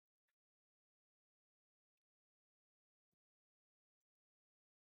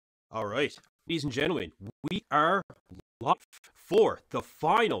All right, ladies and gentlemen, we are live for the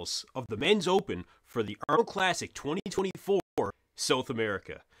finals of the Men's Open for the Arnold Classic 2024 South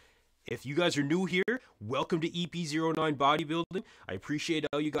America. If you guys are new here, welcome to EP09 Bodybuilding. I appreciate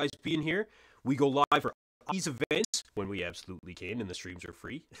all you guys being here. We go live for these events when we absolutely can, and the streams are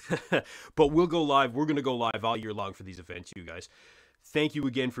free. But we'll go live. We're going to go live all year long for these events, you guys. Thank you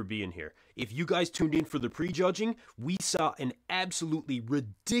again for being here. If you guys tuned in for the prejudging, we saw an absolutely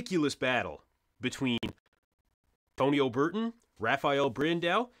ridiculous battle between Tonio Burton, Rafael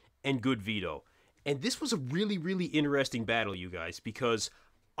Brandao, and GoodVito. And this was a really, really interesting battle, you guys, because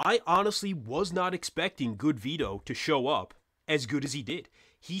I honestly was not expecting GoodVito to show up as good as he did.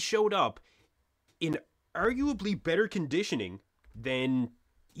 He showed up in arguably better conditioning than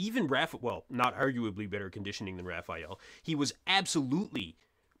even Rafael, well, not arguably better conditioning than Rafael. He was absolutely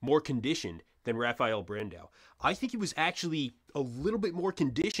more conditioned than Rafael Brandao. I think he was actually a little bit more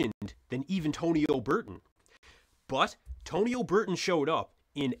conditioned than even Tonio Burton. But Tonio Burton showed up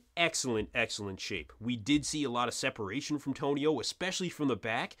in excellent, excellent shape. We did see a lot of separation from Tonio, especially from the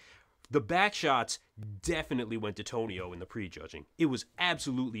back. The back shots definitely went to Tonio in the prejudging. It was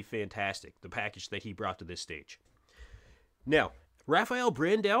absolutely fantastic, the package that he brought to this stage. Now, Rafael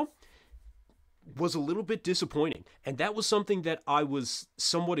Brandao was a little bit disappointing, and that was something that I was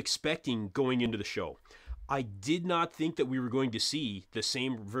somewhat expecting going into the show. I did not think that we were going to see the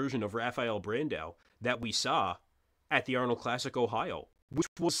same version of Rafael Brandao that we saw at the Arnold Classic Ohio, which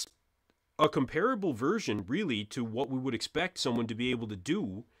was a comparable version, really, to what we would expect someone to be able to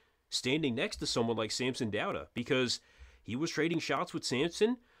do standing next to someone like Samson Dauda, because he was trading shots with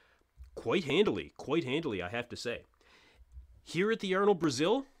Samson quite handily, I have to say. Here at the Arnold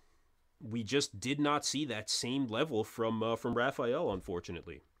Brazil, we just did not see that same level from Rafael,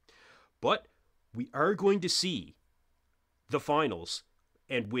 unfortunately. But we are going to see the finals,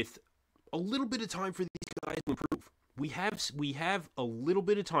 and with a little bit of time for these guys to improve. We have a little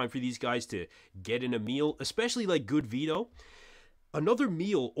bit of time for these guys to get in a meal, especially like GoodVito. Another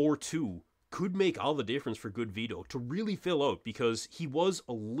meal or two could make all the difference for GoodVito to really fill out, because he was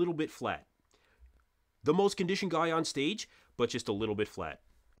a little bit flat. The most conditioned guy on stage, but just a little bit flat.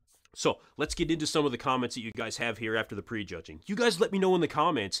 So let's get into some of the comments that you guys have here after the prejudging. You guys let me know in the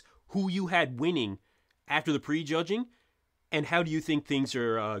comments who you had winning after the prejudging, and how do you think things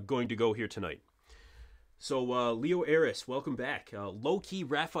are going to go here tonight. So Leo Aris, welcome back. Low-key,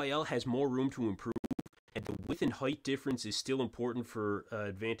 Rafael has more room to improve, and the width and height difference is still important for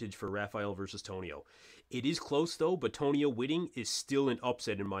advantage for Rafael versus Tonio. It is close though, but Tonio winning is still an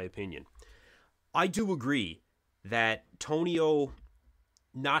upset in my opinion. I do agree that Tonio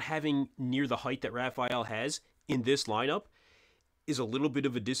not having near the height that Rafael has in this lineup is a little bit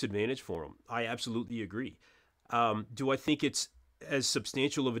of a disadvantage for him. I absolutely agree. Do I think it's as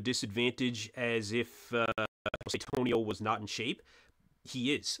substantial of a disadvantage as if say Tonio was not in shape?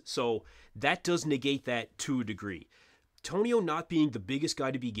 He is. So that does negate that to a degree. Tonio not being the biggest guy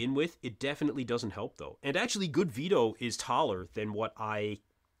to begin with, it definitely doesn't help though. And actually GoodVito is taller than what I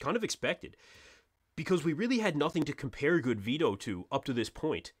kind of expected, because we really had nothing to compare GoodVito to up to this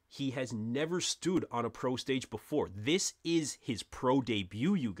point. He has never stood on a pro stage before. This is his pro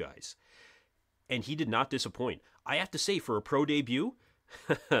debut, you guys. And he did not disappoint. I have to say, for a pro debut,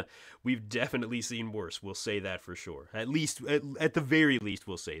 we've definitely seen worse. We'll say that for sure. At least, at the very least,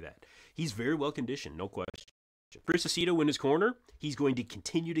 we'll say that. He's very well conditioned, no question. Chris Aceto in his corner, he's going to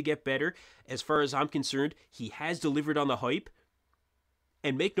continue to get better. As far as I'm concerned, he has delivered on the hype.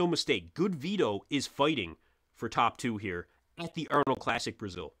 And make no mistake, GoodVito is fighting for top two here at the Arnold Classic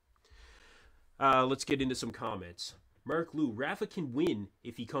Brazil. Let's get into some comments. Mark Lou, Rafa can win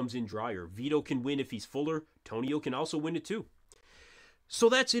if he comes in drier. Vito can win if he's fuller. Tonio can also win it too. So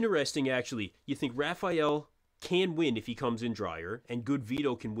that's interesting, actually. You think Rafael can win if he comes in drier, and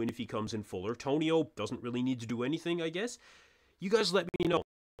GoodVito can win if he comes in fuller. Tonio doesn't really need to do anything, I guess. You guys let me know.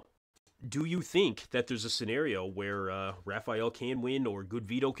 Do you think that there's a scenario where Rafael can win or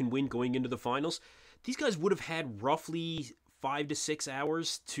GoodVito can win going into the finals? These guys would have had roughly 5 to 6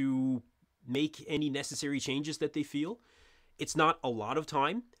 hours to make any necessary changes that they feel. It's not a lot of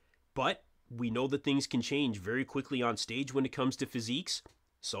time, but we know that things can change very quickly on stage when it comes to physiques.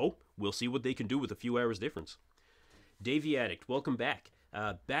 So we'll see what they can do with a few hours difference. Davey Addict, welcome back.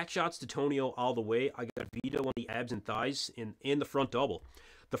 Back shots to Tonio all the way. I got Vito on the abs and thighs in the front double.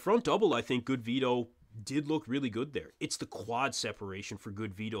 The front double, I think GoodVito did look really good there. It's the quad separation for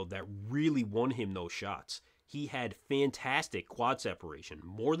GoodVito that really won him those shots. He had fantastic quad separation,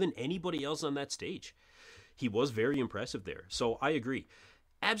 more than anybody else on that stage. He was very impressive there, so I agree.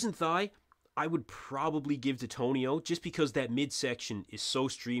 Abs and thigh, I would probably give to Tonio just because that midsection is so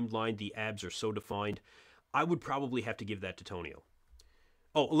streamlined, the abs are so defined. I would probably have to give that to Tonio.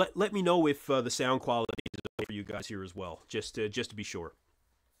 Oh, let me know if the sound quality is okay for you guys here as well, just to be sure.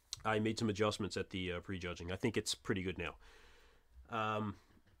 I made some adjustments at the prejudging. I think it's pretty good now. Um,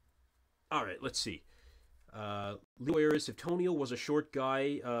 all right, let's see. Leo Ayres, if Tonio was a short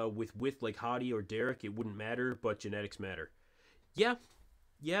guy with width like Hadi or Derek, it wouldn't matter, but genetics matter. Yeah,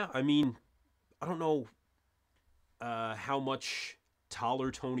 yeah. I mean, I don't know how much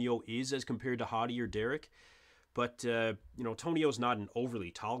taller Tonio is as compared to Hadi or Derek, but Tonio's not an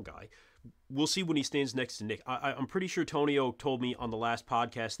overly tall guy. We'll see when he stands next to Nick. I'm pretty sure Tonio told me on the last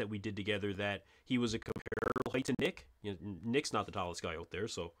podcast that we did together that he was a comparable height to Nick. Nick's not the tallest guy out there,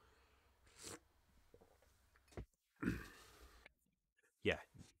 so yeah,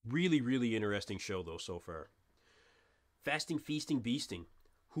 really, really interesting show though so far. Fasting, feasting, beasting.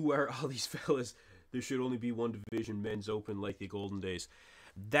 Who are all these fellas? There should only be one division, men's open, like the golden days.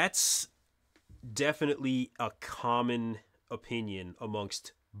 That's definitely a common opinion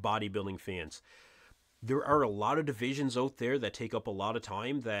amongst bodybuilding fans. There are a lot of divisions out there that take up a lot of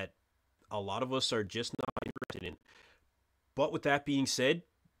time that a lot of us are just not interested in. But with that being said,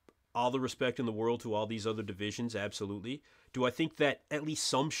 all the respect in the world to all these other divisions, absolutely. Do I think that at least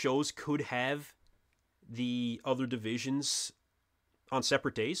some shows could have the other divisions on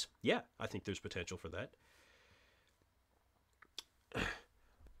separate days? Yeah, I think there's potential for that.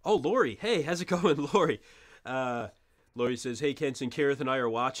 Oh, Lori. Hey, how's it going, Lori? Uh, Lori says, hey, Kenson, Kareth and I are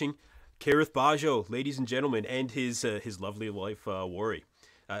watching. Kareth Bajo, ladies and gentlemen, and his lovely wife, Worry.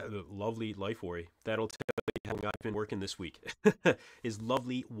 Lovely life, Worry. That'll tell you how long I've been working this week. His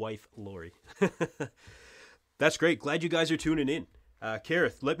lovely wife, Lori. That's great. Glad you guys are tuning in.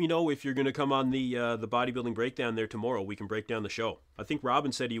 Kareth, let me know if you're going to come on the bodybuilding breakdown there tomorrow. We can break down the show. I think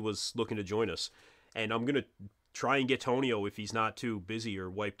Robin said he was looking to join us, and I'm going to try and get Tonio if he's not too busy or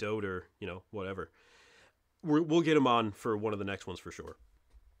wiped out or whatever. We'll get him on for one of the next ones for sure.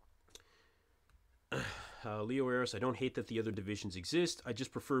 Leo Ayres, I don't hate that the other divisions exist. I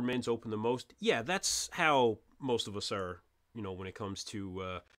just prefer men's open the most. Yeah, that's how most of us are. When it comes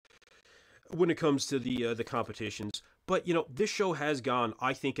to the competitions. But this show has gone,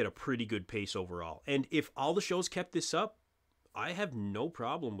 I think, at a pretty good pace overall. And if all the shows kept this up, I have no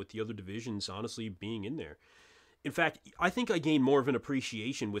problem with the other divisions honestly being in there. In fact, I think I gain more of an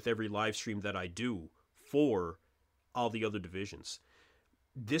appreciation with every live stream that I do for all the other divisions.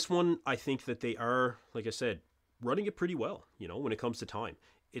 This one, I think that they are, like I said, running it pretty well, when it comes to time.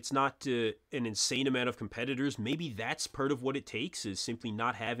 It's not an insane amount of competitors. Maybe that's part of what it takes, is simply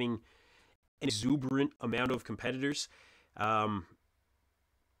not having an exuberant amount of competitors. Yeah,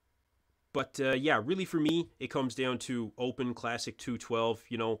 really for me, it comes down to open, classic, 212.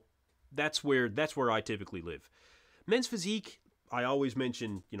 That's where I typically live. Men's physique, I always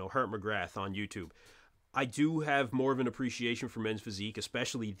mention, Hart McGrath on YouTube. I do have more of an appreciation for men's physique,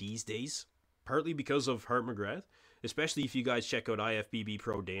 especially these days, partly because of Hart McGrath, especially if you guys check out IFBB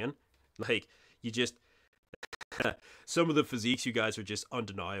Pro Dan. Like, you just, some of the physiques you guys are just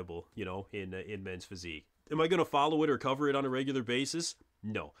undeniable, in men's physique. Am I going to follow it or cover it on a regular basis?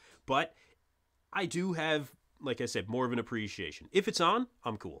 No. But I do have, like I said, more of an appreciation. If it's on,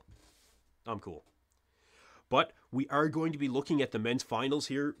 I'm cool. I'm cool. But we are going to be looking at the men's finals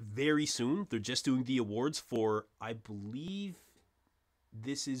here very soon. They're just doing the awards for, I believe,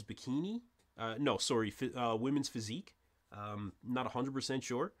 this is bikini. No, sorry, women's physique. Not 100%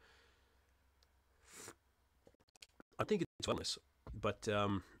 sure. I think it's wellness, but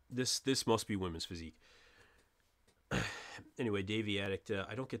this must be women's physique. Anyway, Davey Addict,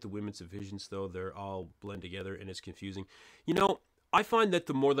 I don't get the women's divisions though. They're all blend together and it's confusing. I find that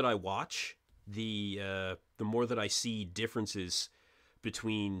the more that I watch, the more that I see differences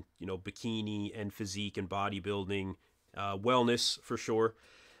between bikini and physique and bodybuilding, wellness for sure.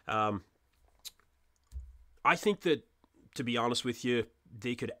 I think that, to be honest with you,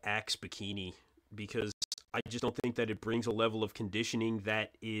 they could axe bikini because I just don't think that it brings a level of conditioning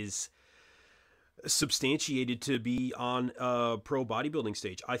that is substantiated to be on a pro bodybuilding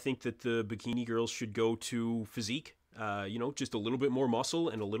stage. I think that the bikini girls should go to physique, just a little bit more muscle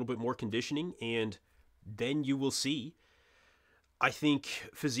and a little bit more conditioning, and then you will see, I think,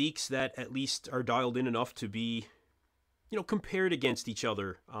 physiques that at least are dialed in enough to be, compared against each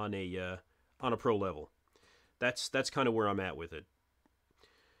other on a pro level. That's kind of where I'm at with it.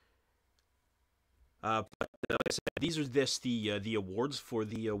 But like I said, these are the awards for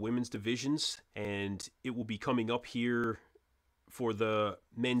the women's divisions, and it will be coming up here for the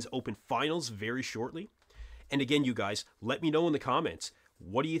men's open finals very shortly. And again, you guys, let me know in the comments,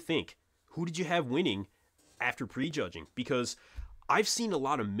 what do you think? Who did you have winning after prejudging? Because I've seen a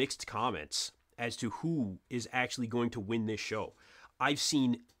lot of mixed comments as to who is actually going to win this show. I've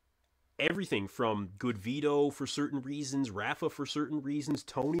seen everything from GoodVito for certain reasons, Rafa for certain reasons,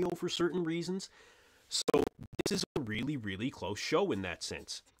 Tonio for certain reasons. So this is a really, really close show in that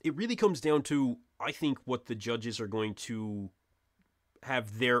sense. It really comes down to, I think, what the judges are going to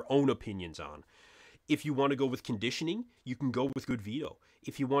have their own opinions on. If you want to go with conditioning, you can go with GoodVito.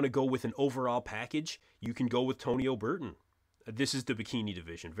 If you want to go with an overall package, you can go with Tonio Burton. This is the bikini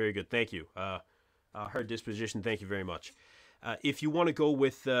division. Very good. Thank you. Hard disposition. Thank you very much. If you want to go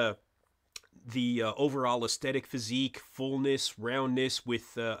with the overall aesthetic physique, fullness, roundness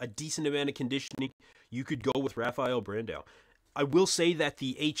with a decent amount of conditioning, you could go with Rafael Brandao. I will say that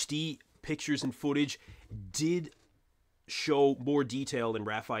the HD pictures and footage did show more detail in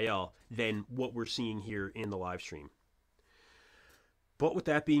Rafael than what we're seeing here in the live stream. But with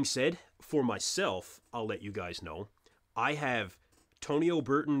that being said, for myself, I'll let you guys know, I have Tonio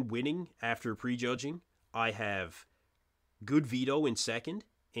Burton winning after prejudging. I have GoodVito in second,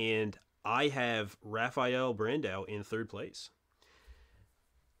 and I have Rafael Brandao in third place.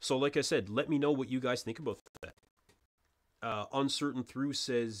 So like I said, let me know what you guys think about that. Uncertain Through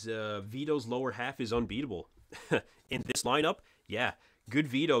says Vito's lower half is unbeatable. In this lineup, yeah,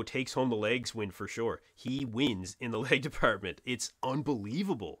 GoodVito takes home the legs win for sure. He wins in the leg department. It's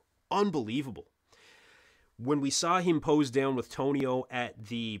unbelievable. Unbelievable. When we saw him pose down with Tonio at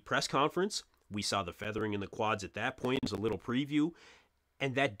the press conference, we saw the feathering in the quads at that point as a little preview,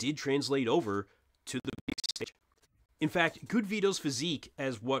 and that did translate over to the big stage. In fact, GoodVito's physique,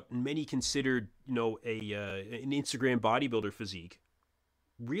 as what many considered, an Instagram bodybuilder physique,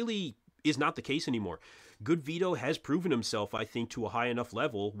 really is not the case anymore. GoodVito has proven himself, I think, to a high enough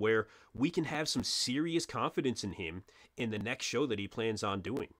level where we can have some serious confidence in him in the next show that he plans on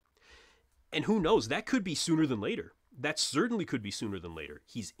doing. And who knows, that could be sooner than later. That certainly could be sooner than later.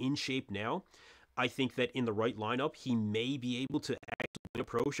 He's in shape now. I think that in the right lineup, he may be able to actually win a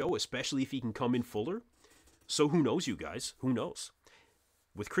pro show, especially if he can come in fuller. So who knows, you guys? Who knows?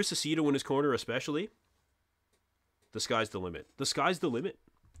 With Chris Aceto in his corner especially, the sky's the limit. The sky's the limit.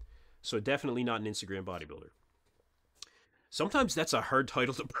 So definitely not an Instagram bodybuilder. Sometimes that's a hard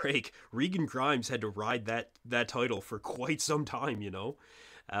title to break. Regan Grimes had to ride that title for quite some time,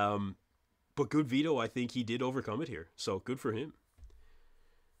 But GoodVito, I think he did overcome it here. So good for him.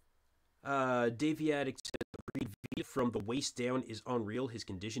 Davey Addict said, Vito from the waist down is unreal. His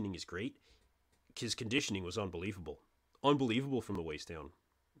conditioning is great. His conditioning was unbelievable. Unbelievable from the waist down.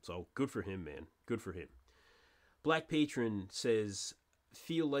 So good for him, man. Good for him. Black Patron says,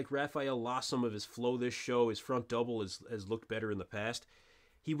 feel like Rafael lost some of his flow this show. His front double has looked better in the past.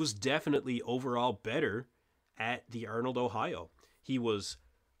 He was definitely overall better at the Arnold, Ohio. He was,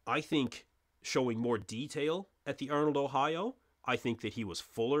 I think, showing more detail at the Arnold, Ohio. I think that he was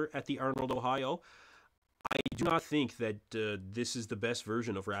fuller at the Arnold, Ohio. I do not think that this is the best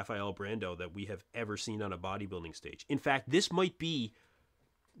version of Rafael Brandao that we have ever seen on a bodybuilding stage. In fact, this might be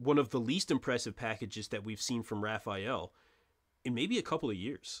one of the least impressive packages that we've seen from Rafael in maybe a couple of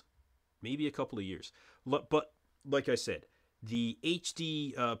years. Maybe a couple of years. But like I said, the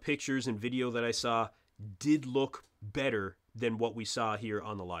HD pictures and video that I saw did look better than what we saw here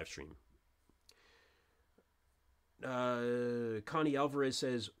on the live stream. Connie Alvarez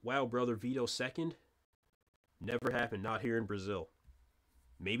says, wow, brother, Vito second? Never happened, not here in Brazil.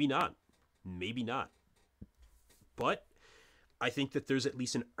 Maybe not. Maybe not. But I think that there's at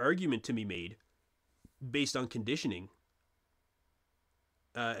least an argument to be made based on conditioning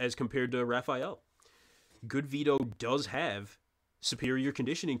as compared to Rafael. GoodVito does have superior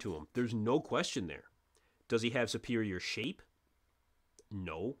conditioning to him. There's no question there. Does he have superior shape?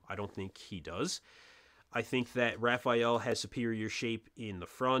 No, I don't think he does. I think that Rafael has superior shape in the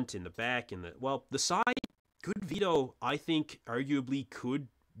front, in the back, the side. GoodVito, I think, arguably could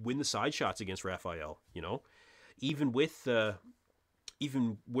win the side shots against Rafael, even with,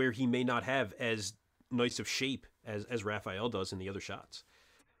 even where he may not have as nice of shape as Rafael does in the other shots.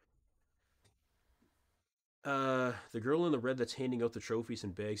 The girl in the red that's handing out the trophies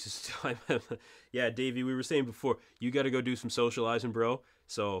and bags is time. Yeah, Davey, we were saying before, you got to go do some socializing, bro.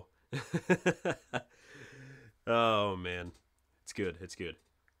 So, oh man, it's good. It's good.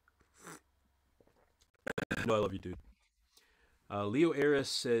 No, I love you, dude. Leo Aris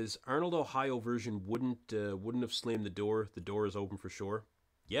says Arnold Ohio version wouldn't have slammed the door. The door is open for sure.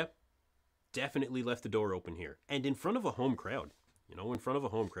 Yep, definitely left the door open here, and in front of a home crowd. In front of a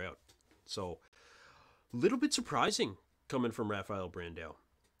home crowd. So, little bit surprising coming from Rafael Brandao.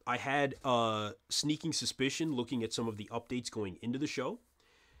 I had a sneaking suspicion looking at some of the updates going into the show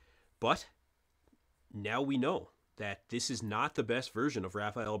But now we know that this is not the best version of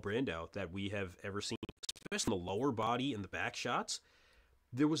Rafael Brandao that we have ever seen, especially in the lower body and the back shots.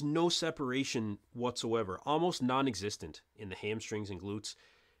 There was no separation whatsoever, almost non-existent in the hamstrings and glutes.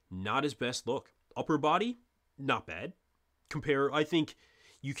 Not his best look. Upper body, not bad. I think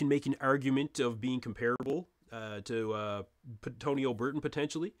you can make an argument of being comparable to Tonio Burton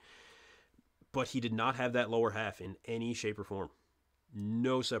potentially, but he did not have that lower half in any shape or form.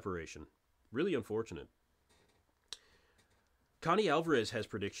 No separation. Really unfortunate. Connie Alvarez has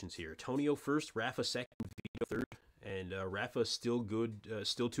predictions here. Tonio first, Rafa second, Vito third, and Rafa still good,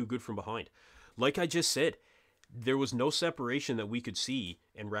 still too good from behind. Like I just said, there was no separation that we could see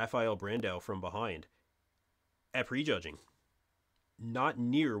in Rafael Brandao from behind at prejudging. Not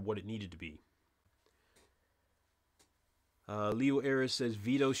near what it needed to be. Leo Aris says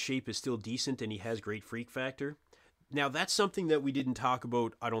Vito's shape is still decent and he has great freak factor. Now that's something that we didn't talk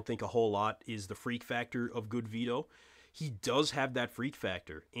about, I don't think a whole lot, is the freak factor of GoodVito. He does have that freak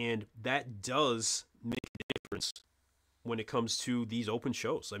factor, and that does make a difference when it comes to these open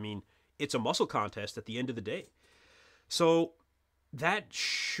shows. I mean, it's a muscle contest at the end of the day. So that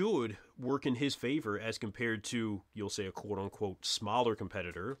should work in his favor as compared to, you'll say, a quote-unquote smaller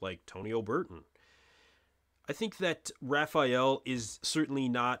competitor like Tonio Burton. I think that Rafael is certainly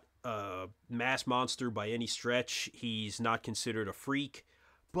not a mass monster by any stretch. He's not considered a freak,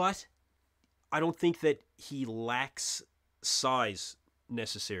 but I don't think that he lacks size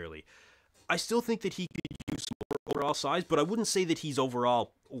necessarily. I still think that he could use more overall size, but I wouldn't say that he's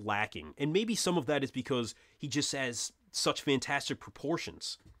overall lacking. And maybe some of that is because he just has such fantastic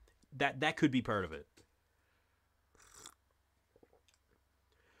proportions. That could be part of it.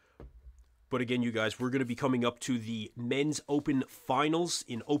 But again, you guys, we're going to be coming up to the men's open finals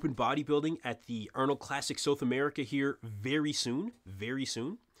in open bodybuilding at the Arnold Classic South America here very soon. Very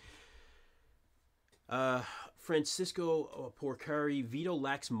soon. Francisco Porcari, Vito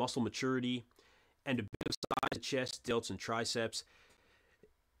lacks muscle maturity and a bit of size in the chest, delts, and triceps.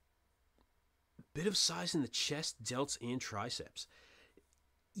 Bit of size in the chest, delts, and triceps.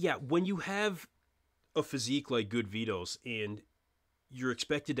 Yeah, when you have a physique like GoodVito's and you're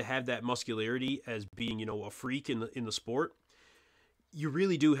expected to have that muscularity as being, you know, a freak in the sport, you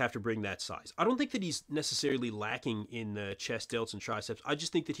really do have to bring that size. I don't think that he's necessarily lacking in the chest, delts, and triceps. I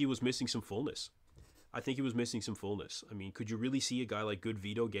just think that he was missing some fullness. I mean, could you really see a guy like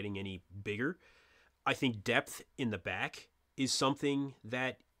GoodVito getting any bigger? I think depth in the back is something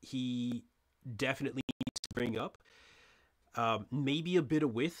that he definitely needs to bring up. Maybe a bit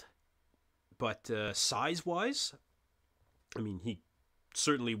of width, but size-wise, I mean, he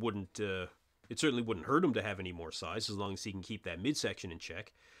certainly wouldn't. It certainly wouldn't hurt him to have any more size as long as he can keep that midsection in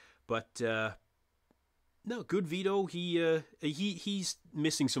check. But no, GoodVito, he's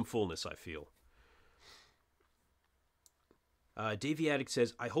missing some fullness, I feel. Davey Addict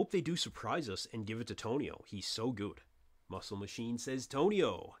says, I hope they do surprise us and give it to Tonio. He's so good. Muscle Machine says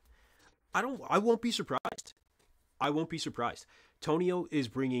Tonio. I won't be surprised. Tonio is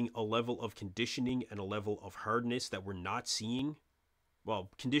bringing a level of conditioning and a level of hardness that we're not seeing.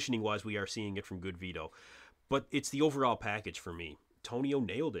 Well, conditioning-wise, we are seeing it from GoodVito. But it's the overall package for me. Tonio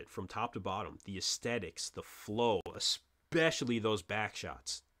nailed it from top to bottom. The aesthetics, the flow, especially those back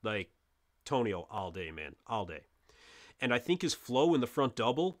shots. Like, Tonio all day, man. All day. And I think his flow in the front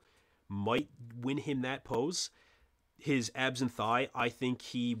double might win him that pose. His abs and thigh, I think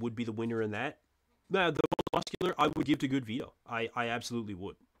he would be the winner in that. Now, the most muscular, I would give to GoodVito. I absolutely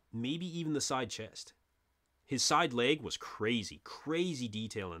would. Maybe even the side chest. His side leg was crazy. Crazy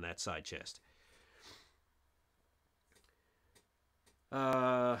detail in that side chest.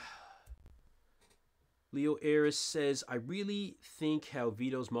 Leo Aris says, I really think how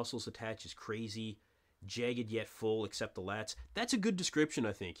Vito's muscles attach is crazy. Jagged yet full, except the lats. That's a good description,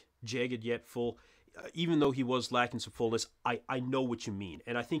 I think. Jagged yet full. Even though he was lacking some fullness, I know what you mean.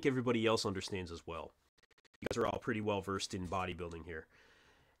 And I think everybody else understands as well. You guys are all pretty well versed in bodybuilding here.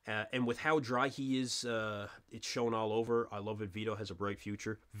 And with how dry he is, it's shown all over. I love it. Vito has a bright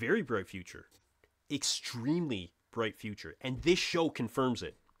future. Very bright future. Extremely bright future. And this show confirms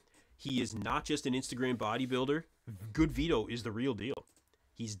it. He is not just an Instagram bodybuilder. GoodVito is the real deal.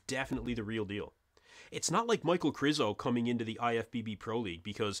 He's definitely the real deal. It's not like Michael Krizo coming into the IFBB Pro League,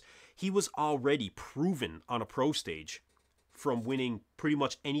 because he was already proven on a pro stage from winning pretty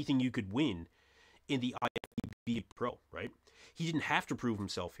much anything you could win in the IFBB Pro, right? He didn't have to prove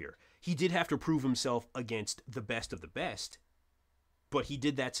himself here. He did have to prove himself against the best of the best, but he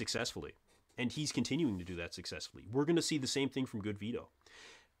did that successfully, and he's continuing to do that successfully. We're going to see the same thing from GoodVito.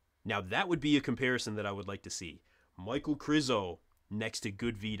 Now, that would be a comparison that I would like to see. Michael Krizo next to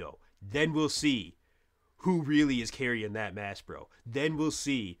GoodVito. Then we'll see who really is carrying that mass, bro. Then we'll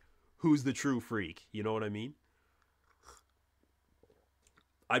see who's the true freak. You know what I mean?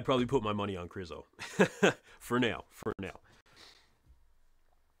 I'd probably put my money on Crizzo. For now.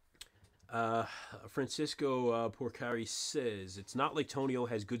 Francisco Porcari says, it's not like Tonio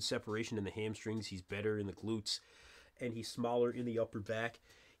has good separation in the hamstrings. He's better in the glutes, and he's smaller in the upper back.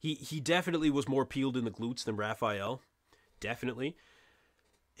 He definitely was more peeled in the glutes than Rafael. Definitely.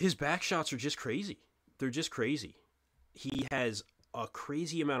 His back shots are just crazy. They're just crazy. He has a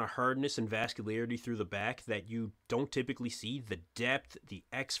crazy amount of hardness and vascularity through the back that you don't typically see. The depth, the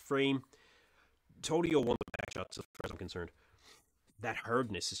X-frame. Tonio won the back shots as far as I'm concerned. That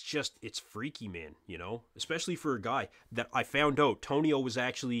hardness is just, it's freaky, man, you know? Especially for a guy that I found out Tonio was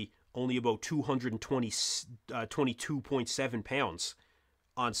actually only about 22.7 pounds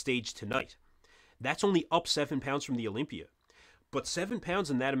on stage tonight. That's only up 7 pounds from the Olympia. But 7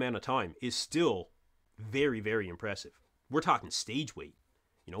 pounds in that amount of time is still very, very impressive. We're talking stage weight,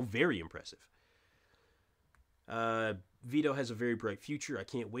 you know, very impressive. Vito has a very bright future. I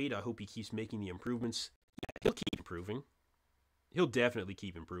can't wait. I hope he keeps making the improvements. Yeah, he'll keep improving. He'll definitely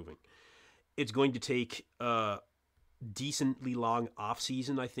keep improving. It's going to take a decently long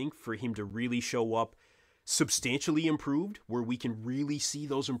off-season, I think, for him to really show up substantially improved, where we can really see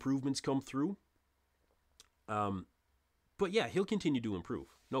those improvements come through. But yeah, he'll continue to improve.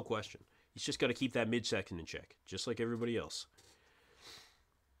 No question. He's just got to keep that midsection in check, just like everybody else.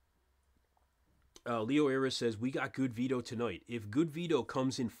 Leo Era says, we got GoodVito tonight. If GoodVito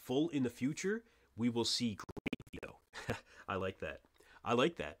comes in full in the future, we will see great Vito. I like that.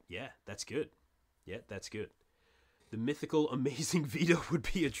 Yeah, that's good. The mythical, amazing Vito would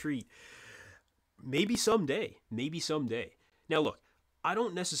be a treat. Maybe someday. Now look, I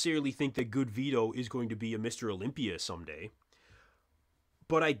don't necessarily think that GoodVito is going to be a Mr. Olympia someday.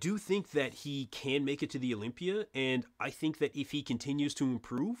 But I do think that he can make it to the Olympia, and I think that if he continues to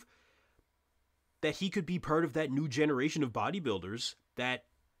improve, that he could be part of that new generation of bodybuilders that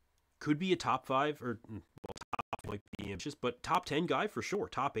could be a top 5, or well, top 5 might be ambitious, but top 10 guy for sure.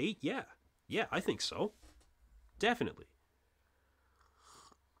 Top 8, yeah. Yeah, I think so. Definitely.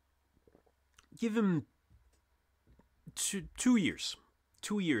 Give him 2 years.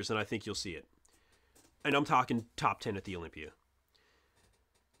 2 years, and I think you'll see it. And I'm talking top 10 at the Olympia.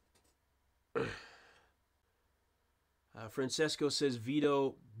 Francesco says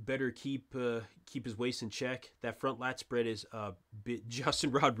Vito better keep his waist in check. That front lat spread is a bit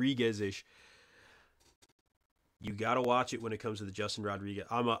Justin Rodriguez-ish. You gotta watch it when it comes to the Justin Rodriguez.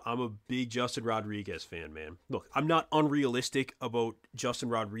 I'm a big Justin Rodriguez fan, man. Look, I'm not unrealistic about Justin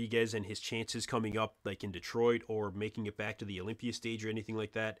Rodriguez and his chances coming up, like in Detroit or making it back to the Olympia stage or anything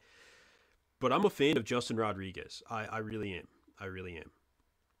like that. But I'm a fan of Justin Rodriguez. I really am.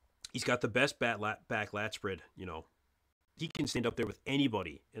 He's got the best back lat spread, you know. He can stand up there with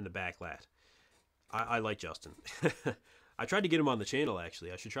anybody in the back lat. I like Justin. I tried to get him on the channel,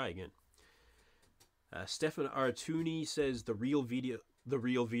 actually. I should try again. Stefan Artuni says, the real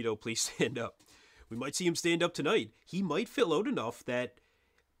Vito, please stand up. We might see him stand up tonight. He might fill out enough that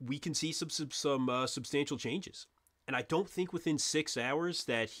we can see some substantial changes. And I don't think within 6 hours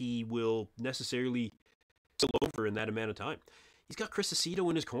that he will necessarily spill over in that amount of time. He's got Chris Aceto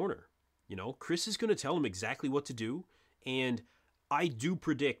in his corner. You know, Chris is going to tell him exactly what to do. And I do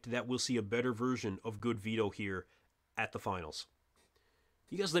predict that we'll see a better version of GoodVito here at the finals.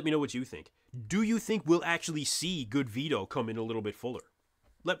 You guys let me know what you think. Do you think we'll actually see GoodVito come in a little bit fuller?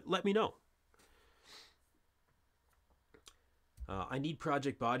 Let me know. I need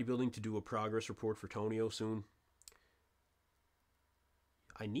Project Bodybuilding to do a progress report for Tonio soon.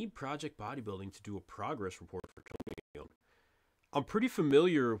 I need Project Bodybuilding to do a progress report for Tonio. I'm pretty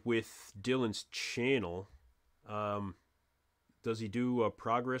familiar with Dylan's channel. Does he do a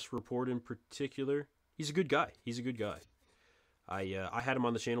progress report in particular? He's a good guy. I had him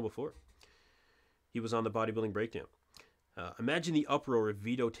on the channel before. He was on the Bodybuilding Breakdown. Imagine the uproar if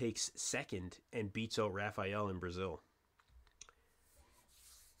Vito takes second and beats out Rafael in Brazil.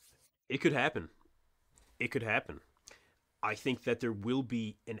 It could happen. I think that there will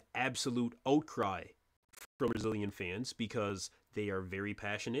be an absolute outcry from Brazilian fans because they are very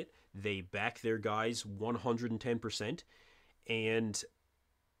passionate. They back their guys 110%. And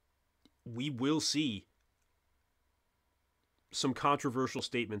we will see some controversial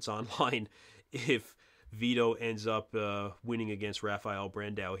statements online if Vito ends up winning against Rafael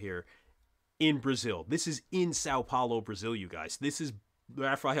Brandao here in Brazil. This is in Sao Paulo, Brazil, you guys. This is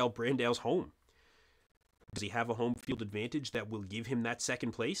Rafael Brandao's home. Does he have a home field advantage that will give him that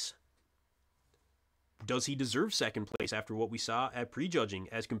second place? Does he deserve second place after what we saw at prejudging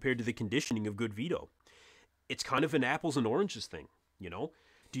as compared to the conditioning of GoodVito? It's kind of an apples and oranges thing, you know?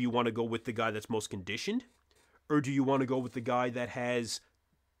 Do you want to go with the guy that's most conditioned? Or do you want to go with the guy that has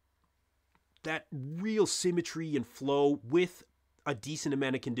that real symmetry and flow with a decent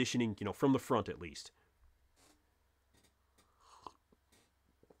amount of conditioning, you know, from the front at least?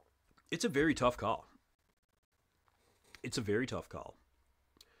 It's a very tough call. It's a very tough call.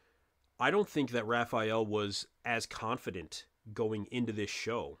 I don't think that Rafael was as confident going into this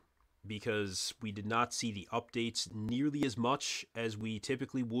show because we did not see the updates nearly as much as we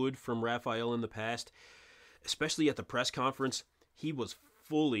typically would from Rafael in the past. Especially at the press conference, he was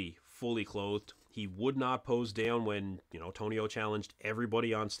fully clothed. He would not pose down when, you know, Tonio challenged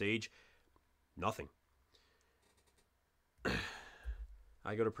everybody on stage. Nothing.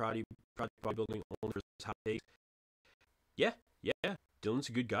 I go to Project Bodybuilding owners' hot takes. Yeah. Dylan's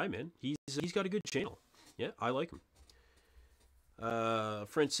a good guy, man. He's got a good channel. Yeah, I like him.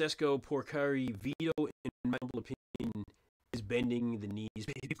 Francesco Porcari Vito, in my humble opinion, is bending the knees.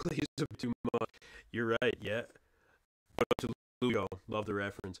 Maybe plays him too much. You're right, yeah. To Lugo, love the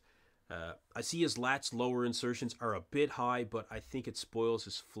reference. I see his lats lower insertions are a bit high, but I think it spoils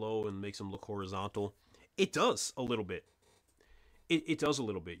his flow and makes him look horizontal. It does a little bit. It does a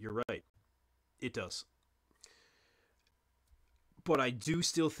little bit. You're right. It does. But I do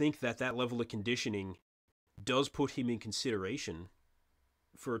still think that that level of conditioning does put him in consideration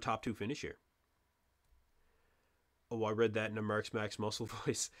for a top 2 finish here. Oh, I read that in a Mark's Max Muscle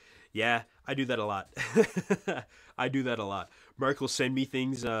voice. Yeah, I do that a lot. I do that a lot. Mark will send me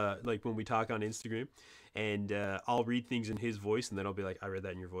things like when we talk on Instagram, and I'll read things in his voice, and then I'll be like, I read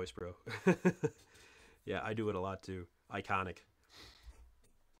that in your voice, bro. Yeah, I do it a lot too. Iconic.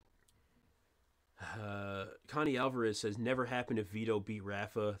 Connie Alvarez says, never happened if Vito beat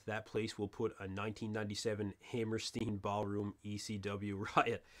Rafa. That place will put a 1997 Hammerstein Ballroom ECW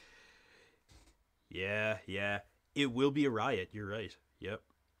riot. Yeah. It will be a riot. You're right. Yep.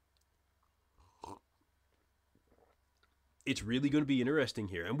 It's really going to be interesting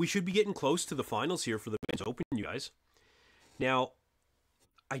here. And we should be getting close to the finals here for the Men's Open, you guys. Now,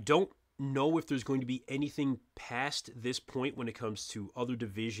 I don't know if there's going to be anything past this point when it comes to other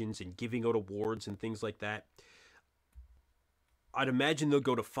divisions and giving out awards and things like that. I'd imagine they'll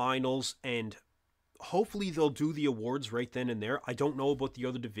go to finals and hopefully they'll do the awards right then and there. I don't know about the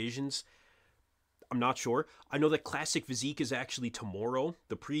other divisions. I'm not sure. I know that Classic Physique is actually tomorrow.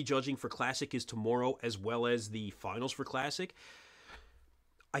 The prejudging for Classic is tomorrow, as well as the finals for Classic.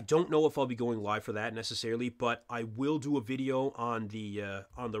 I don't know if I'll be going live for that necessarily, but I will do a video on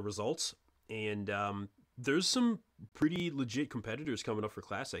the results. And there's some pretty legit competitors coming up for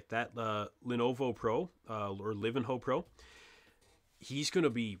Classic. That Lenovo Pro, or Livenho Pro, he's going to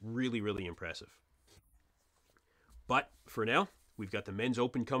be really, really impressive. But for now, we've got the Men's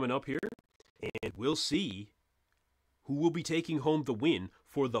Open coming up here. And we'll see who will be taking home the win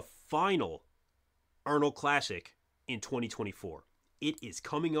for the final Arnold Classic in 2024. It is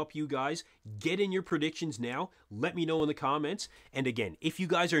coming up, you guys. Get in your predictions now. Let me know in the comments. And again, if you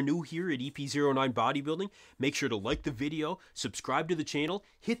guys are new here at EP09 Bodybuilding, make sure to like the video, subscribe to the channel,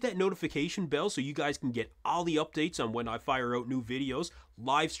 hit that notification bell so you guys can get all the updates on when I fire out new videos,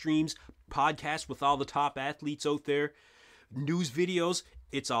 live streams, podcasts with all the top athletes out there, news videos.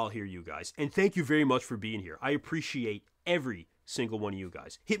 It's all here, you guys. And thank you very much for being here. I appreciate every single one of you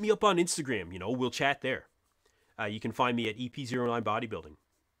guys. Hit me up on Instagram. We'll chat there. You can find me at EP09 Bodybuilding.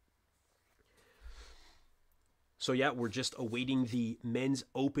 So yeah, we're just awaiting the Men's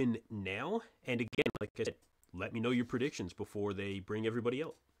Open now. And again, like I said, let me know your predictions before they bring everybody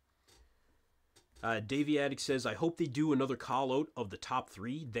out. Davey Addict says, I hope they do another call out of the top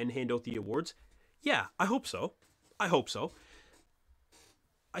 3, then hand out the awards. Yeah, I hope so.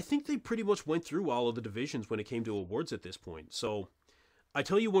 I think they pretty much went through all of the divisions when it came to awards at this point. So I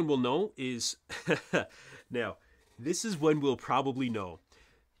tell you when we'll know is, now, this is when we'll probably know.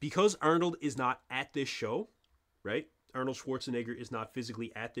 Because Arnold is not at this show, right? Arnold Schwarzenegger is not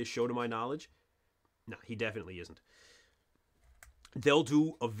physically at this show to my knowledge. No, he definitely isn't. They'll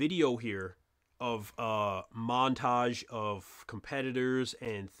do a video here of a montage of competitors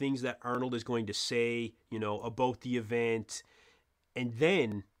and things that Arnold is going to say, about the event. And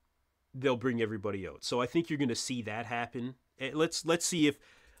then they'll bring everybody out. So I think you're going to see that happen. Let's see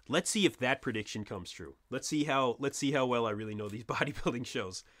if that prediction comes true. Let's see how well I really know these bodybuilding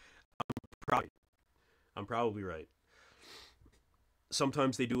shows. I'm probably right.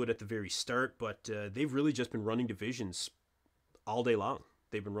 Sometimes they do it at the very start, but they've really just been running divisions all day long.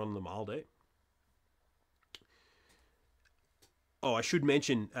 They've been running them all day. Oh, I should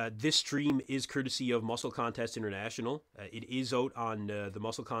mention this stream is courtesy of Muscle Contest International. It is out on the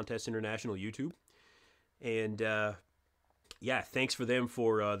Muscle Contest International YouTube, and yeah, thanks for them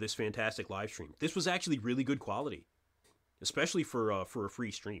for this fantastic live stream. This was actually really good quality, especially for a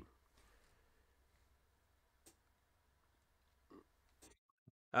free stream.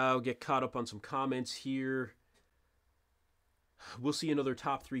 I'll get caught up on some comments here. We'll see another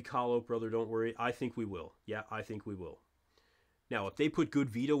top three call out, brother. Don't worry. I think we will. Yeah, I think we will. Now, if they put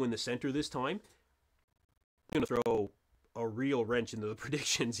GoodVito in the center this time, I'm gonna throw a real wrench into the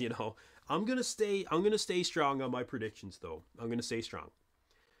predictions. You know, I'm gonna stay. I'm gonna stay strong on my predictions, though. I'm gonna stay strong.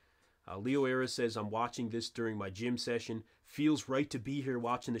 Leo Era says I'm watching this during my gym session. Feels right to be here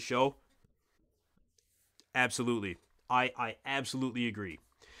watching the show. Absolutely. I absolutely agree.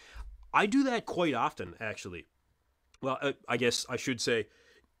 I do that quite often, actually. Well, I guess I should say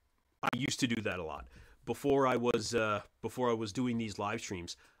I used to do that a lot before I was doing these live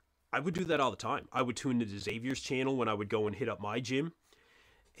streams. I would do that all the time. I would tune into Xavier's channel when I would go and hit up my gym,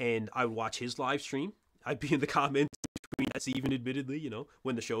 and I would watch his live stream. I'd be in the comments between that's even admittedly, you know,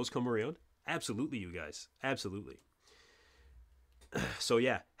 when the shows come around. Absolutely, you guys. Absolutely. So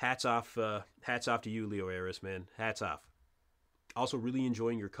yeah, hats off to you, Leo Aris, man. Hats off. Also, really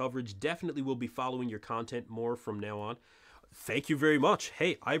enjoying your coverage. Definitely will be following your content more from now on. Thank you very much.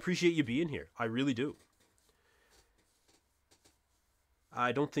 Hey, I appreciate you being here. I really do.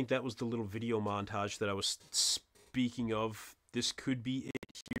 I don't think that was the little video montage that I was speaking of. This could be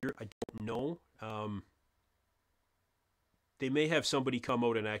it here. I don't know. They may have somebody come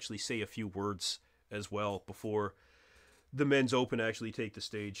out and actually say a few words as well before the men's open actually take the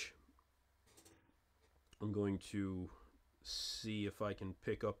stage. I'm going to see if I can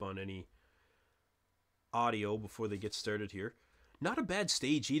pick up on any audio before they get started here. Not a bad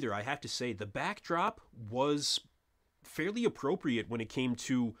stage either, I have to say. The backdrop was fairly appropriate when it came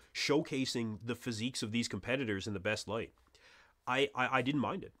to showcasing the physiques of these competitors in the best light. I didn't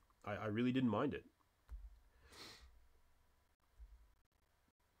mind it. I really didn't mind it.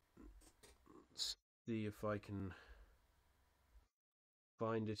 Let's see if I can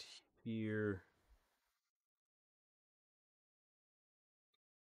find it here.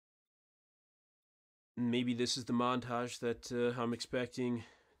 Maybe this is the montage that I'm expecting.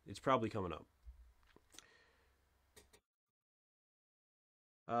 It's probably coming up.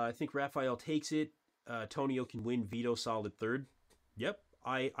 I think Rafael takes it. Tonio can win. Vito solid third. Yep,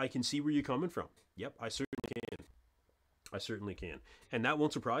 I can see where you're coming from. Yep, I certainly can. I certainly can. And that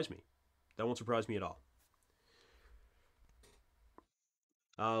won't surprise me. That won't surprise me at all.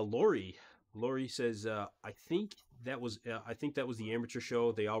 Lori. Lori says, I think that was the amateur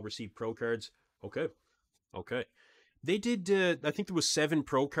show. They all received pro cards. Okay. Okay. They did. I think there was 7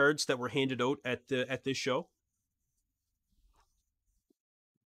 pro cards that were handed out at this show.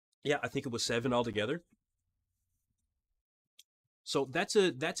 Yeah, I think it was 7 altogether. So that's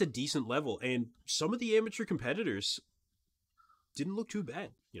a decent level, and some of the amateur competitors didn't look too bad.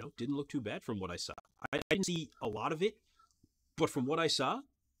 You know, didn't look too bad from what I saw. I didn't see a lot of it, but from what I saw,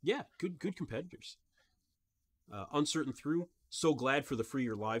 yeah, good competitors. Uncertain through. So glad for the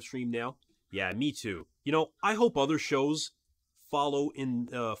freer live stream now. Yeah, me too. You know, I hope other shows follow in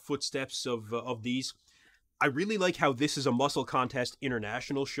footsteps of these. I really like how this is a Muscle Contest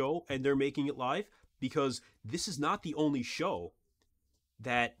International show and they're making it live because this is not the only show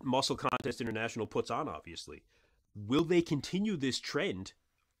that Muscle Contest International puts on, obviously. Will they continue this trend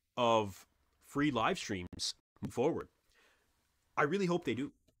of free live streams forward? I really hope they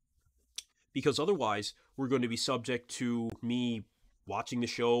do. Because otherwise, we're going to be subject to me watching the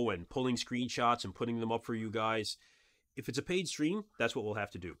show and pulling screenshots and putting them up for you guys. If it's a paid stream, that's what we'll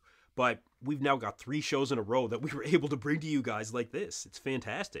have to do. But we've now got 3 shows in a row that we were able to bring to you guys like this. It's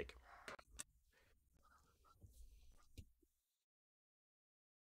fantastic.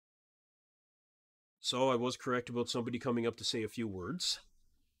 So I was correct about somebody coming up to say a few words.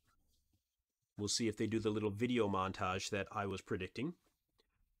 We'll see if they do the little video montage that I was predicting.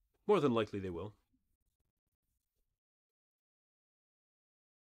 More than likely they will.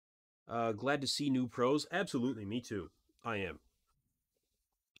 Glad to see new pros. Absolutely, me too. I am.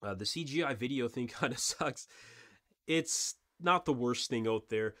 The CGI video thing kind of sucks. It's not the worst thing out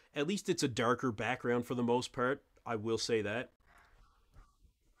there. At least it's a darker background for the most part. I will say that.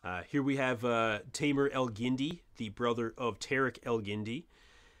 Here we have Tamer El Gindi, the brother of Tarek El Gindi.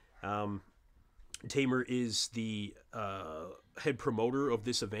 Um, Tamer is the head promoter of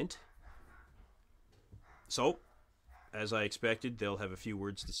this event. So, as I expected, they'll have a few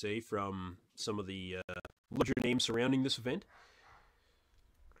words to say from some of the larger names surrounding this event.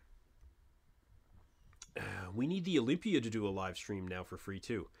 We need the Olympia to do a live stream now for free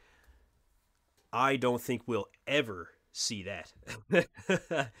too. I don't think we'll ever see that.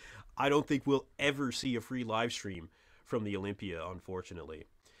 I don't think we'll ever see a free live stream from the Olympia, unfortunately.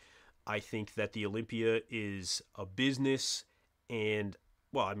 I think that the Olympia is a business, and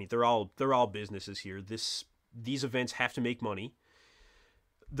well, I mean they're all businesses here. These events have to make money.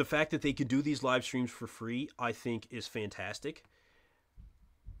 The fact that they can do these live streams for free, I think, is fantastic.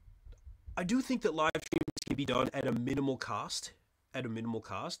 I do think that live streams can be done at a minimal cost,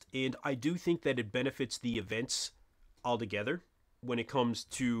 and I do think that it benefits the events altogether when it comes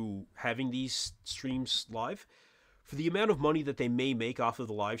to having these streams live. For the amount of money that they may make off of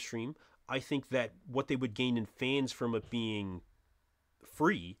the live stream, I think that what they would gain in fans from it being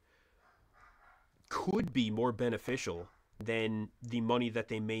free could be more beneficial than the money that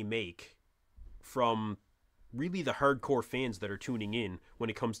they may make from really the hardcore fans that are tuning in when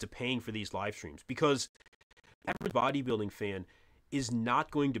it comes to paying for these live streams. Because average bodybuilding fan is not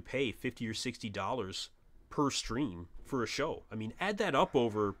going to pay $50 or $60 per stream for a show. I mean, add that up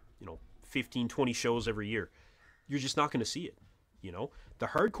over, 15, 20 shows every year. You're just not going to see it. The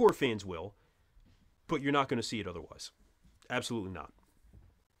hardcore fans will, but you're not going to see it otherwise. Absolutely not.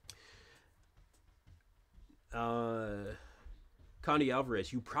 Connie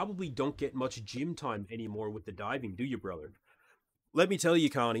Alvarez, you probably don't get much gym time anymore with the diving, do you, brother? Let me tell you,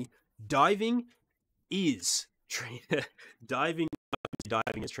 Connie, diving is training. diving,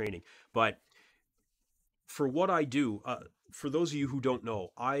 diving is training. But for what I do, for those of you who don't know,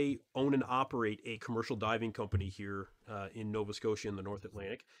 I own and operate a commercial diving company here in Nova Scotia in the North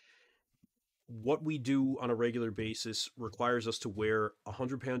Atlantic. What we do on a regular basis requires us to wear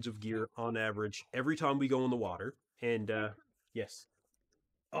 100 pounds of gear on average every time we go in the water. And yes.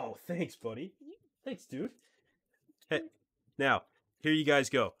 Oh, thanks, buddy. Thanks, dude. Hey, now, here you guys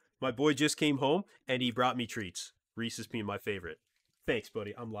go. My boy just came home and he brought me treats. Reese's being my favorite. Thanks,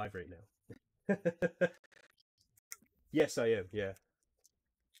 buddy. I'm live right now. Yes, I am. Yeah.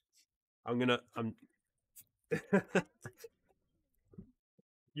 I'm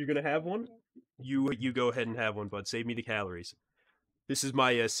You're gonna have one? You go ahead and have one, bud. Save me the calories. This is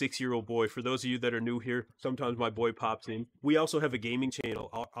my 6-year-old boy. For those of you that are new here, sometimes my boy pops in. We also have a gaming channel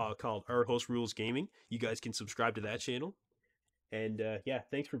called Our Host Rules Gaming. You guys can subscribe to that channel. And yeah,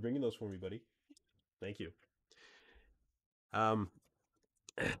 thanks for bringing those for me, buddy. Thank you. Um,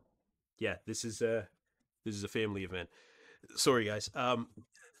 yeah, this is a family event. Sorry, guys.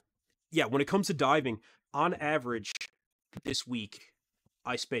 Yeah, when it comes to diving, on average this week,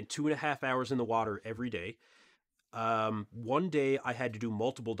 I spent 2.5 hours in the water every day. One day I had to do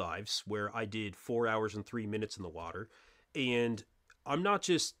multiple dives where I did 4 hours and 3 minutes in the water. And I'm not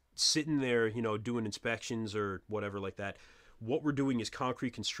just sitting there, doing inspections or whatever like that. What we're doing is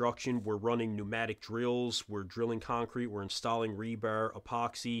concrete construction. We're running pneumatic drills. We're drilling concrete. We're installing rebar,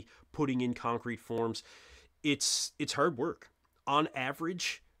 epoxy, putting in concrete forms. It's hard work. On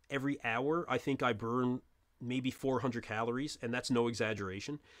average, every hour, I think I burn maybe 400 calories, and that's no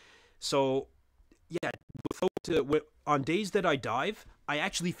exaggeration. So yeah, on days that I dive, I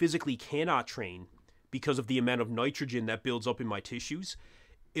actually physically cannot train because of the amount of nitrogen that builds up in my tissues.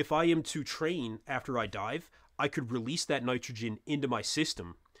 If I am to train after I dive, I could release that nitrogen into my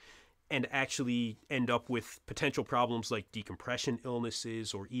system and actually end up with potential problems like decompression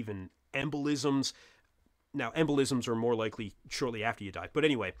illnesses or even embolisms. Now, embolisms are more likely shortly after you dive. But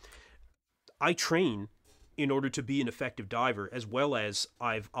anyway, I train in order to be an effective diver, as well as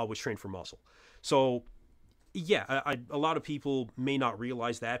I've always trained for muscle. So yeah, a lot of people may not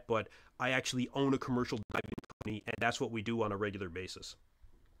realize that, but I actually own a commercial diving company, and that's what we do on a regular basis.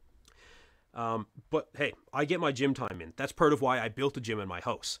 But hey, I get my gym time in. That's part of why I built a gym in my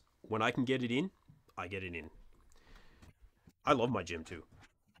house. When I can get it in, I get it in. I love my gym too.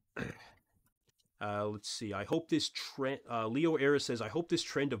 Let's see. I hope this trend. Leo Era says, "I hope this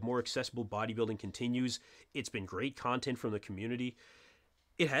trend of more accessible bodybuilding continues. It's been great content from the community.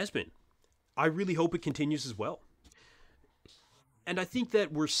 It has been. I really hope it continues as well. And I think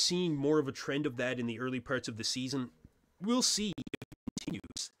that we're seeing more of a trend of that in the early parts of the season. We'll see if it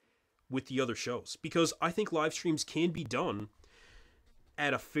continues with the other shows, because I think live streams can be done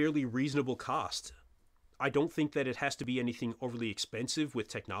at a fairly reasonable cost. I don't think that it has to be anything overly expensive with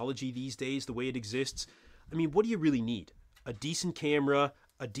technology these days, the way it exists. I mean, what do you really need? A decent camera,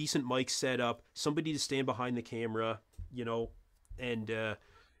 a decent mic setup, somebody to stand behind the camera, and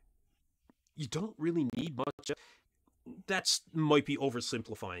you don't really need much. That's might be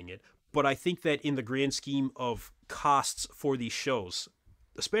oversimplifying it, but I think that in the grand scheme of costs for these shows,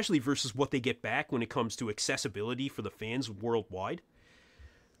 especially versus what they get back when it comes to accessibility for the fans worldwide,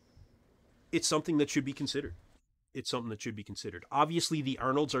 it's something that should be considered. It's something that should be considered. Obviously, the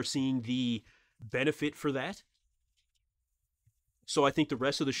Arnolds are seeing the benefit for that. So I think the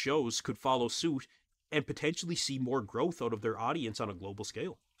rest of the shows could follow suit and potentially see more growth out of their audience on a global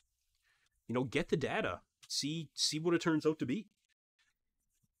scale. Get the data, see what it turns out to be.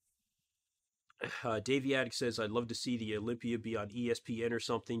 Davey Addick says, I'd love to see the Olympia be on ESPN or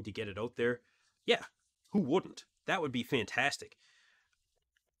something to get it out there. Yeah, who wouldn't? That would be fantastic.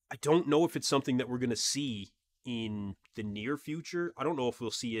 I don't know if it's something that we're going to see in the near future. I don't know if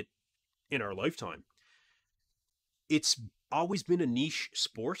we'll see it in our lifetime. It's always been a niche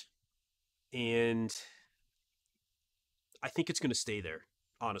sport, and I think it's going to stay there,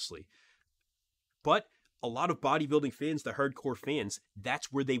 honestly. But a lot of bodybuilding fans, the hardcore fans,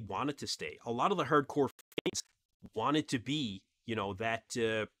 that's where they want it to stay. A lot of the hardcore fans want it to be,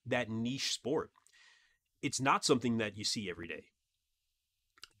 that niche sport. It's not something that you see every day.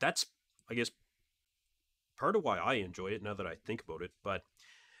 That's, I guess, part of why I enjoy it now that I think about it. But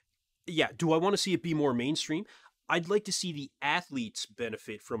yeah, do I want to see it be more mainstream? I'd like to see the athletes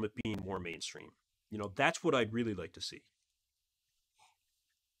benefit from it being more mainstream. That's what I'd really like to see.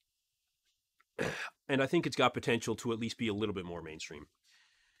 And I think it's got potential to at least be a little bit more mainstream.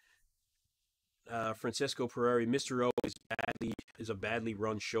 Francesco Ferrari, Mr. O is a badly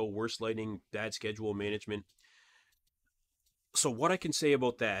run show, worse lighting, bad schedule management. So what I can say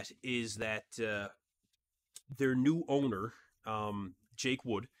about that is that their new owner, Jake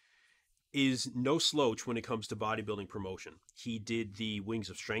Wood, is no slouch when it comes to bodybuilding promotion. He did the Wings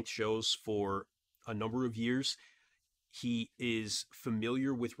of Strength shows for a number of years. He is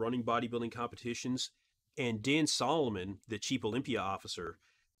familiar with running bodybuilding competitions. And Dan Solomon, the chief Olympia officer,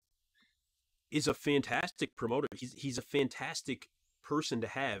 is a fantastic promoter. He's a fantastic person to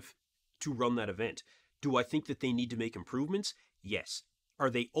have to run that event. Do I think that they need to make improvements? Yes. Are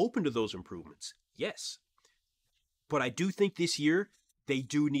they open to those improvements? Yes. But I do think this year they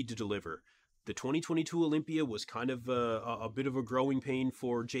do need to deliver. The 2022 Olympia was kind of a bit of a growing pain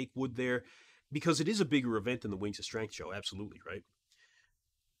for Jake Wood there, because it is a bigger event than the Wings of Strength show. Absolutely, right?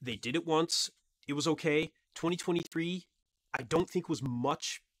 They did it once. It was okay. 2023, I don't think was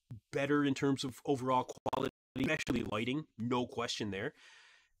much better in terms of overall quality, especially lighting. No question there.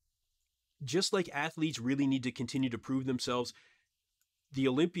 Just like athletes really need to continue to prove themselves, the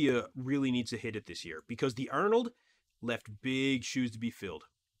Olympia really needs to hit it this year, because the Arnold left big shoes to be filled.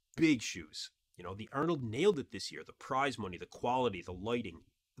 Big shoes. The Arnold nailed it this year. The prize money, the quality, the lighting,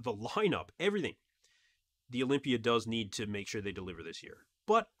 the lineup, everything. The Olympia does need to make sure they deliver this year.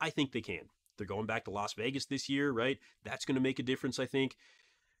 But I think they can. They're going back to Las Vegas this year, right? That's going to make a difference, I think.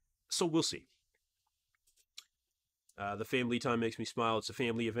 So we'll see. The family time makes me smile. It's a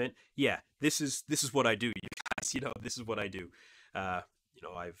family event. Yeah, this is what I do, you guys. This is what I do.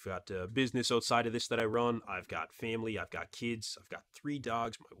 I've got a business outside of this that I run. I've got family. I've got kids. I've got 3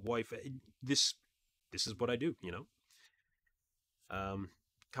 dogs. My wife. This is what I do.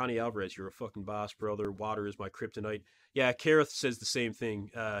 Connie Alvarez, you're a fucking boss, brother. Water is my kryptonite. Yeah, Kareth says the same thing.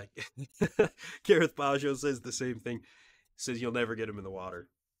 Kareth Bajo says the same thing. Says you'll never get him in the water.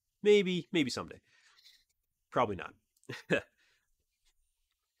 Maybe someday. Probably not.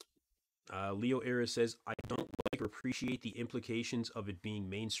 Leo Era says, I don't like or appreciate the implications of it being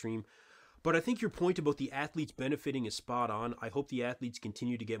mainstream, but I think your point about the athletes benefiting is spot on. I hope the athletes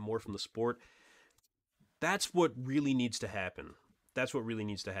continue to get more from the sport. That's what really needs to happen.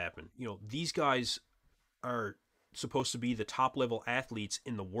 These guys are supposed to be the top level athletes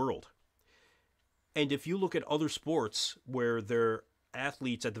in the world. And if you look at other sports where their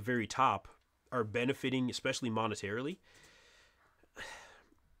athletes at the very top are benefiting, especially monetarily,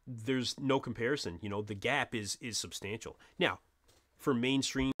 there's no comparison. The gap is substantial. Now, for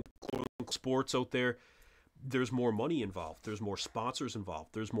mainstream sports out there, there's more money involved. There's more sponsors involved.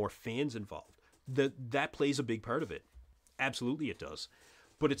 There's more fans involved. That plays a big part of it. Absolutely it does.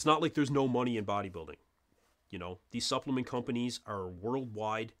 But it's not like there's no money in bodybuilding. These supplement companies are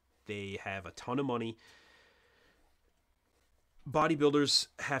worldwide. They have a ton of money. Bodybuilders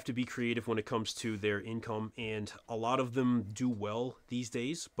have to be creative when it comes to their income, and a lot of them do well these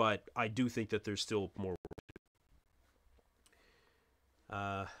days, but I do think that there's still more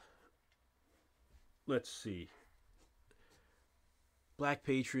work. Let's see. Black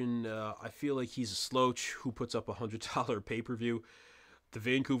Patron, I feel like he's a slouch who puts up $100 pay-per-view. The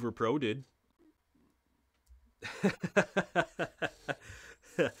Vancouver Pro did.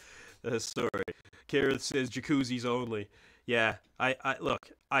 Sorry. Kareth says jacuzzis only. Yeah, I look,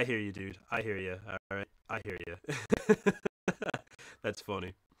 I hear you, dude. I hear you. All right, I hear you. That's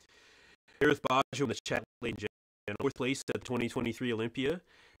funny. Gareth Bajo in the chat, ladies and gentlemen, 4th place at the 2023 Olympia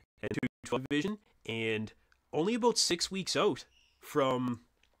and 212 division, and only about 6 weeks out from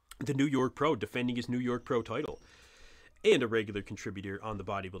the New York Pro, defending his New York Pro title, and a regular contributor on the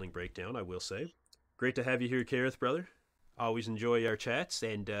Bodybuilding Breakdown, I will say. Great to have you here, Kareth, brother. Always enjoy our chats,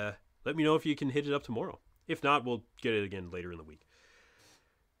 and let me know if you can hit it up tomorrow. If not, we'll get it again later in the week.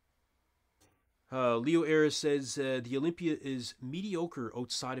 Leo Ayres says the Olympia is mediocre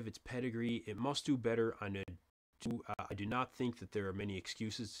outside of its pedigree. It must do better. I do not think that there are many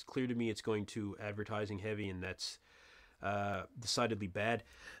excuses. It's clear to me it's going to advertising heavy, and that's decidedly bad.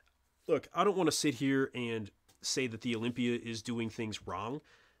 Look, I don't want to sit here and say that the Olympia is doing things wrong.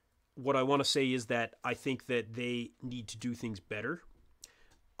 What I want to say is that I think that they need to do things better.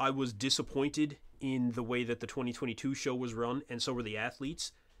 I was disappointed in the way that the 2022 show was run, and so were the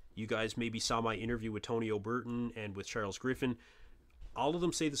athletes. You guys maybe saw my interview with Tonio Burton and with Charles Griffin. All of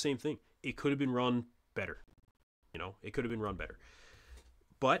them say the same thing. It could have been run better. It could have been run better.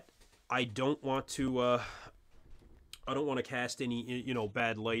 But I don't want to cast any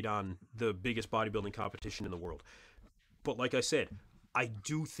bad light on the biggest bodybuilding competition in the world. But like I said, I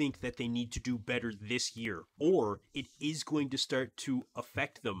do think that they need to do better this year, or it is going to start to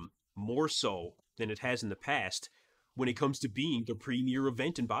affect them more so than it has in the past when it comes to being the premier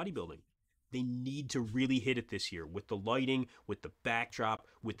event in bodybuilding. They need to really hit it this year with the lighting, with the backdrop,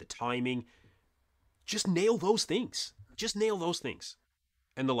 with the timing. Just nail those things. Just nail those things.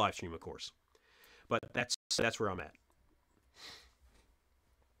 And the live stream, of course. But that's where I'm at.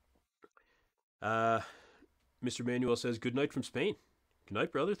 Mr. Manuel says, good night from Spain. Good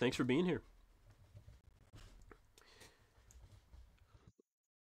night, brother. Thanks for being here.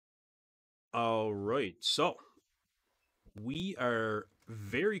 All right. So, we are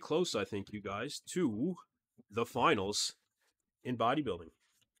very close, I think, you guys, to the finals in bodybuilding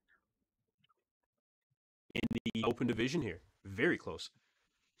in the open division here. Very close.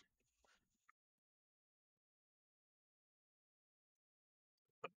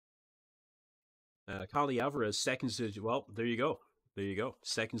 Kali Alvarez seconds to, well, there you go. There you go.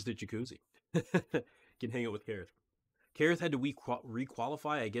 Seconds to Jacuzzi. Can hang out with Kareth. Kareth had to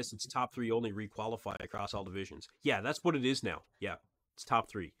requalify. I guess it's top three only requalify across all divisions. Yeah, that's what it is now. Yeah, it's top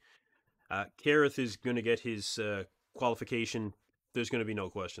three. Kareth is going to get his qualification. There's going to be no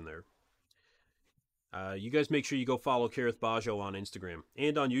question there. You guys make sure you go follow Kareth Bajo on Instagram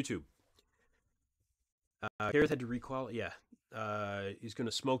and on YouTube. Kareth had to requalify. Yeah. He's going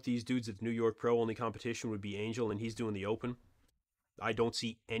to smoke these dudes at the New York Pro. Only competition would be Angel, and he's doing the Open. I don't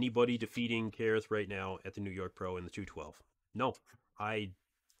see anybody defeating Kareth right now at the New York Pro in the 212. No, I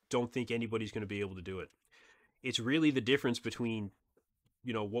don't think anybody's going to be able to do it. It's really the difference between,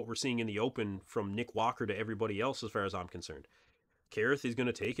 what we're seeing in the Open from Nick Walker to everybody else as far as I'm concerned. Kareth is going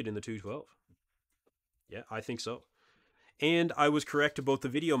to take it in the 212. Yeah, I think so. And I was correct about the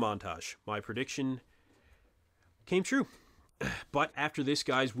video montage. My prediction came true. But after this,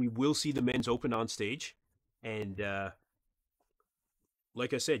 guys, we will see the men's Open on stage. And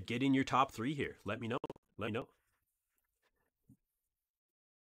like I said, get in your top three here. Let me know. Let me know.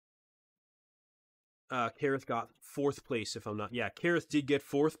 Kareth got fourth place, if I'm not. Yeah, Kareth did get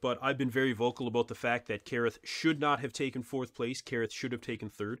fourth, but I've been very vocal about the fact that Kareth should not have taken fourth place. Kareth should have taken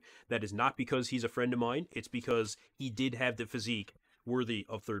third. That is not because he's a friend of mine. It's because he did have the physique worthy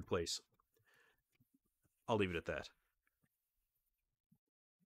of third place. I'll leave it at that.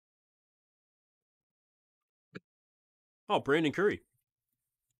 Oh, Brandon Curry.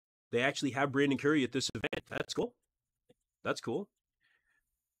 They actually have Brandon Curry at this event. That's cool. That's cool.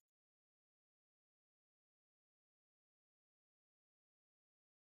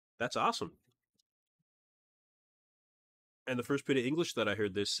 That's awesome. And the first bit of English that I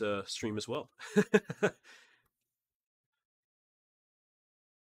heard this stream as well.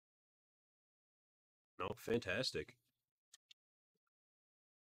 No, fantastic.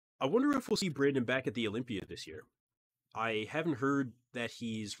 I wonder if we'll see Brandon back at the Olympia this year. I haven't heard that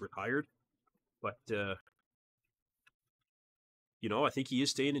he's retired, but I think he is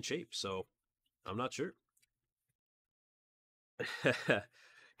staying in shape, so I'm not sure.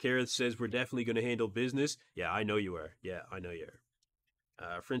 Kareth says we're definitely going to handle business. Yeah, I know you are. Yeah, I know you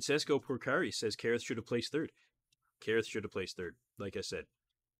are. Francesco Porcari says Kareth should have placed third. Kareth should have placed third. Like I said,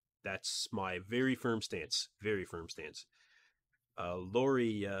 that's my very firm stance. Very firm stance.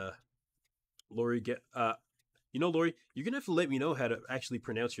 Lori, get. Lori, you're gonna have to let me know how to actually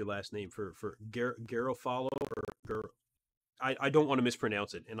pronounce your last name for Garofalo or I don't want to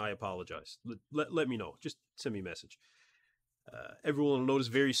mispronounce it, and I apologize. Let me know. Just send me a message. Everyone will notice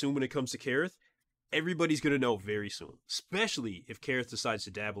very soon when it comes to Kareth. Everybody's going to know very soon, especially if Kareth decides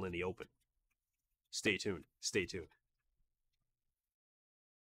to dabble in the Open. Stay tuned. Stay tuned.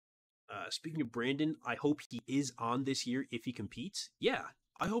 Speaking of Brandon, I hope he is on this year if he competes. Yeah,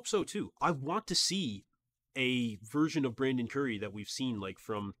 I hope so too. I want to see a version of Brandon Curry that we've seen, like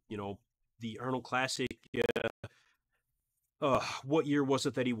from the Arnold Classic. Yeah. What year was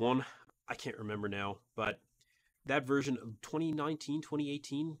it that he won? I can't remember now, but that version of 2019,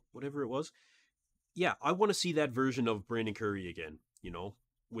 2018, whatever it was. Yeah, I want to see that version of Brandon Curry again.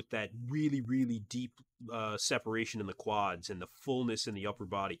 With that really, really deep separation in the quads and the fullness in the upper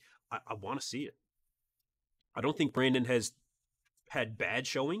body. I want to see it. I don't think Brandon has had bad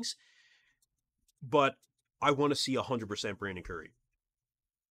showings, but I want to see 100% Brandon Curry.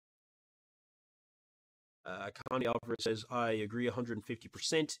 Connie Alvarez says, I agree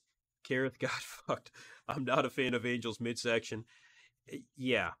 150%. Kareth got fucked. I'm not a fan of Angel's midsection.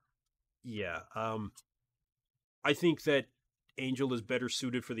 Yeah, yeah. I think that Angel is better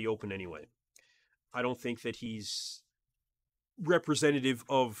suited for the Open anyway. I don't think that he's representative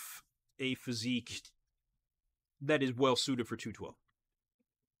of a physique that is well suited for 212.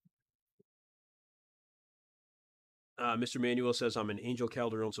 Mr. Manuel says, I'm an Angel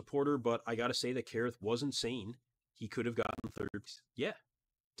Calderon supporter, but I got to say that Kareth was insane. He could have gotten third. Yeah,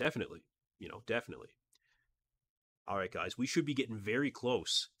 definitely. Definitely. All right, guys, we should be getting very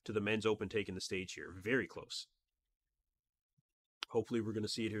close to the men's open taking the stage here. Very close. Hopefully, we're going to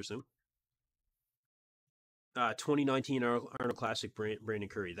see it here soon. 2019 Arnold Classic Brandon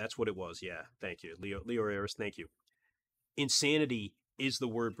Curry. That's what it was. Yeah, thank you. Leo Harris, thank you. Insanity is the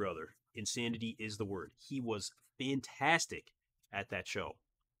word, brother. Insanity is the word. He was fantastic at that show.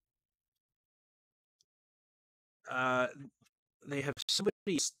 They have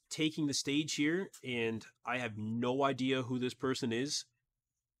somebody taking the stage here, and I have no idea who this person is.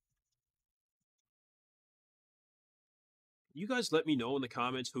 You guys let me know in the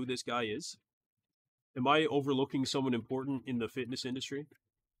comments who this guy is. Am I overlooking someone important in the fitness industry?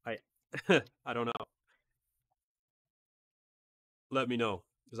 I I don't know. Let me know,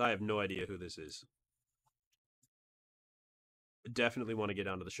 because I have no idea who this is. Definitely want to get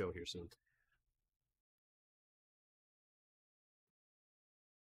onto the show here soon.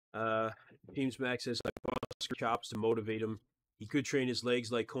 Uh, James Max says, I bust chops to motivate him. He could train his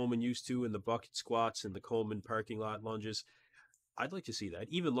legs like Coleman used to in the bucket squats and the Coleman parking lot lunges. I'd like to see that.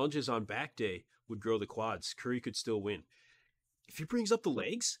 Even lunges on back day would grow the quads. Curry could still win. If he brings up the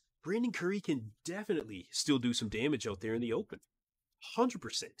legs, Brandon Curry can definitely still do some damage out there in the open.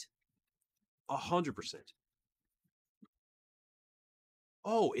 100%. 100%.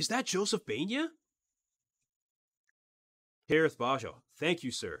 Oh, is that Joseph Bania? Gareth Bajo. Thank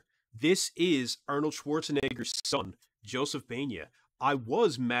you, sir. This is Arnold Schwarzenegger's son, Joseph Bania. I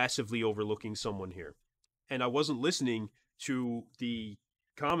was massively overlooking someone here, and I wasn't listening to the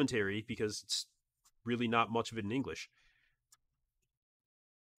commentary because it's really not much of it in English.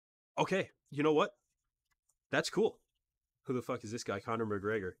 Okay, you know what? That's cool. Who the fuck is this guy? Conor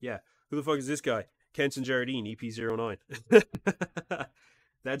McGregor. Yeah. Who the fuck is this guy? Kenson Jardine, EP09.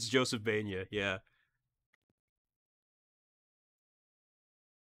 That's Joseph Bania. Yeah.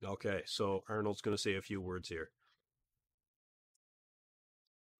 Okay, so Arnold's going to say a few words here.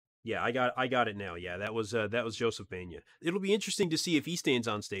 Yeah, I got it now. Yeah, that was Joseph Bania. It'll be interesting to see if he stands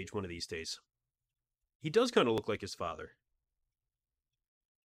on stage one of these days. He does kind of look like his father.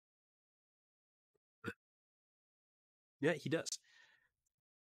 Yeah, he does.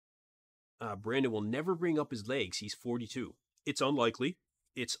 Brandon will never bring up his legs. He's 42. It's unlikely.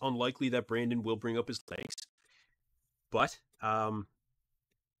 It's unlikely that Brandon will bring up his legs. But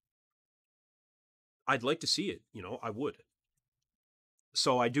I'd like to see it. I would.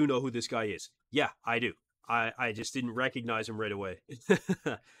 So I do know who this guy is. Yeah, I do. I just didn't recognize him right away.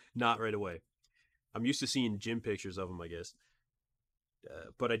 Not right away. I'm used to seeing gym pictures of him, I guess.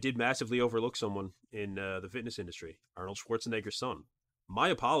 But I did massively overlook someone in the fitness industry, Arnold Schwarzenegger's son. My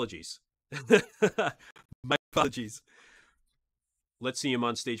apologies. My apologies. Let's see him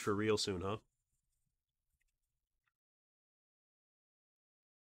on stage for real soon, huh?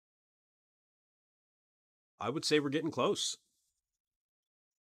 I would say we're getting close.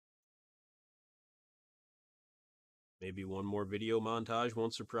 Maybe one more video montage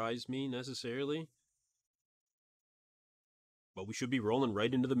won't surprise me necessarily. But we should be rolling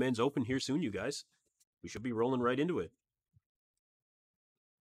right into the men's open here soon, you guys. We should be rolling right into it.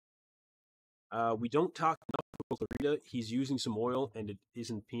 We don't talk enough about Clarita. He's using some oil and it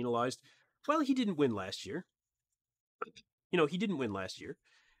isn't penalized. Well, he didn't win last year. He didn't win last year.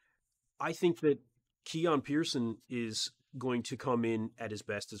 I think that Keon Pearson is going to come in at his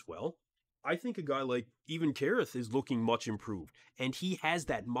best as well. I think a guy like even Kareth is looking much improved, and he has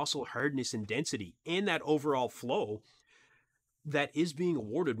that muscle hardness and density and that overall flow that is being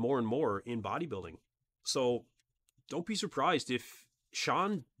awarded more and more in bodybuilding. So don't be surprised if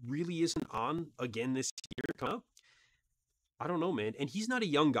Sean really isn't on again this year coming up. I don't know, man. And he's not a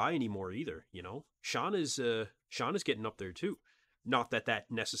young guy anymore either, you know. Sean is getting up there too. Not that that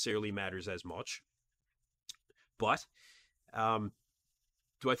necessarily matters as much, but um,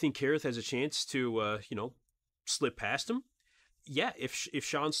 do I think Kareth has a chance to slip past him? Yeah, if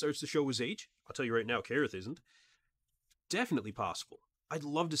Sean starts to show his age, I'll tell you right now, Kareth isn't. Definitely possible. I'd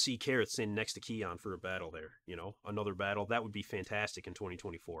love to see Kareth stand next to Keon for a battle there. You know, another battle that would be fantastic in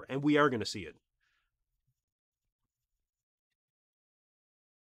 2024, and we are going to see it.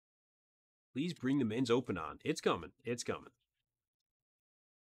 Please bring the men's open on. It's coming. It's coming.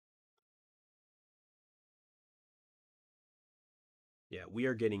 Yeah, we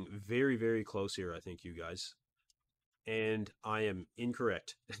are getting very, very close here, I think, you guys. And I am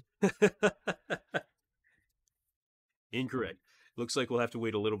incorrect. Incorrect. Looks like we'll have to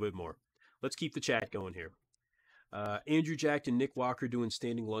wait a little bit more. Let's keep the chat going here. Andrew Jack and Nick Walker doing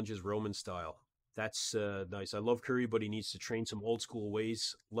standing lunges Roman style. That's nice. I love Curry, but he needs to train some old school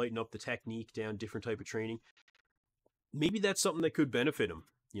ways, lighten up the technique down, different type of training. Maybe that's something that could benefit him.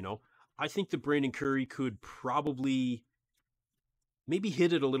 You know, I think that Brandon Curry could probably maybe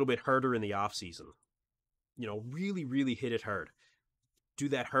hit it a little bit harder in the off season. You know, really, really hit it hard. Do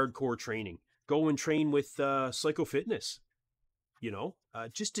that hardcore training. Go and train with Psycho Fitness. You know,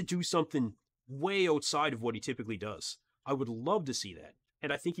 just to do something way outside of what he typically does. I would love to see that,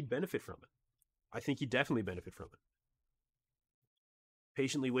 and I think he'd benefit from it. I think he'd definitely benefit from it.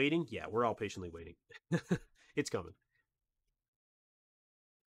 Patiently waiting? Yeah, we're all patiently waiting. It's coming.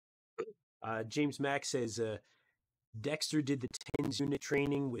 James Mack says Dexter did the tens unit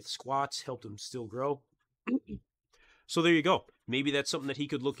training with squats, helped him still grow. So there you go. Maybe that's something that he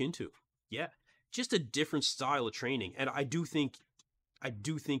could look into. Yeah, just a different style of training, and I do think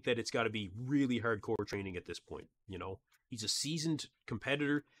that it's got to be really hardcore training at this point. You know, he's a seasoned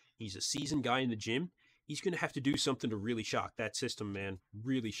competitor. He's a seasoned guy in the gym. He's going to have to do something to really shock that system, man.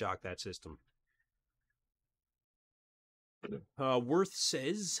 Really shock that system. Worth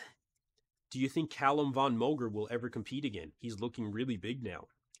says, "Do you think Callum von Moger will ever compete again? He's looking really big now."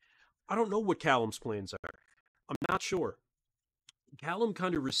 I don't know what Callum's plans are. I'm not sure. Callum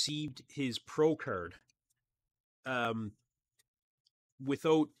kind of received his pro card um,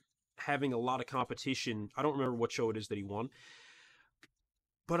 without having a lot of competition. I don't remember what show it is that he won,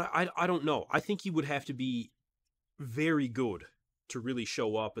 but I don't know. I think he would have to be very good to really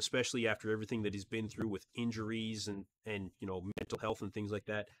show up, especially after everything that he's been through with injuries and mental health and things like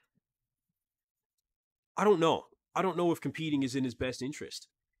that. I don't know. I don't know if competing is in his best interest.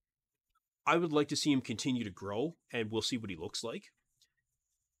 I would like to see him continue to grow, and we'll see what he looks like.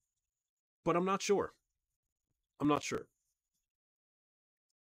 But I'm not sure. I'm not sure.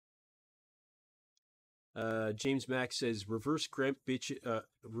 James Mack says reverse grip bitch,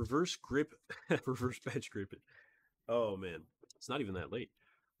 reverse grip, reverse bench grip. Oh man, it's not even that late.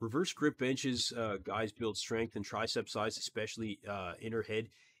 Reverse grip benches, guys build strength and tricep size, especially inner head.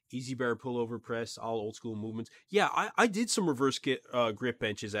 Easy bar pullover press, all old school movements. Yeah, I did some grip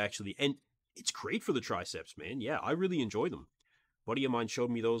benches actually, and it's great for the triceps, man. Yeah, I really enjoy them. Buddy of mine showed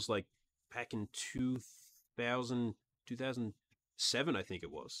me those like back in 2000, 2007, I think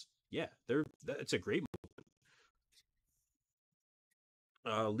it was. Yeah, that's a great.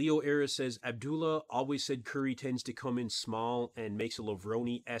 Leo Era says Abdullah always said Curry tends to come in small and makes a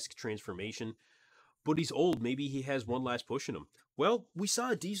Lavroni esque transformation, but he's old. Maybe he has one last push in him. Well, we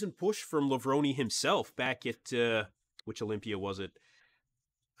saw a decent push from Lavroni himself back at which Olympia was it?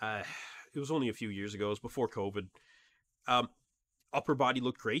 Uh, it was only a few years ago. It was before COVID. Um, Upper body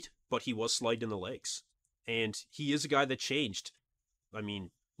looked great, but he was slight in the legs, and he is a guy that changed. I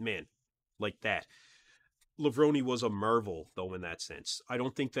mean, man, like that. Lavroni was a marvel, though, in that sense. I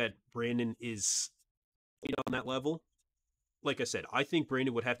don't think that Brandon is on that level. Like I said, I think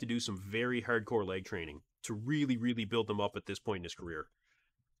Brandon would have to do some very hardcore leg training to really, really build them up at this point in his career.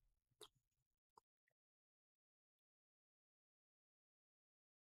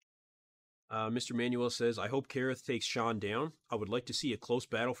 Mr. Manuel says, I hope Kareth takes Sean down. I would like to see a close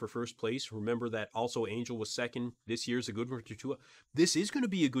battle for first place. Remember that also Angel was second. This year's a good one for 212. This is going to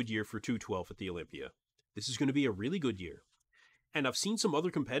be a good year for 212 at the Olympia. This is going to be a really good year. And I've seen some other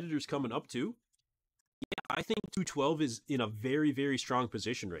competitors coming up too. Yeah, I think 212 is in a very, very strong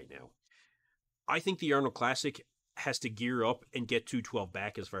position right now. I think the Arnold Classic has to gear up and get 212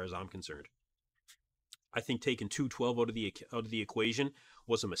 back as far as I'm concerned. I think taking 212 out of the equation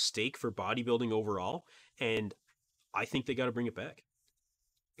was a mistake for bodybuilding overall, and I think they got to bring it back.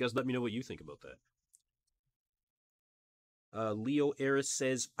 You guys, let me know what you think about that. Leo Eris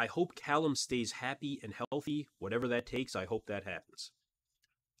says, I hope Callum stays happy and healthy. Whatever that takes, I hope that happens.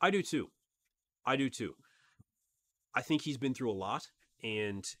 I do too. I do too. I think he's been through a lot,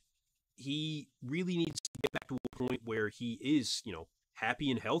 and he really needs to get back to a point where he is, happy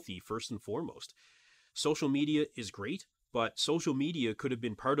and healthy first and foremost. Social media is great, but social media could have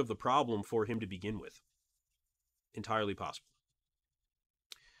been part of the problem for him to begin with. Entirely possible.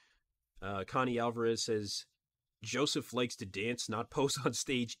 Connie Alvarez says, Joseph likes to dance, not pose on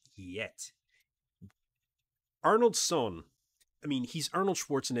stage yet. Arnold's son, he's Arnold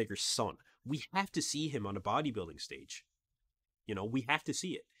Schwarzenegger's son. We have to see him on a bodybuilding stage. We have to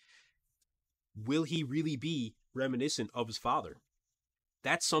see it. Will he really be reminiscent of his father?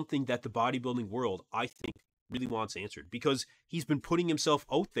 That's something that the bodybuilding world, I think, really wants answered, because he's been putting himself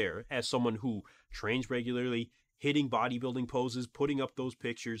out there as someone who trains regularly, hitting bodybuilding poses, putting up those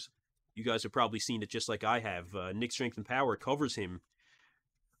pictures. You guys have probably seen it just like I have. Nick Strength and Power covers him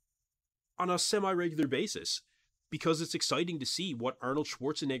on a semi-regular basis because it's exciting to see what Arnold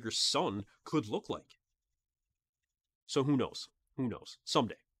Schwarzenegger's son could look like. So who knows? Who knows?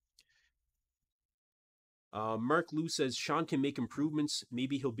 Someday. Mark Lou says Sean can make improvements.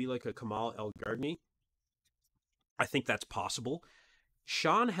 Maybe he'll be like a Kamal El Gardni. I think that's possible.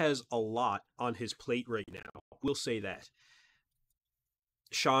 Sean has a lot on his plate right now. We'll say that.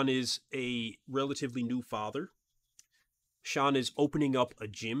 Sean is a relatively new father. Sean is opening up a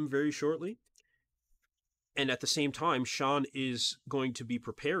gym very shortly. And at the same time, Sean is going to be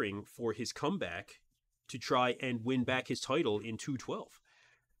preparing for his comeback to try and win back his title in 212.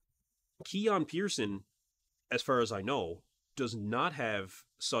 Keon Pearson, as far as I know, does not have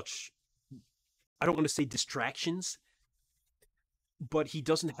such, I don't want to say distractions, but he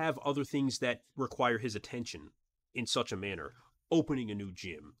doesn't have other things that require his attention in such a manner. Opening a new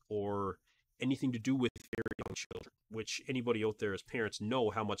gym or anything to do with very young children, which anybody out there as parents know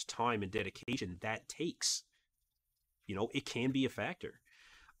how much time and dedication that takes. It can be a factor.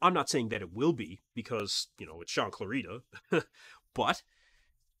 I'm not saying that it will be because, it's Sean Clarita, but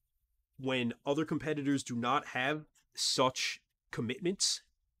when other competitors do not have such commitments,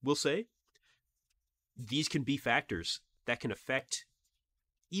 we'll say, these can be factors that can affect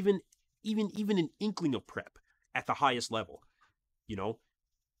even an inkling of prep at the highest level,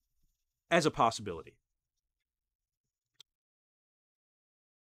 as a possibility.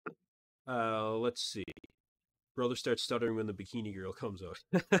 Let's see. Brother starts stuttering when the bikini girl comes out.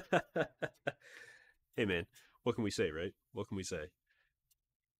 Hey man, what can we say, right? What can we say?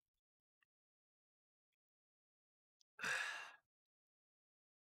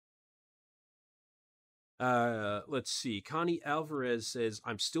 Let's see. Connie Alvarez says,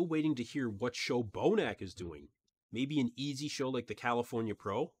 I'm still waiting to hear what show Bonac is doing. Maybe an easy show like the California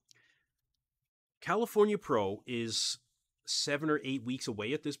Pro. California Pro is 7 or 8 weeks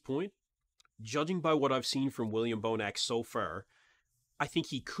away at this point. Judging by what I've seen from William Bonac so far, I think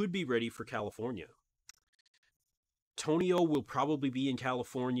he could be ready for California. Tonio will probably be in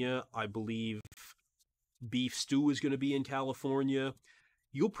California. I believe Beef Stew is going to be in California.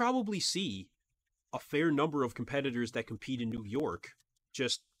 You'll probably see a fair number of competitors that compete in New York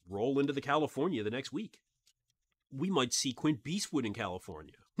just roll into the California the next week. We might see Quint Beastwood in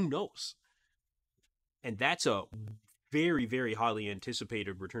California. Who knows? And that's a very, very highly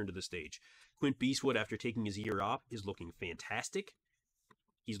anticipated return to the stage. Quint Beastwood, after taking his year off, is looking fantastic.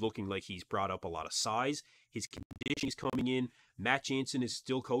 He's looking like he's brought up a lot of size. His conditioning is coming in. Matt Jansen is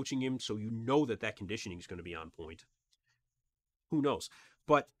still coaching him, so you know that conditioning is going to be on point. Who knows?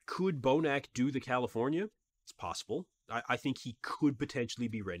 But could Bonac do the California? It's possible. I think he could potentially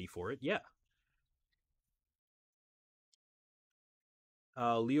be ready for it. Yeah.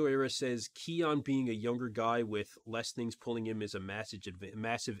 Leo Era says, Keon being a younger guy with less things pulling him is a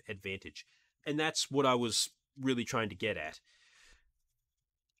massive advantage. And that's what I was really trying to get at.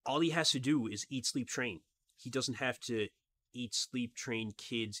 All he has to do is eat, sleep, train. He doesn't have to eat, sleep, train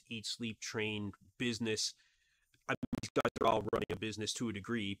kids, eat, sleep, train business. I mean, these guys are all running a business to a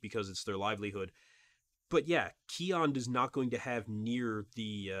degree because it's their livelihood. But yeah, Keon is not going to have near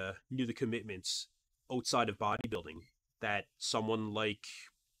the commitments outside of bodybuilding that someone like,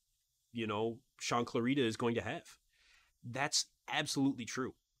 Sean Clarita is going to have. That's absolutely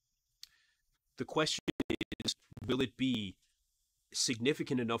true. The question is, will it be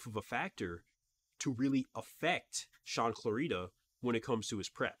significant enough of a factor to really affect Sean Clarita when it comes to his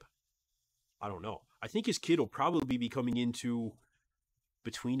prep? I don't know. I think his kid will probably be coming into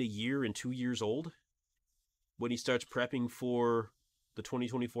between a year and 2 years old when he starts prepping for the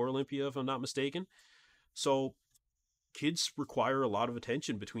 2024 Olympia, if I'm not mistaken. So kids require a lot of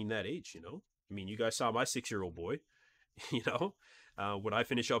attention between that age, I mean, you guys saw my 6-year-old boy. You know, when I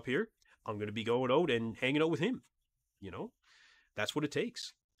finish up here, I'm going to be going out and hanging out with him. You know, that's what it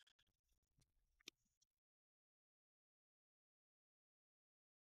takes.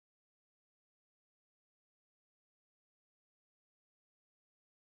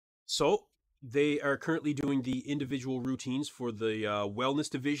 So they are currently doing the individual routines for the wellness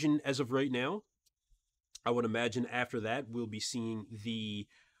division as of right now. I would imagine after that we'll be seeing the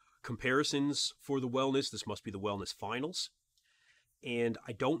comparisons for the wellness. This must be the wellness finals. And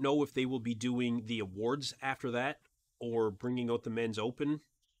I don't know if they will be doing the awards after that or bringing out the men's open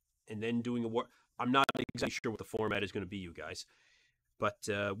and then doing award. I'm not exactly sure what the format is going to be, you guys. But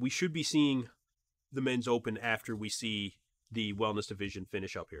we should be seeing the men's open after we see the wellness division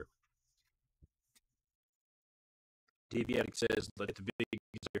finish up here. Davey Addict says, let the big.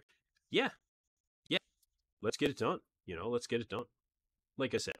 Yeah, yeah, let's get it done. You know, let's get it done.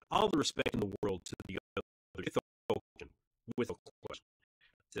 Like I said, all the respect in the world to the other with a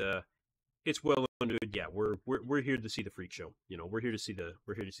question. It's well understood. Yeah, we're here to see the freak show. You know, we're here to see the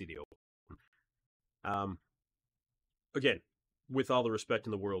open. Um, again, with all the respect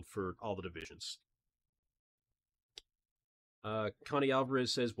in the world for all the divisions. Connie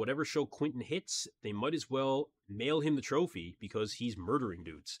Alvarez says, whatever show Quinton hits, they might as well mail him the trophy because he's murdering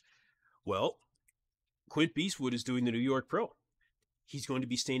dudes. Well, Quint Beastwood is doing the New York Pro. He's going to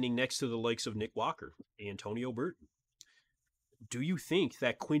be standing next to the likes of Nick Walker and Tonio Burton. Do you think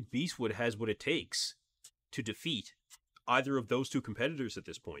that Quint Beastwood has what it takes to defeat either of those two competitors at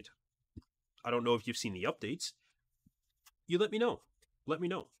this point? I don't know if you've seen the updates. You let me know. Let me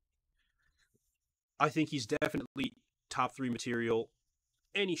know. I think he's definitely top 3 material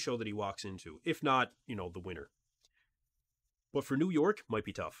any show that he walks into. If not, you know, the winner. But for New York, might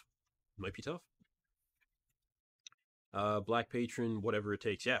be tough. Might be tough. Black Patron, whatever it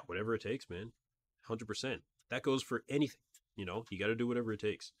takes. Yeah, whatever it takes, man. 100%. That goes for anything. You know, you got to do whatever it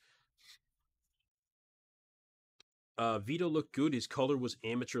takes. Vito looked good. His color was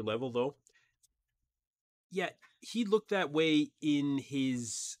amateur level, though. Yeah, he looked that way in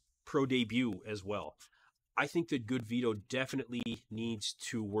his pro debut as well. I think that GoodVito definitely needs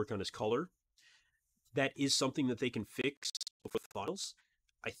to work on his color. That is something that they can fix for the finals,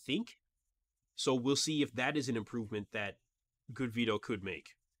 I think. So we'll see if that is an improvement that GoodVito could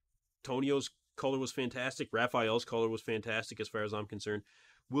make. Tonio's color was fantastic. Rafael's color was fantastic as far as I'm concerned.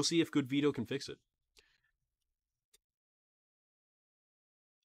 We'll see if GoodVito can fix it.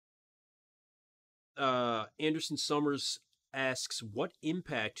 Anderson Summers asks, what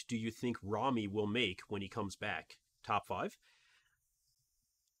impact do you think Rami will make when he comes back? Top 5?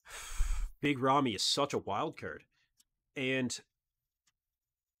 Big Rami is such a wild card. And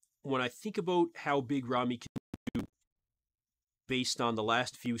when I think about how Big Rami can do based on the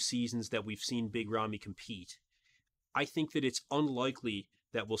last few seasons that we've seen Big Rami compete, I think that it's unlikely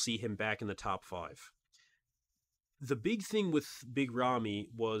that we'll see him back in the top 5. The big thing with Big Rami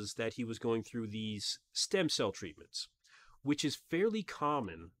was that he was going through these stem cell treatments, which is fairly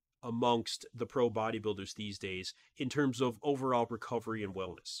common amongst the pro bodybuilders these days in terms of overall recovery and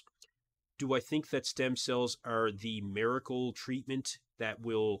wellness. Do I think that stem cells are the miracle treatment that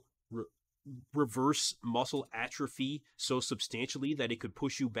will reverse muscle atrophy so substantially that it could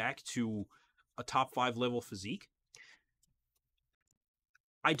push you back to a top 5 level physique?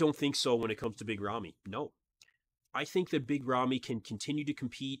 I don't think so when it comes to Big Rami. No. I think that Big Rami can continue to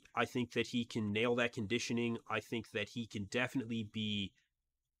compete. I think that he can nail that conditioning. I think that he can definitely be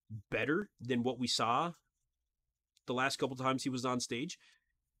better than what we saw the last couple times he was on stage.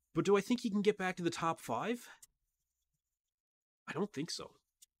 But do I think he can get back to the top 5? I don't think so.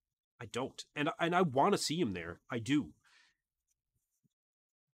 I don't. And I want to see him there. I do.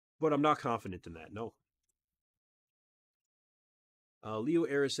 But I'm not confident in that, no. Leo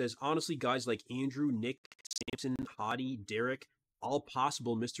Era says, honestly, guys like Andrew, Nick, Samson, Hottie, Derek, all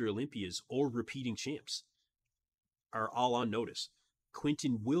possible Mr. Olympias or repeating champs, are all on notice.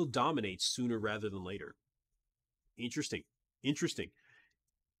 Quinton will dominate sooner rather than later. Interesting. Interesting.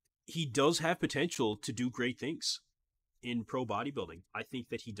 He does have potential to do great things in pro bodybuilding. I think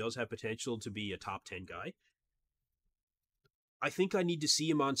that he does have potential to be a top 10 guy. I think I need to see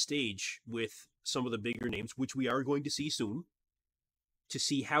him on stage with some of the bigger names, which we are going to see soon, to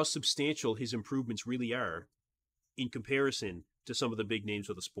see how substantial his improvements really are in comparison to some of the big names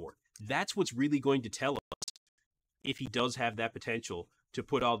of the sport. That's what's really going to tell us if he does have that potential to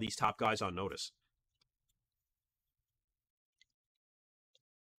put all these top guys on notice.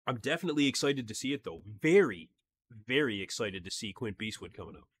 I'm definitely excited to see it, though. Very, very excited to see Quint Beastwood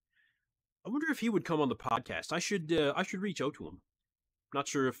coming up. I wonder if he would come on the podcast. I should reach out to him. Not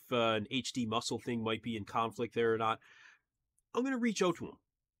sure if an HD muscle thing might be in conflict there or not. I'm going to reach out to him.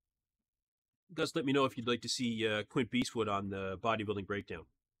 You guys let me know if you'd like to see Quint Beastwood on the Bodybuilding Breakdown.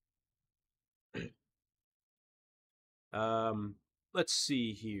 Let's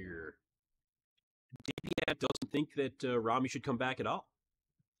see here. Dad doesn't think that Rami should come back at all.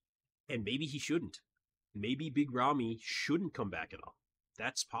 And maybe he shouldn't. Maybe Big Rami shouldn't come back at all.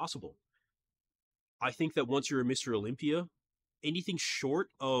 That's possible. I think that once you're a Mr. Olympia, anything short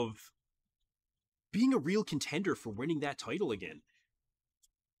of being a real contender for winning that title again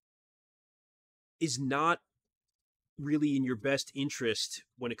is not really in your best interest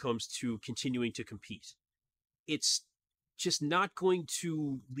when it comes to continuing to compete. It's just not going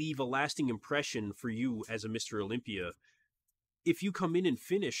to leave a lasting impression for you as a Mr. Olympia if you come in and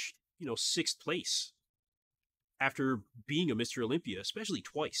finish, 6th place after being a Mr. Olympia, especially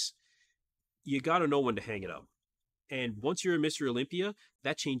twice. You got to know when to hang it up. And once you're a Mr. Olympia,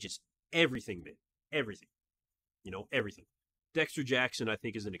 that changes everything, man. Everything. Everything. Dexter Jackson, I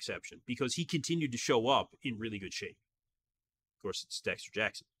think, is an exception because he continued to show up in really good shape. Of course, it's Dexter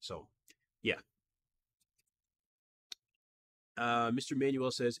Jackson. So, yeah. Mr.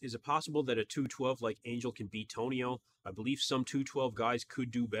 Manuel says, is it possible that a 212 like Angel can beat Tonio? I believe some 212 guys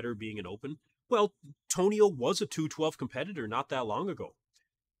could do better being an open. Well, Tonio was a 212 competitor not that long ago.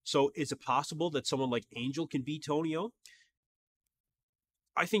 So is it possible that someone like Angel can beat Tonio?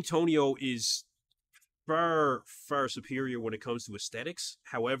 I think Tonio is far, far superior when it comes to aesthetics.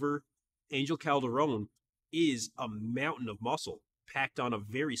 However, Angel Calderon is a mountain of muscle packed on a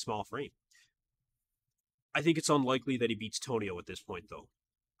very small frame. I think it's unlikely that he beats Tonio at this point, though.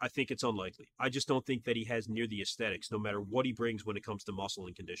 I think it's unlikely. I just don't think that he has near the aesthetics, no matter what he brings when it comes to muscle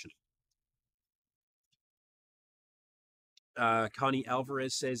and conditioning. Connie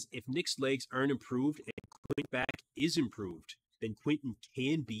Alvarez says, if Nick's legs aren't improved and Quint back is improved, then Quinton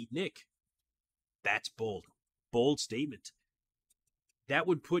can beat Nick. That's bold. Bold statement. That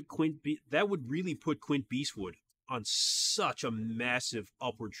would really put Quint Beastwood on such a massive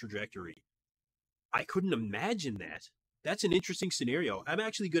upward trajectory. I couldn't imagine that. That's an interesting scenario. I'm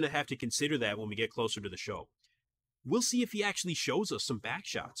actually going to have to consider that when we get closer to the show. We'll see if he actually shows us some back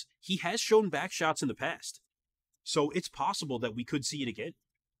shots. He has shown back shots in the past. So it's possible that we could see it again.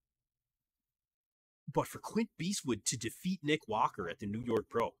 But for Quint Beastwood to defeat Nick Walker at the New York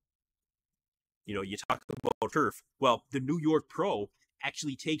Pro, you talk about turf. Well, the New York Pro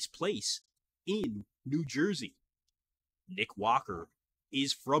actually takes place in New Jersey. Nick Walker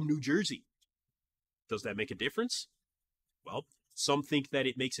is from New Jersey. Does that make a difference? Well, some think that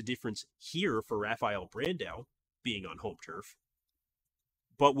it makes a difference here for Rafael Brandao being on home turf.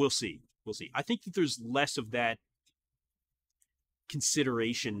 But we'll see. We'll see. I think that there's less of that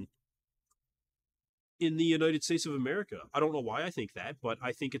consideration in the United States of America. I don't know why I think that, but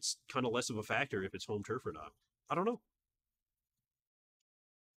I think it's kind of less of a factor if it's home turf or not. I don't know.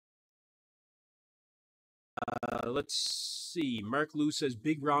 Let's see. Mark Lou says,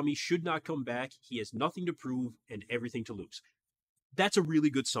 Big Rami should not come back. He has nothing to prove and everything to lose. That's a really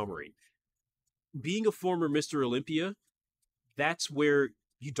good summary. Being a former Mr. Olympia, that's where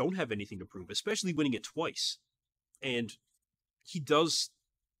you don't have anything to prove, especially winning it twice. And he does.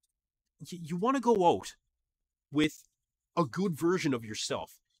 You want to go out with a good version of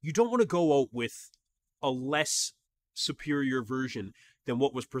yourself. You don't want to go out with a less superior version than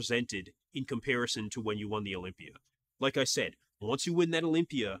what was presented in comparison to when you won the Olympia. Like I said, once you win that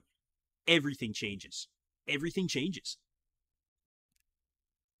Olympia, everything changes. Everything changes.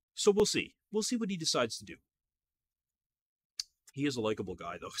 So we'll see. We'll see what he decides to do. He is a likable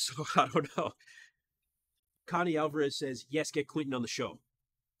guy, though, so I don't know. Connie Alvarez says, yes, get Quinton on the show.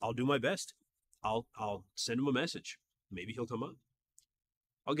 I'll do my best. I'll send him a message. Maybe he'll come on.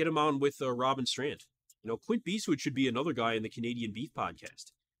 I'll get him on with Robin Strand. Quint Beastwood should be another guy in the Canadian Beef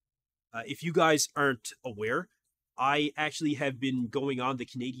podcast. If you guys aren't aware, I actually have been going on the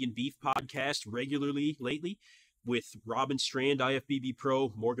Canadian Beef podcast regularly lately with Robin Strand, IFBB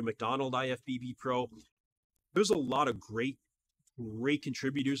Pro, Morgan McDonald, IFBB Pro. There's a lot of great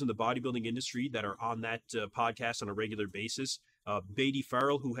contributors in the bodybuilding industry that are on that podcast on a regular basis. Beatty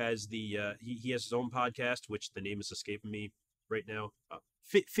Farrell, who has he has his own podcast, which the name is escaping me right now.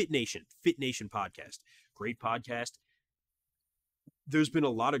 Fit Nation podcast. Great podcast. There's been a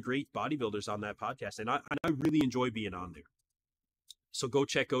lot of great bodybuilders on that podcast, and I really enjoy being on there. So go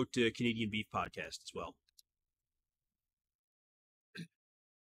check out the Canadian Beef podcast as well.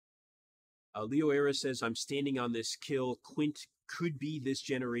 Leo Era says, I'm standing on this kill. Quint could be this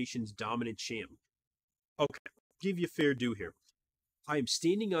generation's dominant champ. Okay, give you fair due here. I am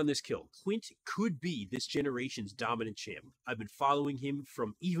standing on this kill. Quint could be this generation's dominant champ. I've been following him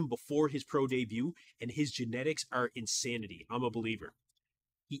from even before his pro debut, and his genetics are insanity. I'm a believer.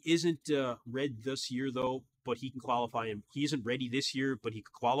 He isn't red this year, though, but he can qualify him. He isn't ready this year, but he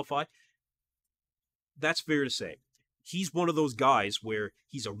could qualify. That's fair to say. He's one of those guys where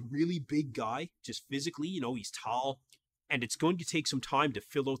he's a really big guy, just physically, he's tall, and it's going to take some time to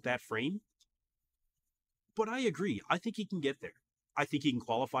fill out that frame. But I agree. I think he can get there. I think he can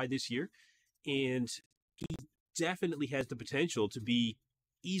qualify this year, and he definitely has the potential to be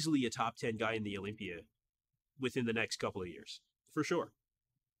easily a top 10 guy in the Olympia within the next couple of years, for sure.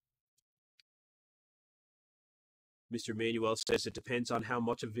 Mr. Manuel says it depends on how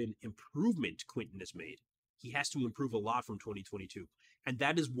much of an improvement Quinton has made. He has to improve a lot from 2022. And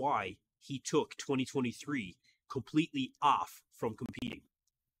that is why he took 2023 completely off from competing.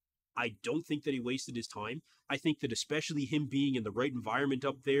 I don't think that he wasted his time. I think that especially him being in the right environment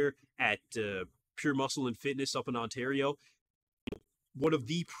up there at Pure Muscle and Fitness up in Ontario, one of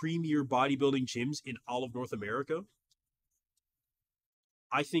the premier bodybuilding gyms in all of North America,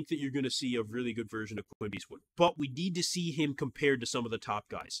 I think that you're going to see a really good version of Quinn Beastwood. But we need to see him compared to some of the top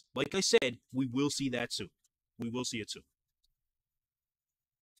guys. Like I said, we will see that soon. We will see it soon.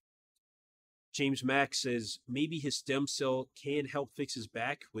 James Mack says maybe his stem cell can help fix his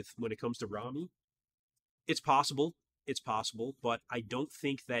back when it comes to Rami. It's possible. It's possible. But I don't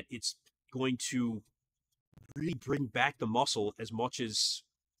think that it's going to really bring back the muscle as much as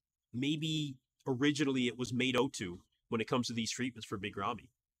maybe originally it was made out to when it comes to these treatments for Big Rami.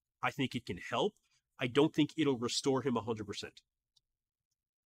 I think it can help. I don't think it'll restore him 100%.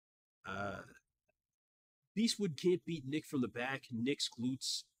 Beastwood can't beat Nick from the back. Nick's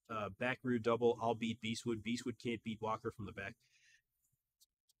glutes, back rear double. I'll beat Beastwood. Beastwood can't beat Walker from the back.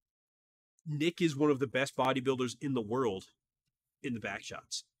 Nick is one of the best bodybuilders in the world in the back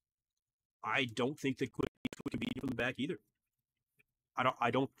shots. I don't think that Quinn Beastwood can beat him from the back either. I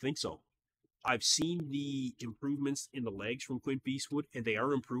don't think so. I've seen the improvements in the legs from Quint Beastwood, and they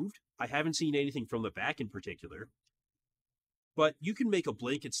are improved. I haven't seen anything from the back in particular. But you can make a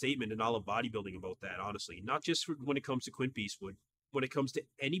blanket statement in all of bodybuilding about that, honestly. Not just when it comes to Quint Beastwood, when it comes to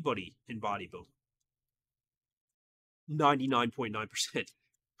anybody in bodybuilding. 99.9%.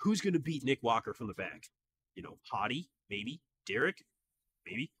 Who's going to beat Nick Walker from the back? Hottie, maybe. Derek,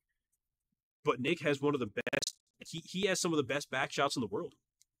 maybe. But Nick has one of the best. He has some of the best back shots in the world.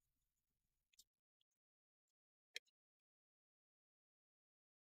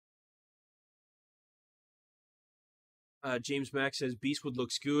 James Mack says Beastwood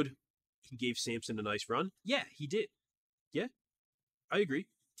looks good. He gave Samson a nice run. Yeah, he did. Yeah, I agree.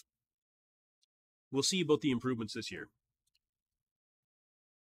 We'll see about the improvements this year.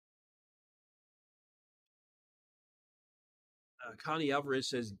 Connie Alvarez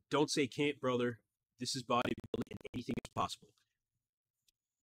says, "Don't say can't, brother. This is bodybuilding, and anything is possible."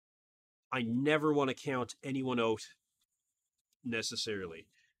 I never want to count anyone out necessarily.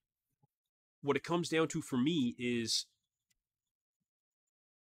 What it comes down to for me is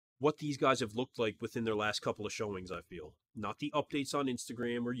what these guys have looked like within their last couple of showings, I feel. Not the updates on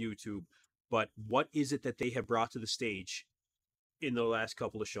Instagram or YouTube, but what is it that they have brought to the stage in the last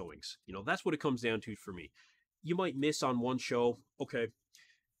couple of showings? That's what it comes down to for me. You might miss on one show. Okay.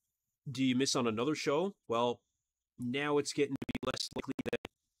 Do you miss on another show? Well, now it's getting to be less likely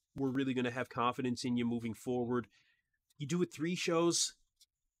that we're really going to have confidence in you moving forward. You do it 3 shows,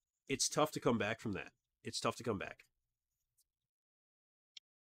 it's tough to come back from that. It's tough to come back.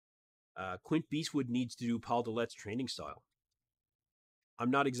 Quint Beastwood needs to do Paul Dillette's training style. I'm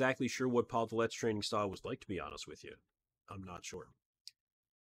not exactly sure what Paul Dillette's training style was like, to be honest with you. I'm not sure.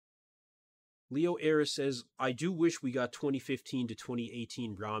 Leo Aris says, I do wish we got 2015 to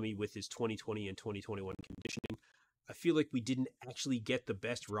 2018 Rami with his 2020 and 2021 conditioning. I feel like we didn't actually get the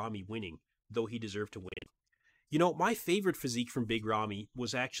best Rami winning, though he deserved to win. My favorite physique from Big Rami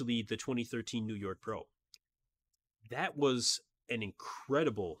was actually the 2013 New York Pro. That was an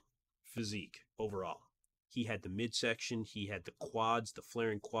incredible physique overall. He had the midsection, he had the quads, the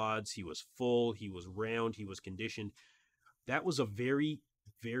flaring quads, he was full, he was round, he was conditioned. That was a very,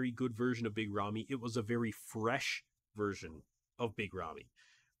 very good version of Big Rami. It was a very fresh version of Big Rami.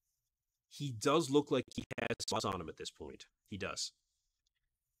 He does look like he has spots on him at this point. He does.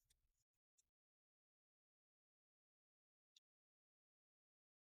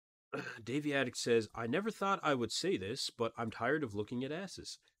 Davey Addict says, I never thought I would say this, but I'm tired of looking at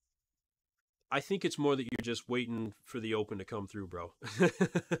asses. I think it's more that you're just waiting for the open to come through, bro.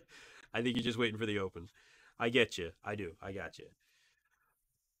 I think you're just waiting for the open. I get you. I do. I got you.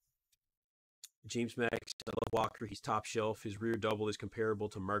 James Max, I love Walker. He's top shelf. His rear double is comparable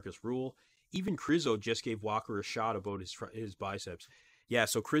to Marcus Rule. Even Crizzo just gave Walker a shot about his biceps. Yeah,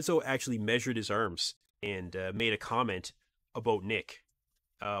 so Crizzo actually measured his arms and made a comment about Nick.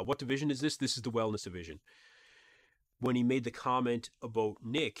 What division is this? This is the wellness division. When he made the comment about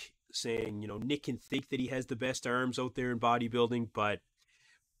Nick, saying, Nick can think that he has the best arms out there in bodybuilding, but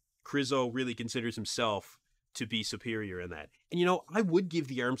Crizzo really considers himself to be superior in that. And, I would give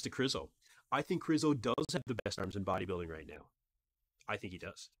the arms to Crizzo. I think Crizzo does have the best arms in bodybuilding right now. I think he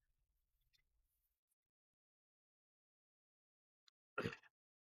does.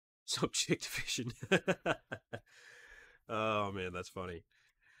 Subject division. Oh, man, that's funny.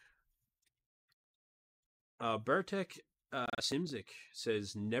 Bartek Simzik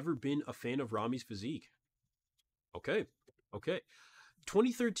says, never been a fan of Rami's physique. Okay. Okay.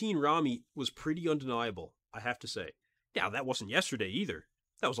 2013 Rami was pretty undeniable, I have to say. Now, that wasn't yesterday either.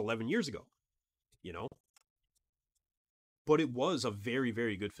 That was 11 years ago, you know? But it was a very,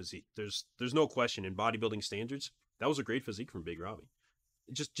 very good physique. There's no question in bodybuilding standards. That was a great physique from Big Rami.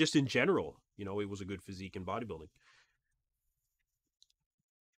 Just in general, it was a good physique in bodybuilding.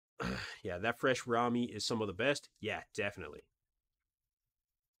 Yeah, that fresh Rami is some of the best. Yeah, definitely.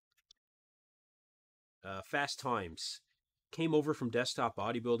 Fast Times came over from desktop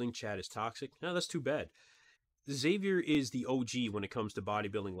bodybuilding. Chat is toxic. No, that's too bad. Xavier is the OG when it comes to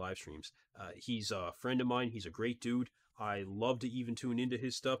bodybuilding live streams. He's a friend of mine. He's a great dude. I love to even tune into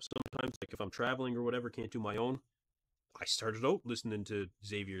his stuff sometimes. Like if I'm traveling or whatever, can't do my own. I started out listening to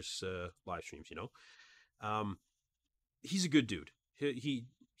Xavier's live streams. Um, he's a good dude. He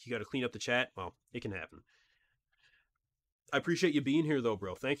got to clean up the chat. Well, it can happen. I appreciate you being here though,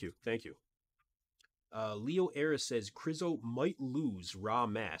 bro. Thank you. Thank you. Leo Era says Crizzo might lose raw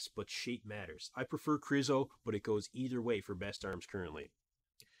mass, but shape matters. I prefer Crizzo, but it goes either way for best arms currently.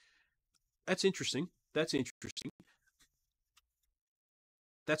 That's interesting. That's interesting.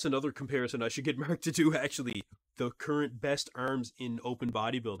 That's another comparison I should get Mark to do, actually. The current best arms in open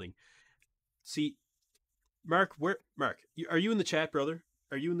bodybuilding. See, Mark, are you in the chat, brother?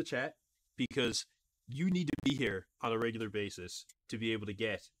 Are you in the chat? Because you need to be here on a regular basis to be able to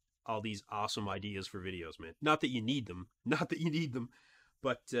get all these awesome ideas for videos, man. Not that you need them, not that you need them,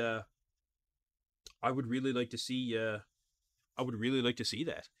 but I would really like to see. I would really like to see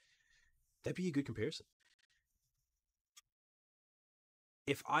that. That'd be a good comparison.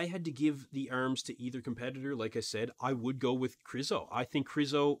 If I had to give the arms to either competitor, like I said, I would go with Crizzo. I think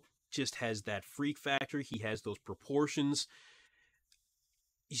Crizzo just has that freak factor. He has those proportions.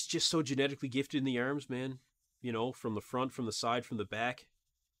 He's just so genetically gifted in the arms, man. From the front, from the side, from the back.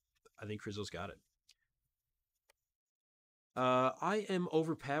 I think Crizzo's got it. I am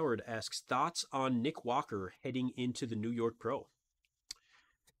overpowered asks thoughts on Nick Walker heading into the New York Pro.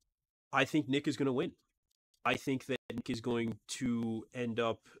 I think Nick is going to win. I think that Nick is going to end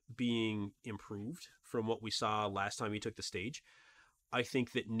up being improved from what we saw last time he took the stage. I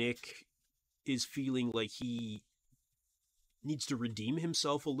think that Nick is feeling like he needs to redeem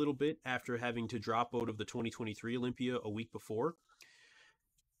himself a little bit after having to drop out of the 2023 Olympia a week before.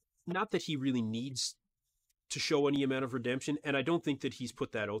 Not that he really needs to show any amount of redemption, and I don't think that he's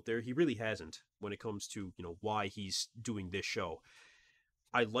put that out there. He really hasn't when it comes to, why he's doing this show.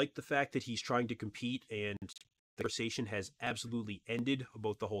 I like the fact that he's trying to compete, and the conversation has absolutely ended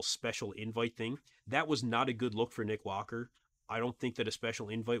about the whole special invite thing. That was not a good look for Nick Walker. I don't think that a special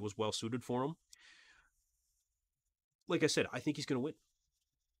invite was well suited for him. Like I said, I think he's going to win.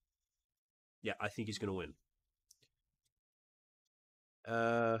 Yeah, I think he's going to win.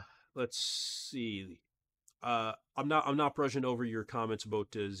 Let's see. I'm not brushing over your comments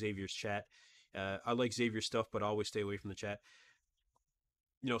about Xavier's chat. I like Xavier's stuff, but I always stay away from the chat.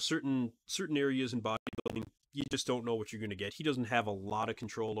 Certain areas in bodybuilding, you just don't know what you're going to get. He doesn't have a lot of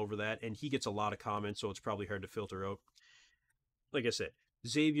control over that, and he gets a lot of comments, so it's probably hard to filter out. Like I said,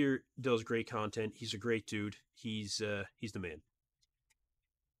 Xavier does great content. He's a great dude. He's the man.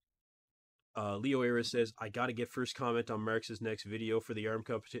 Leo Ayres says, I got to get first comment on Marx's next video for the arm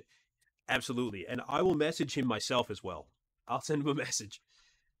competition. Absolutely. And I will message him myself as well. I'll send him a message.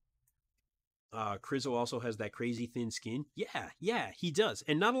 Crizzo also has that crazy thin skin. Yeah, he does.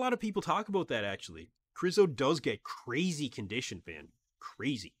 And not a lot of people talk about that, actually. Crizzo does get crazy conditioned, man.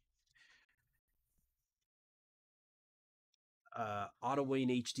 Crazy. Ottawa in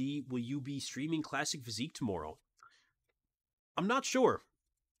HD, will you be streaming Classic Physique tomorrow? I'm not sure.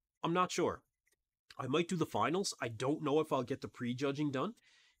 I'm not sure. I might do the finals. I don't know if I'll get the prejudging done.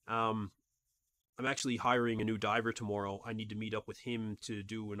 Um, I'm actually hiring a new diver tomorrow. I need to meet up with him to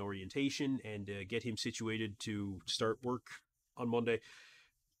do an orientation and get him situated to start work on Monday.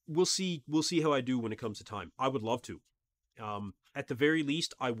 We'll see how I do when it comes to time. I would love to. At the very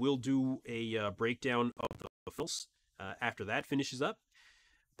least, I will do a breakdown of the films after that finishes up.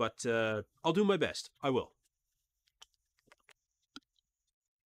 But I'll do my best. I will.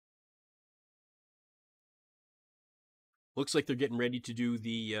 Looks like they're getting ready to do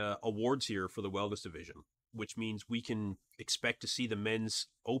the awards here for the wellness division, which means we can expect to see the men's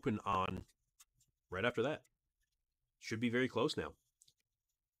open on right after that. Should be very close now.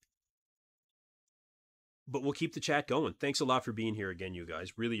 But we'll keep the chat going. Thanks a lot for being here again, you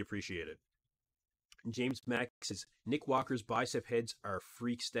guys. Really appreciate it. James Mack says Nick Walker's bicep heads are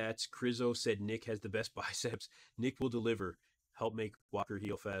freak stats. Crizzo said Nick has the best biceps. Nick will deliver. Help make Walker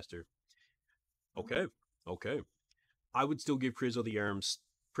heal faster. Okay. Okay. I would still give Crizzo the arms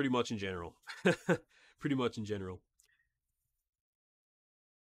pretty much in general. Pretty much in general.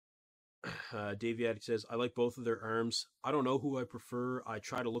 Davey Addict says, I like both of their arms. I don't know who I prefer. I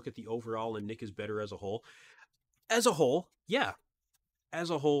try to look at the overall, and Nick is better as a whole. As a whole, yeah. As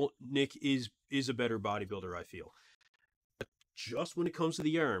a whole, Nick is a better bodybuilder, I feel. But just when it comes to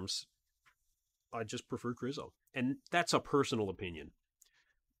the arms, I just prefer Crizzo. And that's a personal opinion.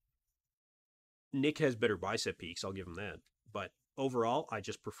 Nick has better bicep peaks, I'll give him that. But overall, I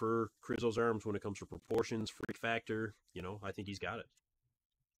just prefer Crizzo's arms when it comes to proportions, freak factor. I think he's got it.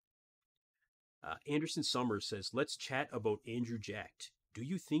 Anderson Summers says, let's chat about Andrew Jacked. Do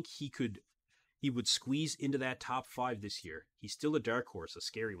you think he would squeeze into that top 5 this year? He's still a dark horse, a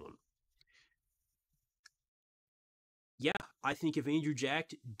scary one. Yeah, I think if Andrew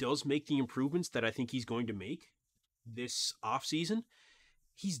Jacked does make the improvements that I think he's going to make this offseason,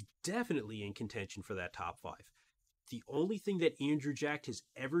 he's definitely in contention for that top 5. The only thing that Andrew Jacked has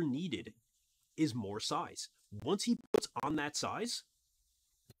ever needed is more size. Once he puts on that size,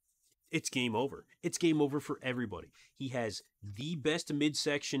 it's game over. It's game over for everybody. He has the best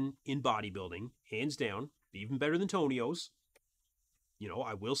midsection in bodybuilding, hands down, even better than Tonio's.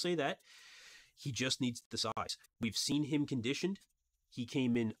 I will say that. He just needs the size. We've seen him conditioned. He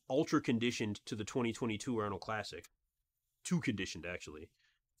came in ultra conditioned to the 2022 Arnold Classic. Too conditioned, actually.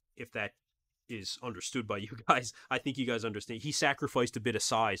 If that is understood by you guys, I think you guys understand. He sacrificed a bit of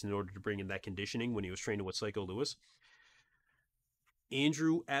size in order to bring in that conditioning when he was training with Psycho Lewis.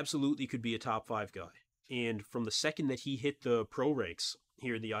 Andrew absolutely could be a top 5 guy. And from the second that he hit the pro ranks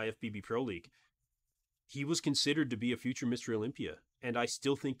here in the IFBB Pro League, he was considered to be a future Mr. Olympia. And I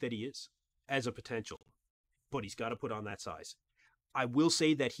still think that he is, as a potential. But he's got to put on that size. I will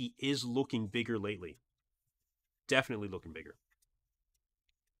say that he is looking bigger lately. Definitely looking bigger.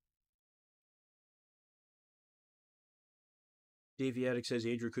 Davey Addict says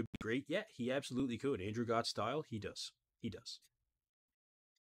Andrew could be great. Yeah, he absolutely could. Andrew got style. He does. He does.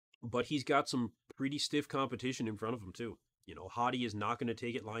 But he's got some pretty stiff competition in front of him, too. Hottie is not going to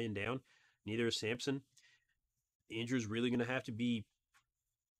take it lying down. Neither is Sampson. Andrew's really going to have to be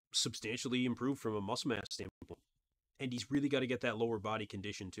substantially improved from a muscle mass standpoint. And he's really got to get that lower body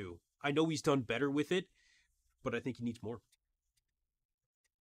condition, too. I know he's done better with it, but I think he needs more.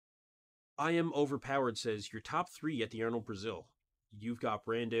 I am overpowered says, your top 3 at the Arnold Brazil. You've got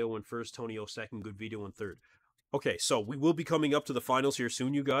Brandao in first, Tonio second, GoodVito in third. Okay, so we will be coming up to the finals here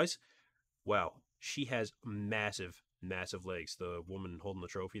soon, you guys. Wow, she has massive, massive legs, the woman holding the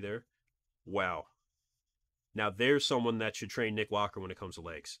trophy there. Wow. Now there's someone that should train Nick Walker when it comes to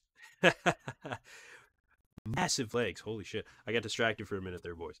legs. Massive legs, holy shit. I got distracted for a minute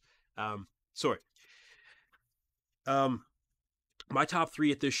there, boys. Sorry. My top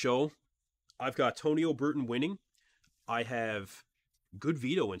 3 at this show, I've got Tonio Burton winning. I have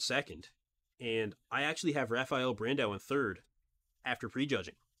GoodVito in second. And I actually have Rafael Brandao in third after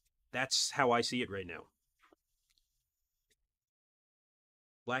prejudging. That's how I see it right now.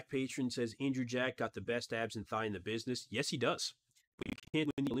 Black Patron says Andrew Jack got the best abs and thigh in the business. Yes, he does. But you can't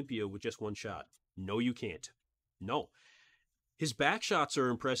win the Olympia with just one shot. No, you can't. No. His back shots are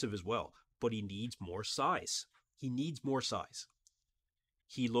impressive as well, but he needs more size. He needs more size.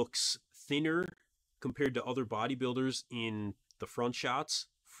 He looks thinner compared to other bodybuilders in the front shots.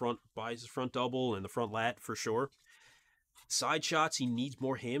 Front double and the front lat for sure. Side shots, he needs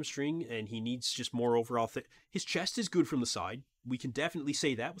more hamstring and he needs just more overall his chest is good from the side. We can definitely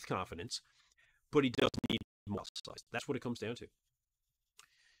say that with confidence, but he does need more size. That's what it comes down to.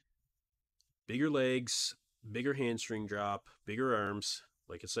 Bigger legs, bigger hamstring drop, bigger arms.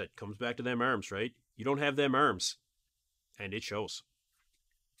 Like I said, comes back to them arms, right? You don't have them arms, and it shows.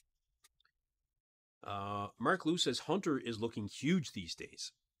 Mark Lou says Hunter is looking huge these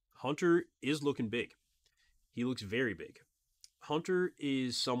days. Hunter is looking big. He looks very big. Hunter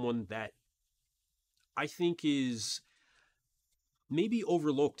is someone that I think is maybe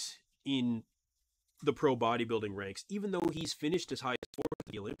overlooked in the pro bodybuilding ranks, even though he's finished as high as fourth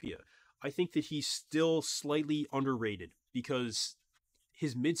at the Olympia. I think that he's still slightly underrated because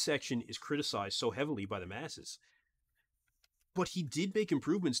his midsection is criticized so heavily by the masses. But he did make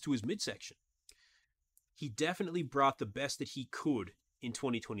improvements to his midsection. He definitely brought the best that he could in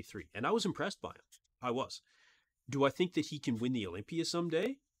 2023, and I was impressed by him. I was. Do I think that he can win the Olympia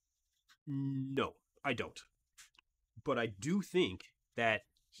someday? No, I don't. But I do think that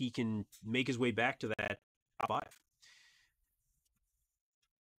he can make his way back to that top five.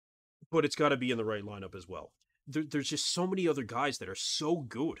 But it's got to be in the right lineup as well. There's just so many other guys that are so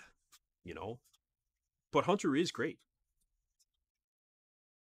good, you know? But Hunter is great.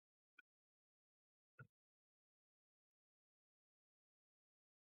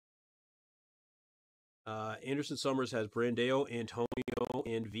 Anderson Summers has Brandao, Antonio,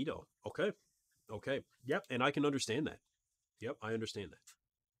 and Vito. Okay. Okay. Yep. And I can understand that. Yep. I understand that.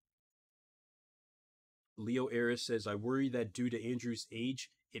 Leo Aris says, I worry that due to Andrew's age,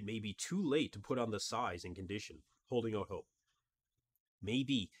 it may be too late to put on the size and condition. Holding out hope.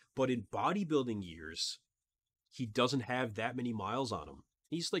 Maybe. But in bodybuilding years, he doesn't have that many miles on him.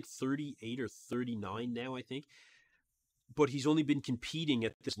 He's like 38 or 39 now, I think. But he's only been competing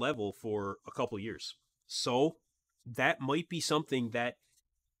at this level for a couple years. So that might be something that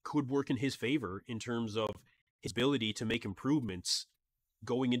could work in his favor in terms of his ability to make improvements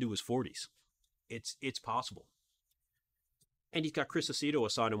going into his 40s. It's possible. And he's got Chris Aceto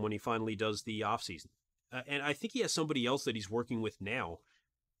aside him when he finally does the offseason. And I think he has somebody else that he's working with now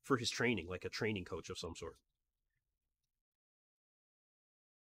for his training, like a training coach of some sort.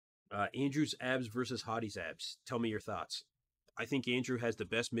 Andrew's abs versus Hottie's abs. Tell me your thoughts. I think Andrew has the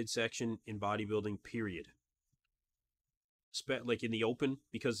best midsection in bodybuilding, period. Like in the open,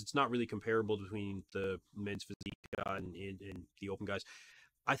 because it's not really comparable between the men's physique and the open guys.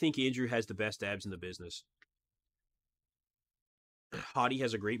 I think Andrew has the best abs in the business. Hottie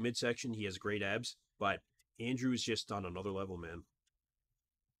has a great midsection. He has great abs, but Andrew is just on another level, man.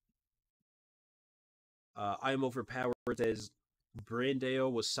 I am overpowered as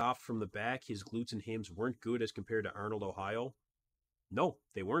Brandao was soft from the back. His glutes and hams weren't good as compared to Arnold, Ohio. No,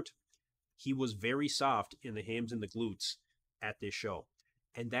 they weren't. He was very soft in the hams and the glutes at this show.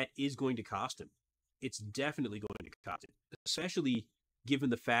 And that is going to cost him. It's definitely going to cost him, especially given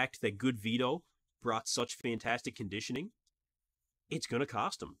the fact that GoodVito brought such fantastic conditioning. It's going to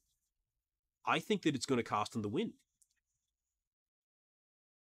cost him. I think that it's going to cost him the win.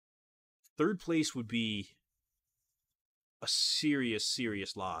 Third place would be a serious,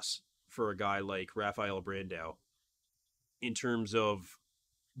 serious loss for a guy like Rafael Brandao in terms of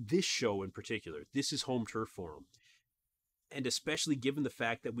this show in particular. This is home turf for him. And especially given the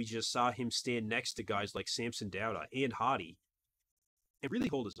fact that we just saw him stand next to guys like Samson Dowda and Hottie and really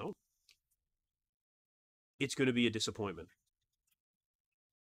hold his own. It's going to be a disappointment.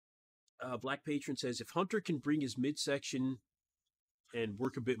 Black Patron says, if Hunter can bring his midsection and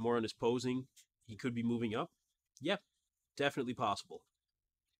work a bit more on his posing, he could be moving up. Yep, definitely possible.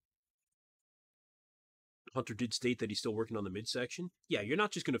 Hunter did state that he's still working on the midsection. Yeah, you're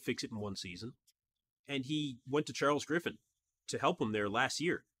not just going to fix it in one season. And he went to Charles Griffin to help him there last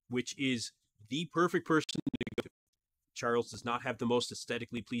year, which is the perfect person to go to. Charles does not have the most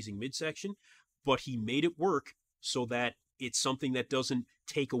aesthetically pleasing midsection, but he made it work so that it's something that doesn't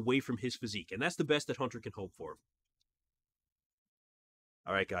take away from his physique. And that's the best that Hunter can hope for.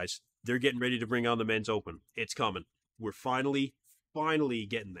 All right, guys. They're getting ready to bring on the men's open. It's coming. We're finally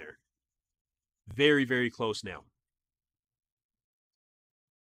getting there. Very, very close now.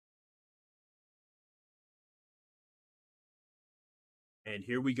 And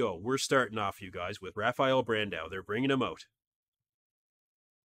here we go. We're starting off, you guys, with Rafael Brandao. They're bringing him out.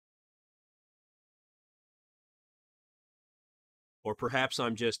 Or perhaps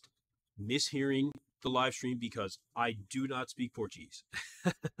I'm just mishearing the live stream because I do not speak Portuguese.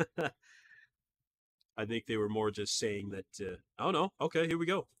 I think they were more just saying that, oh no, okay, here we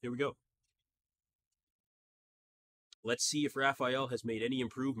go. Here we go. Let's see if Rafael has made any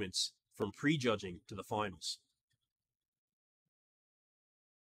improvements from prejudging to the finals.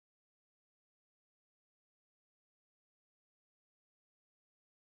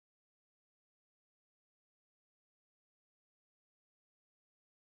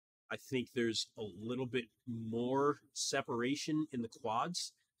 I think there's a little bit more separation in the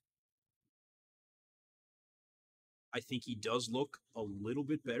quads. I think he does look a little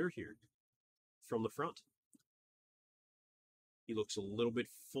bit better here from the front. He looks a little bit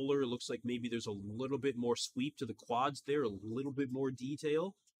fuller. It looks like maybe there's a little bit more sweep to the quads there, a little bit more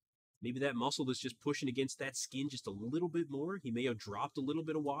detail. Maybe that muscle is just pushing against that skin just a little bit more. He may have dropped a little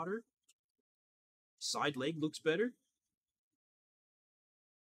bit of water. Side leg looks better.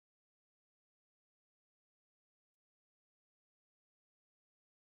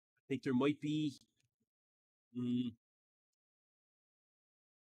 I think there might be. Mm,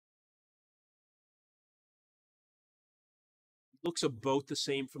 looks about the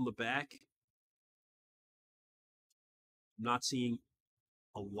same from the back. I'm not seeing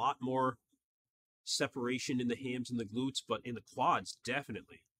a lot more separation in the hams and the glutes, but in the quads,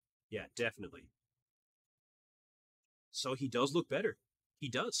 definitely. Yeah, definitely. So he does look better. He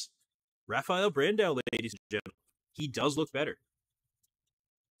does. Rafael Brandao, ladies and gentlemen, he does look better.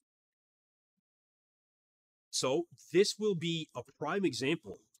 So this will be a prime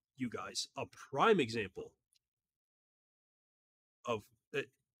example, you guys, a prime example of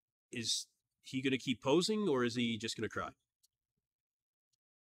is he going to keep posing or is he just going to cry?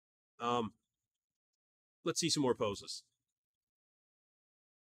 Um, let's see some more poses.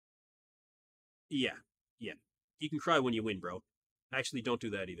 Yeah, yeah. You can cry when you win, bro. Actually, don't do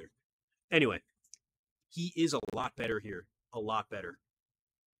that either. Anyway, he is a lot better here. A lot better.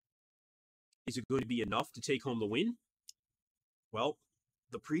 Is it going to be enough to take home the win? Well,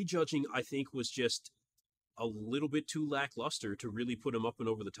 the prejudging, I think, was just a little bit too lackluster to really put him up and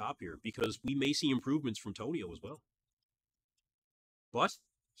over the top here because we may see improvements from Tonio as well. But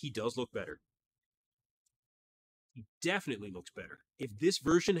he does look better. He definitely looks better. If this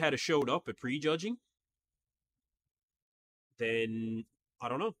version had showed up at prejudging, then I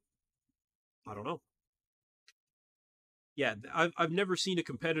don't know. I don't know. Yeah, I've never seen a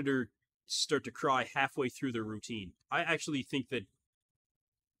competitor start to cry halfway through their routine. I actually think that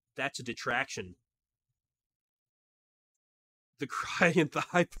that's a detraction. The cry and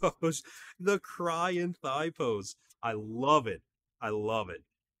thigh pose, the cry and thigh pose. I love it. I love it.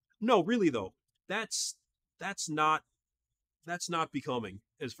 No, really though, that's that's not that's not becoming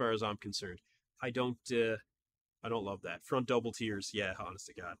as far as I'm concerned. I don't I don't love that front double tiers. Yeah, honest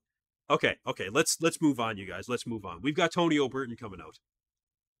to God. Okay, okay, let's move on, you guys. Let's move on. We've got Tonio Burton coming out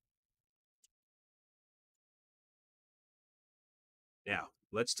now.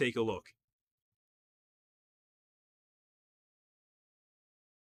 Let's take a look.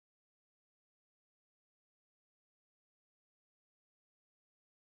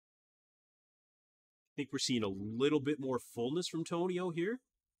 I think we're seeing a little bit more fullness from Tonio here.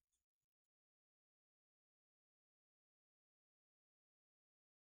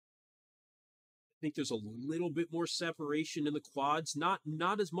 I think there's a little bit more separation in the quads.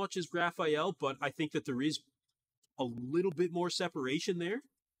 Not as much as Raphael, but I think that there is a little bit more separation there.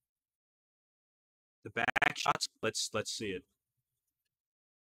 The back shots. Let's see it.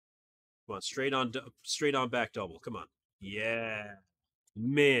 Come on, straight on back double. Come on. Yeah.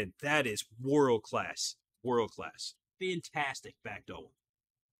 Man, that is world class. World class. Fantastic back double.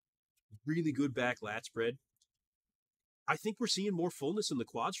 Really good back lat spread. I think we're seeing more fullness in the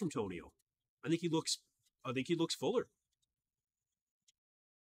quads from Tonio. I think he looks fuller.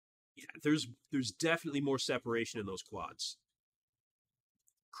 Yeah, there's definitely more separation in those quads.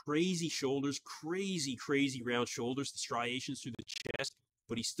 Crazy shoulders, crazy round shoulders, the striations through the chest,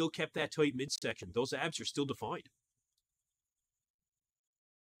 but he still kept that tight midsection. Those abs are still defined.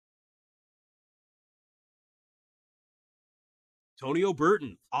 Tonio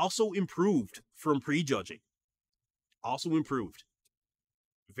Burton also improved from prejudging. Also improved.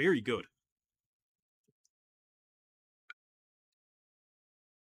 Very good.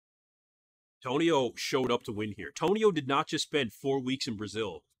 Tonio showed up to win here. Tonio did not just spend 4 weeks in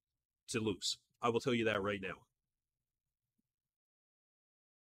Brazil to lose. I will tell you that right now.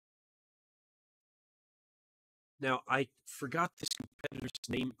 Now, I forgot this competitor's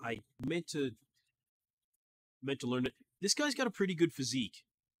name. I meant to learn it. This guy's got a pretty good physique.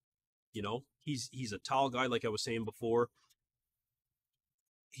 You know, he's a tall guy, like I was saying before.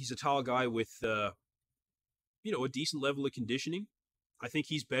 He's a tall guy with a decent level of conditioning. I think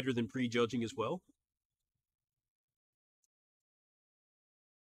he's better than prejudging as well.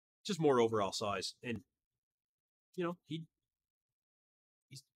 Just more overall size, and he's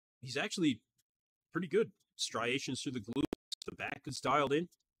he's actually pretty good. Striations through the glutes, the back is dialed in.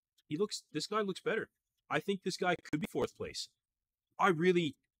 This guy looks better. I think this guy could be fourth place. I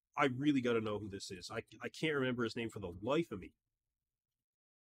really I really got to know who this is. I can't remember his name for the life of me.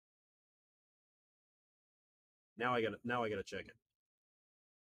 Now I got to check it.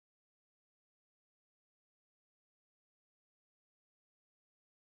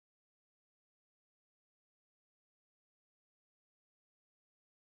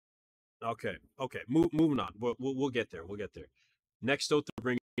 Okay. Okay. Moving on. We'll get there. We'll get there. Next out, they're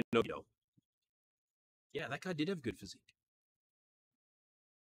bringing in Tonio. Yeah, that guy did have good physique.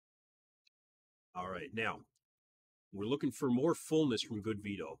 All right, now we're looking for more fullness from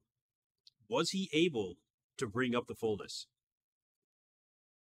GoodVito. Was he able to bring up the fullness?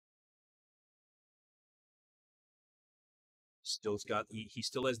 Still's got he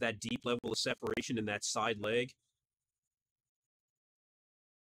still has that deep level of separation in that side leg.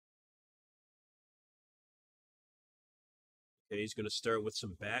 Okay, he's going to start with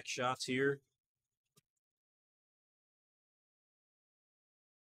some back shots here.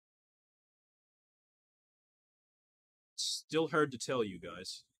 Still hard to tell, you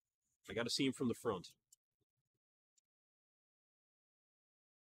guys. I got to see him from the front.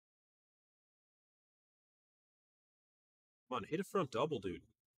 Come on, hit a front double, dude.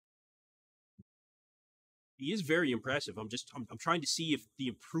 He is very impressive. I'm trying to see if the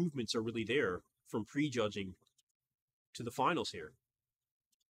improvements are really there from prejudging to the finals here.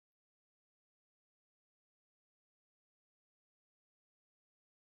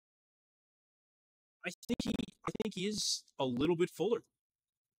 I think he is a little bit fuller.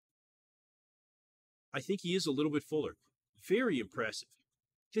 I think he is a little bit fuller. Very impressive.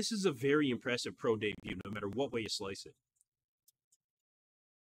 This is a very impressive pro debut, no matter what way you slice it.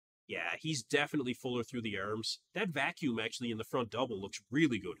 Yeah, he's definitely fuller through the arms. That vacuum actually in the front double looks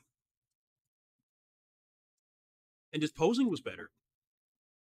really good. And his posing was better.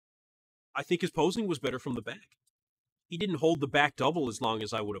 I think his posing was better from the back. He didn't hold the back double as long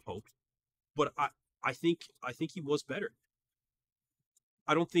as I would have hoped, but I think he was better.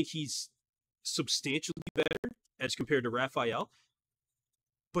 I don't think he's substantially better as compared to Rafael,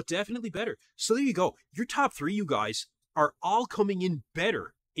 but definitely better. So there you go. Your top three, you guys, are all coming in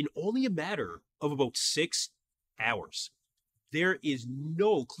better in only a matter of about 6 hours. There is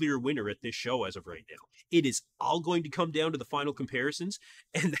no clear winner at this show as of right now. It is all going to come down to the final comparisons,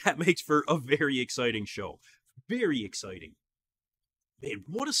 and that makes for a very exciting show. Very exciting. Man,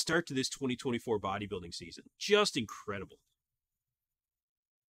 what a start to this 2024 bodybuilding season. Just incredible.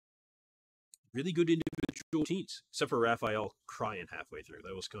 Really good individual routines, except for Rafael crying halfway through.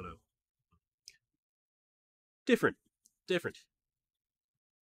 That was kind of different. Different.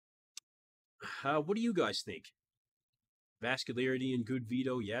 What do you guys think? Vascularity and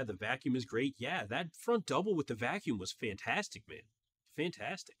GoodVito. Yeah, the vacuum is great. Yeah, that front double with the vacuum was fantastic, man.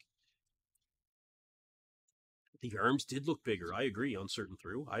 Fantastic. The arms did look bigger. I agree on certain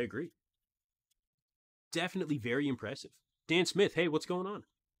through. I agree. Definitely very impressive. Dan Smith, hey, what's going on?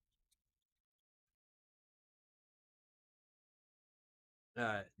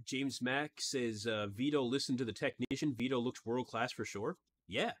 James Mack says, Vito, listen to the technician. Vito looks world class for sure.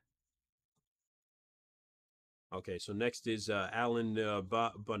 Yeah. Okay, so next is Alan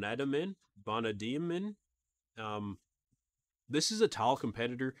Bonadiaman. Um, this is a tall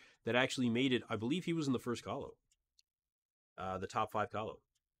competitor that actually made it. I believe he was in the first call the top five call.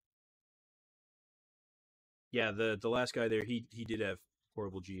 Yeah, the last guy there, he did have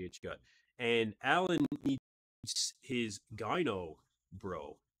horrible GH gut, and Alan needs his gyno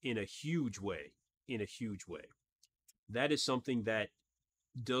bro in a huge way. In a huge way. That is something that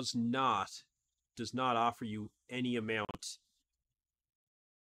does not offer you any amount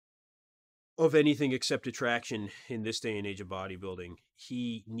of anything except attraction in this day and age of bodybuilding.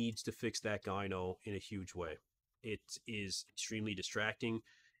 He needs to fix that gyno in a huge way. It is extremely distracting.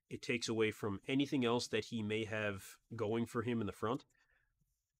 It takes away from anything else that he may have going for him in the front.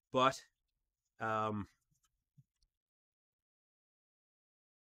 But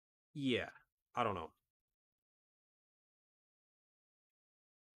yeah, I don't know.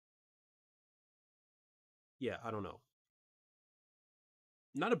 Yeah, I don't know.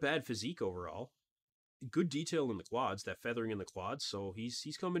 Not a bad physique overall. Good detail in the quads, that feathering in the quads, so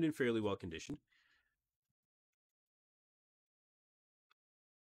he's coming in fairly well conditioned.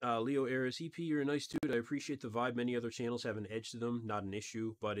 Leo Aris, EP, you're a nice dude. I appreciate the vibe. Many other channels have an edge to them, not an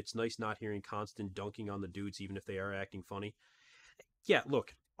issue, but it's nice not hearing constant dunking on the dudes, even if they are acting funny. Yeah,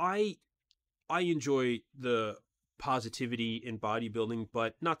 look, I enjoy the positivity in bodybuilding,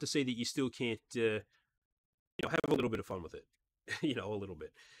 but not to say that you still can't, have a little bit of fun with it. A little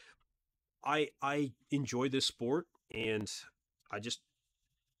bit. I enjoy this sport, and I just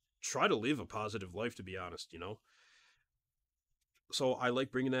try to live a positive life, to be honest. So I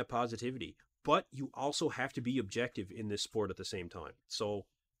like bringing that positivity, but you also have to be objective in this sport at the same time. So,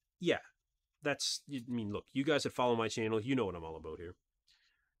 yeah, look, you guys that follow my channel, you know what I'm all about here.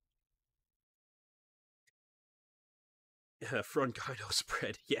 Front gyno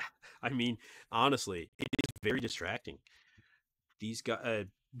spread. Yeah, honestly, it is very distracting. These guys,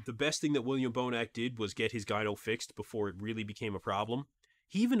 the best thing that William Bonac did was get his gyno fixed before it really became a problem.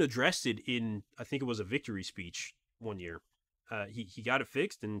 He even addressed it in, I think it was a victory speech one year. He got it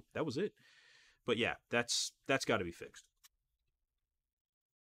fixed, and that was it. But yeah, that's got to be fixed.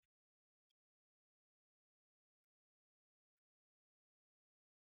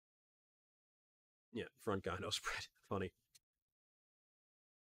 Yeah, front gyno spread. Funny.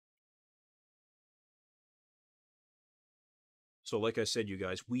 So, like I said, you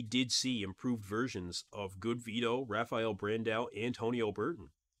guys, we did see improved versions of GoodVito, Rafael Brandao, and Tonio Burton.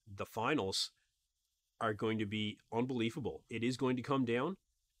 The finals are going to be unbelievable. It is going to come down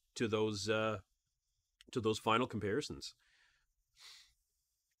to those final comparisons.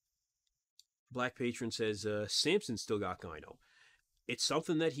 Black Patron says Samson still got gyno. It's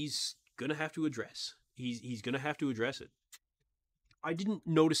something that he's gonna have to address. He's gonna have to address it. I didn't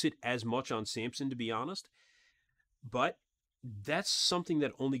notice it as much on Samson, to be honest, but that's something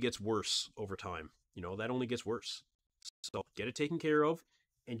that only gets worse over time. That only gets worse. So get it taken care of,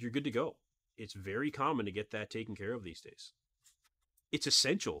 and you're good to go. It's very common to get that taken care of these days. It's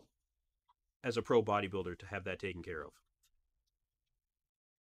essential as a pro bodybuilder to have that taken care of.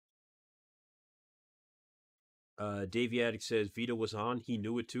 Davey Addict says Vito was on. He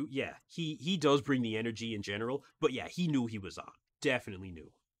knew it too. Yeah, he does bring the energy in general, but yeah, he knew he was on. Definitely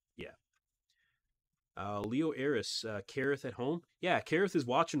knew. Yeah. Leo Eris, Kareth at home. Yeah, Kareth is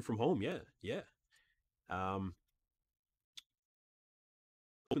watching from home. Yeah, yeah. Um,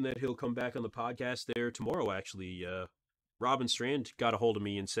 hoping that he'll come back on the podcast there tomorrow. Actually, Robin Strand got a hold of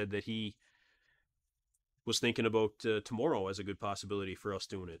me and said that he was thinking about tomorrow as a good possibility for us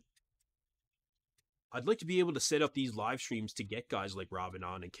doing it. I'd like to be able to set up these live streams to get guys like Robin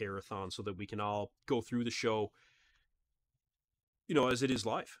on and Kareth on so that we can all go through the show, as it is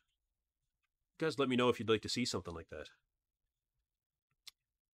live. You guys, let me know if you'd like to see something like that.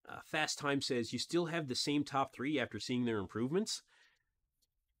 Fast Time says, you still have the same top three after seeing their improvements?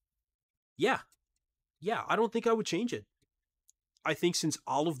 Yeah. Yeah, I don't think I would change it. I think since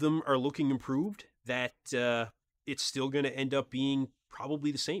all of them are looking improved, that it's still going to end up being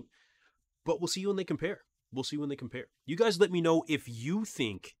probably the same. But we'll see when they compare. We'll see when they compare. You guys let me know if you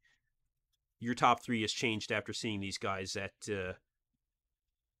think your top three has changed after seeing these guys at the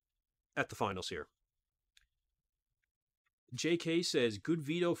finals here. JK says,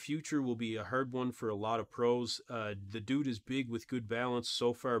 GoodVito future will be a hard one for a lot of pros. The dude is big with good balance.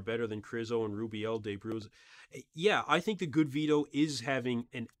 So far, better than Crizzo and Rubiel debuts. Yeah, I think the GoodVito is having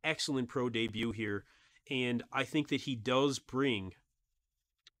an excellent pro debut here. And I think that he does bring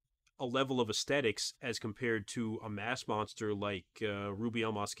a level of aesthetics as compared to a mass monster like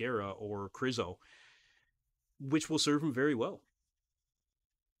Rubiel Mascara or Crizzo, which will serve him very well.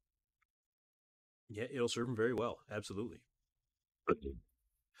 Yeah, it'll serve him very well. Absolutely.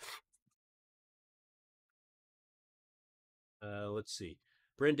 Let's see.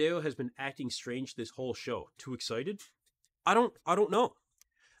 Brandao has been acting strange this whole show. Too excited? I don't know.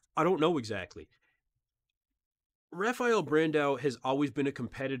 I don't know exactly. Rafael Brandao has always been a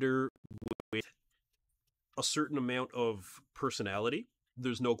competitor with a certain amount of personality.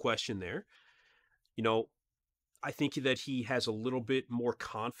 There's no question there. You know, I think that he has a little bit more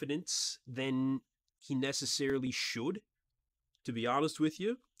confidence than he necessarily should, to be honest with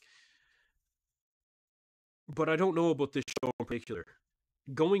you. But I don't know about this show in particular.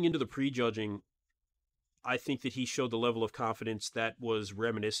 Going into the prejudging, I think that he showed the level of confidence that was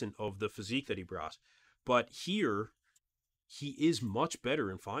reminiscent of the physique that he brought. But here, he is much better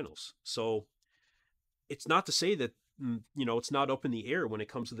in finals. So it's not to say that, it's not up in the air when it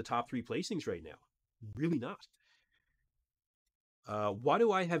comes to the top three placings right now. Really not. Why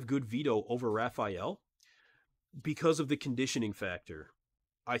do I have GoodVito over Raphael? Because of the conditioning factor.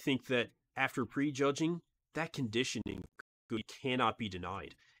 I think that after prejudging, that conditioning cannot be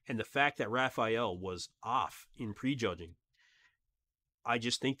denied. And the fact that Raphael was off in prejudging, I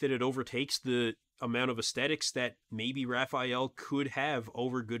just think that it overtakes the amount of aesthetics that maybe Raphael could have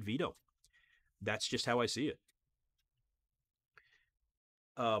over GoodVito. That's just how I see it.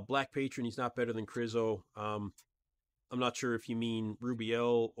 Black Patron, he's not better than Crizzo. I'm not sure if you mean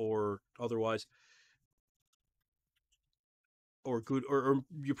Rubiel or otherwise, or good, or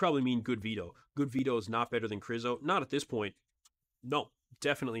you probably mean GoodVito. GoodVito is not better than Crizzo. Not at this point. No,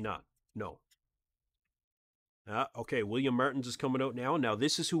 definitely not. No. Okay, William Martins is coming out now. Now,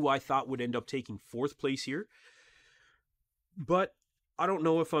 this is who I thought would end up taking fourth place here. But I don't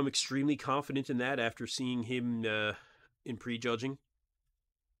know if I'm extremely confident in that after seeing him in prejudging.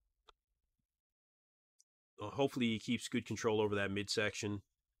 Hopefully, he keeps good control over that midsection.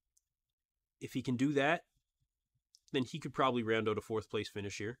 If he can do that, then he could probably round out a fourth place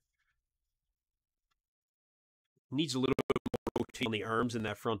finish here. Needs a little bit more rotation on the arms in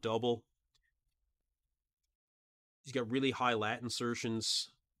that front double. He's got really high lat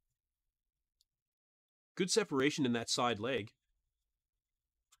insertions. Good separation in that side leg.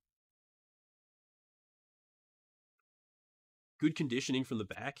 Good conditioning from the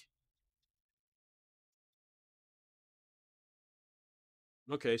back.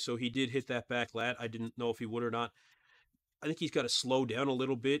 Okay, so he did hit that back lat. I didn't know if he would or not. I think he's got to slow down a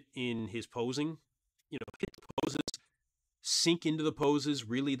little bit in his posing. You know, hit the poses, sink into the poses,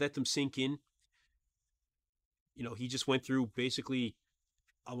 really let them sink in. You know, he just went through basically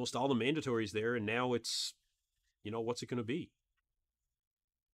almost all the mandatories there, and now it's, you know, what's it going to be?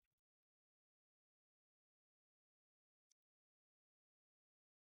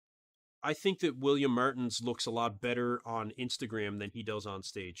 I think that William Martins looks a lot better on Instagram than he does on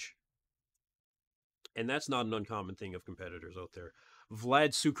stage. And that's not an uncommon thing of competitors out there. Vlad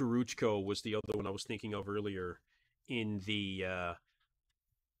Sukaruchko was the other one I was thinking of earlier in the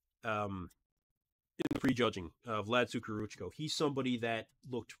prejudging. Vlad Sukaruchko. He's somebody that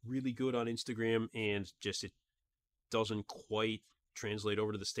looked really good on Instagram, and just it doesn't quite translate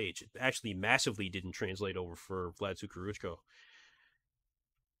over to the stage. It actually massively didn't translate over for Vlad Sukaruchko.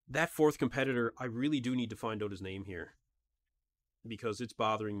 That fourth competitor, I really do need to find out his name here, because it's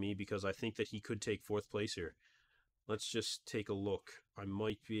bothering me, because I think that he could take fourth place here. Let's just take a look. I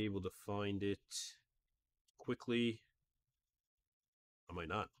might be able to find it quickly. I might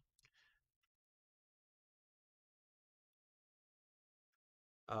not.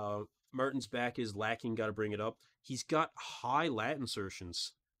 Martin's back is lacking. Got to bring it up. He's got high lat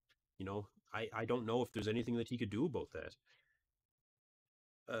insertions. You know, I don't know if there's anything that he could do about that.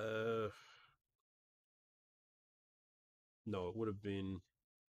 No, it would have been.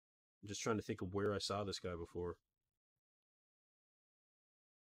 I'm just trying to think of where I saw this guy before.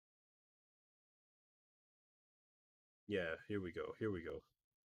 Yeah, here we go. Here we go.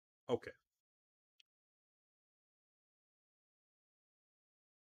 Okay.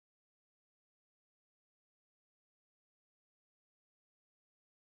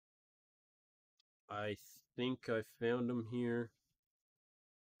 I think I found him here.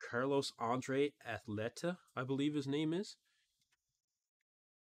 Carlos Andre Atleta, I believe his name is.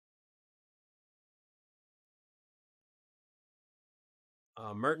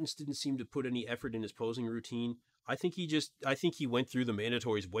 Martins didn't seem to put any effort in his posing routine. I think he went through the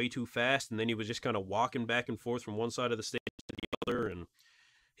mandatories way too fast, and then he was just kind of walking back and forth from one side of the stage to the other, and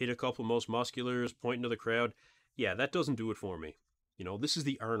hit a couple most musculars, pointing to the crowd. Yeah, that doesn't do it for me. You know, this is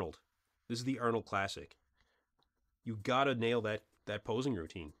the Arnold. This is the Arnold Classic. You gotta nail that posing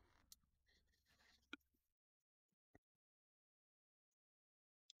routine.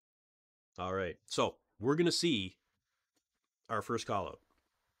 All right, so we're gonna see our first call out.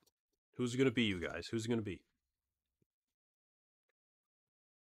 Who's it gonna be, you guys? Who's it gonna be?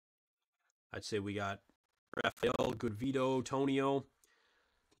 I'd say we got Rafael, GoodVito, Tonio,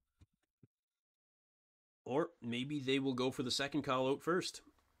 or maybe they will go for the second call out first.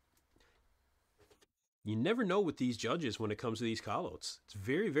 You never know with these judges when it comes to these call outs. It's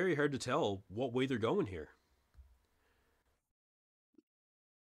very, very hard to tell what way they're going here.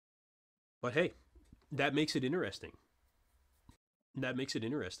 But hey, that makes it interesting. That makes it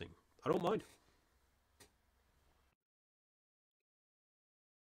interesting. I don't mind.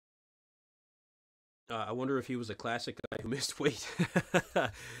 I wonder if he was a classic guy who missed weight.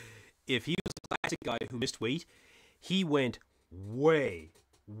 If he was a classic guy who missed weight, he went way,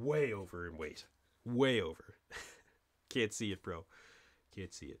 way over in weight. Way over. Can't see it, bro.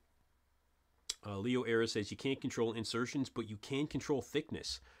 Can't see it. Leo Era says you can't control insertions, but you can control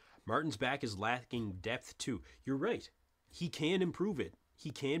thickness. Martin's back is lacking depth too. You're right. He can improve it. He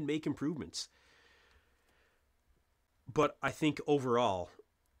can make improvements. But I think overall,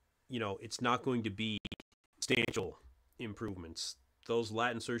 you know, it's not going to be substantial improvements. Those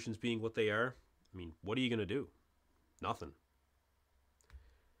lat insertions being what they are, I mean, what are you going to do? Nothing.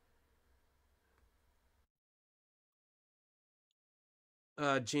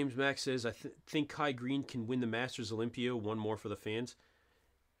 James Mack says, I think Kai Green can win the Masters Olympia. One more for the fans.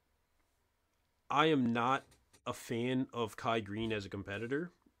 I am not a fan of Kai Green as a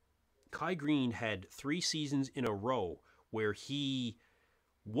competitor. Kai Green had 3 seasons in a row where he,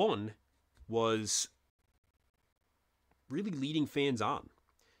 one, was really leading fans on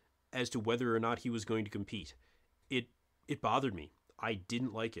as to whether or not he was going to compete. It it bothered me. I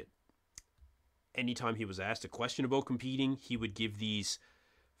didn't like it. Anytime he was asked a question about competing, he would give these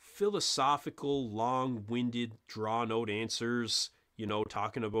philosophical, long-winded, drawn-out answers, you know,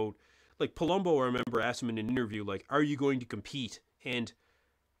 talking about like Palumbo, I remember asked him in an interview, like, "Are you going to compete?" And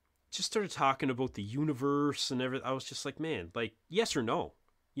just started talking about the universe and everything. I was just like, man, like, yes or no?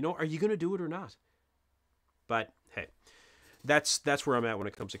 You know, are you going to do it or not? But hey, that's where I'm at when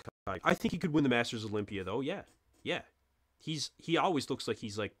it comes to kayak. I think he could win the Masters Olympia, though. Yeah, yeah. He always looks like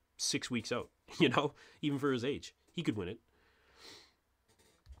he's like 6 weeks out. You know, even for his age, he could win it.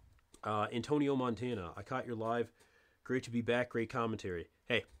 Antonio Montana, I caught your live. Great to be back. Great commentary.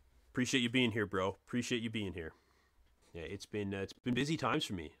 Hey, appreciate you being here, bro. Appreciate you being here. Yeah, it's been busy times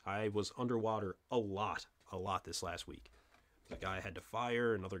for me. I was underwater a lot this last week. A guy had to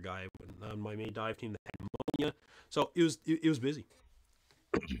fire, another guy on my main dive team that had pneumonia. So it was busy.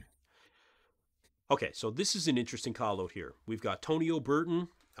 Okay, so this is an interesting call out here. We've got Tonio Burton.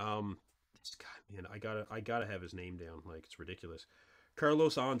 This guy, man, I gotta have his name down. Like it's ridiculous.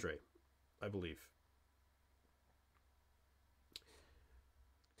 Carlos Andre, I believe.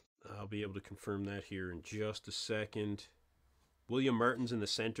 I'll be able to confirm that here in just a second. William Martin's in the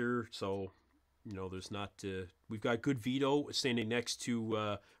center, so there's not. We've got GoodVito standing next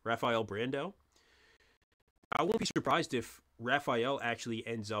to Rafael Brandao. I won't be surprised if Rafael actually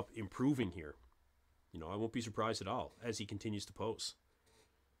ends up improving here. I won't be surprised at all as he continues to pose.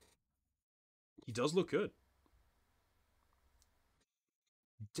 He does look good.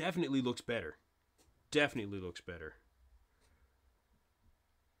 Definitely looks better. Definitely looks better.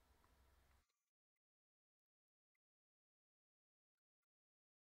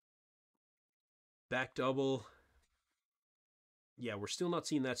 Back double. Yeah, we're still not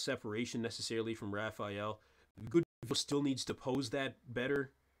seeing that separation necessarily from Raphael. Good still needs to pose that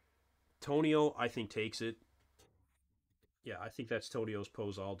better. Tonio, I think, takes it. Yeah, I think that's Tonio's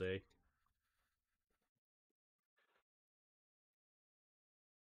pose all day.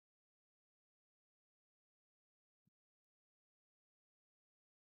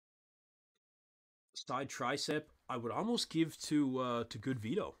 Side tricep, I would almost give to Good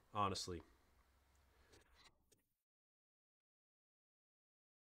Vito, honestly.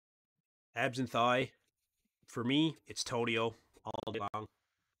 Abs and thigh, for me, it's Tonio all day long.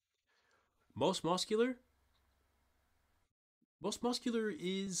 Most muscular, most muscular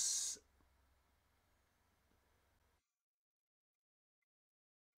is,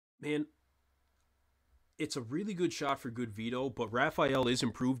 man, it's a really good shot for Good Vito, but Raphael is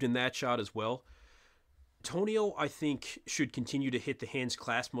improved in that shot as well. Tonio, I think, should continue to hit the hands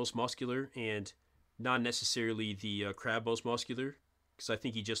clasp most muscular and not necessarily the crab most muscular, because I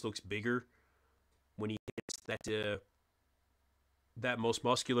think he just looks bigger when he hits that most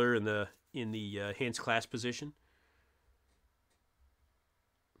muscular in the hands clasp position.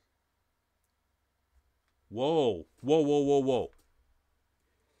 Whoa, whoa, whoa, whoa, whoa.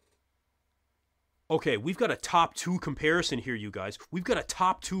 Okay, we've got a top two comparison here, you guys. We've got a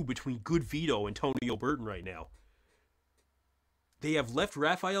top two between Good Vito and Tonio Burton right now. They have left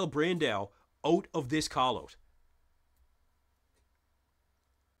Rafael Brandao out of this call out.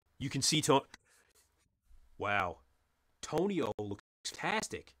 You can see Wow, Tonio looks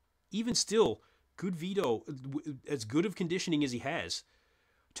fantastic. Even still, Good Vito, as good of conditioning as he has,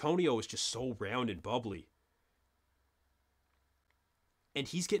 Tonio is just so round and bubbly. And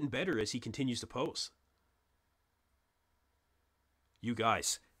he's getting better as he continues to pose. You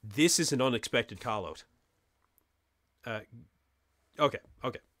guys, this is an unexpected call out. Uh, okay,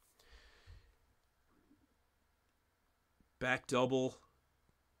 okay. Back double.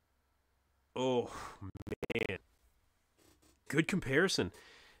 Oh, man. Good comparison.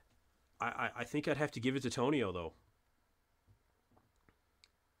 I think I'd have to give it to Tonio, though.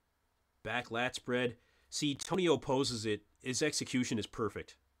 Back lat spread. See, Tonio poses it. His execution is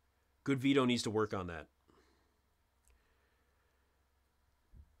perfect. Good Vito needs to work on that.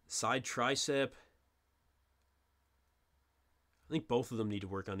 Side tricep. I think both of them need to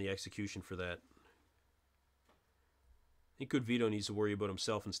work on the execution for that. I think Good Vito needs to worry about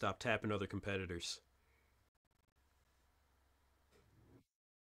himself and stop tapping other competitors.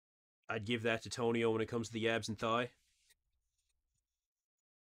 I'd give that to Tonio when it comes to the abs and thigh.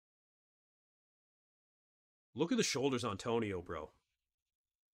 Look at the shoulders on Tonio, bro.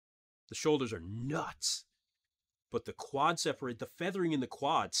 The shoulders are nuts. But the quad separate, the feathering in the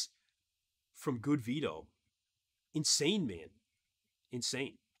quads from Good Vito. Insane, man.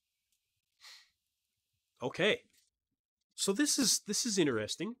 Insane. Okay. So this is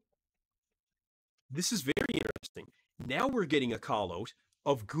interesting. This is very interesting. Now we're getting a call out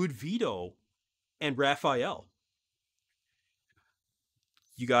of Good Vito and Raphael.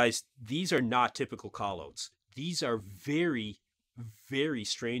 You guys, these are not typical call outs. These are very, very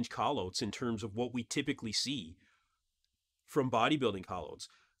strange call outs in terms of what we typically see from bodybuilding call outs.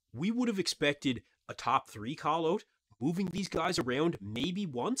 We would have expected a top three call out, moving these guys around maybe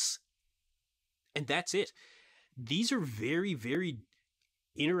once, and that's it. These are very, very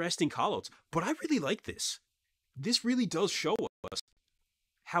interesting call outs, but I really like this. This really does show us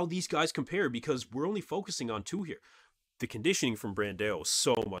how these guys compare because we're only focusing on two here. The conditioning from Brandao is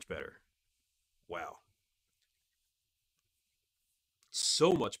so much better. Wow.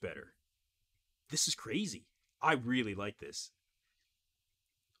 So much better. This is crazy. I really like this.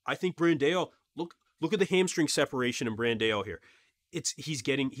 I think Brandao, look at the hamstring separation in Brandao here. He's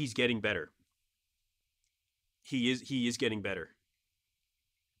getting better. He is getting better.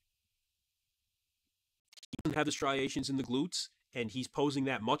 He doesn't have the striations in the glutes, and he's posing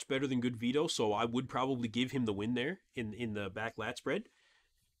that much better than GoodVito, so I would probably give him the win there in the back lat spread.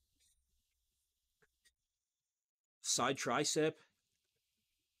 Side tricep.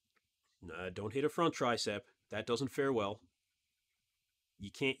 Nah, don't hit a front tricep. That doesn't fare well.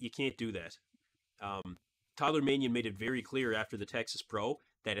 You can't do that. Tyler Manion made it very clear after the Texas Pro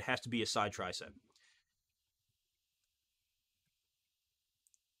that it has to be a side tricep.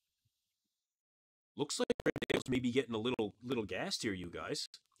 Looks like Brandale's maybe getting a little gassed here, you guys.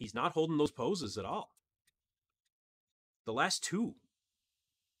 He's not holding those poses at all. The last two.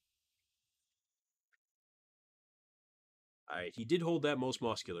 All right, he did hold that most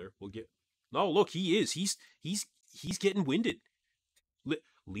muscular. We'll get. No, look, he is. He's getting winded.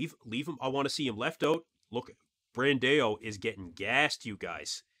 Leave him. I want to see him left out. Look, Brandao is getting gassed, you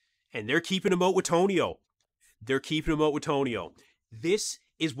guys, and they're keeping him out with Tonio. They're keeping him out with Tonio. This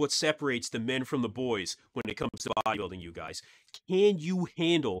is what separates the men from the boys when it comes to bodybuilding, you guys. Can you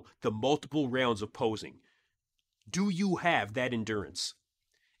handle the multiple rounds of posing? Do you have that endurance?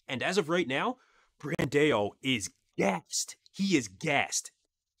 And as of right now, Brandao is gassed. He is gassed.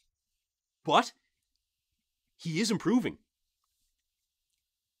 But he is improving.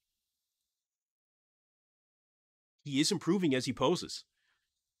 He is improving as he poses.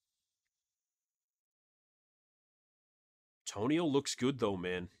 Tonio looks good though,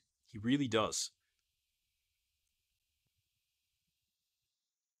 man. He really does.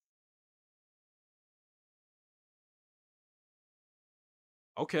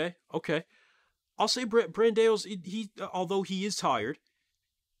 Okay, okay. I'll say Brandao's although he is tired,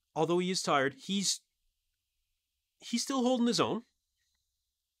 he's still holding his own.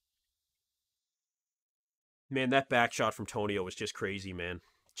 Man, that back shot from Tonio was just crazy, man.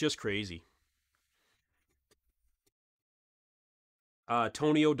 Just crazy.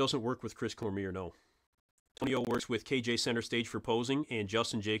 Tonio doesn't work with Chris Cormier, no. Tonio works with KJ Center Stage for posing, and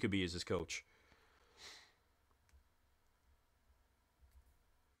Justin Jacoby is his coach.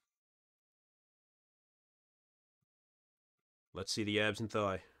 Let's see the abs and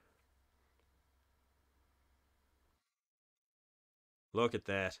thigh. Look at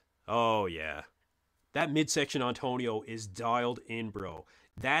that. Oh, yeah. That midsection on Tonio is dialed in, bro.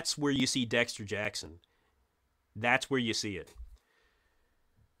 That's where you see Dexter Jackson. That's where you see it.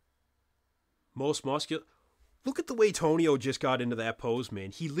 Most muscular. Look at the way Tonio just got into that pose,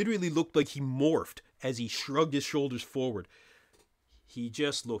 man. He literally looked like he morphed as he shrugged his shoulders forward. He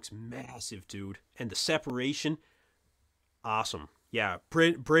just looks massive, dude. And the separation, awesome. Yeah,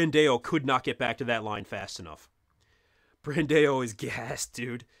 Brandao could not get back to that line fast enough. Brandao is gassed,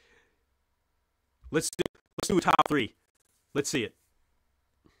 dude. Let's do a top three. Let's see it.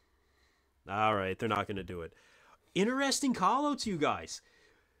 All right, they're not going to do it. Interesting callouts, you guys.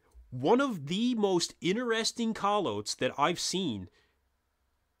 One of the most interesting callouts that I've seen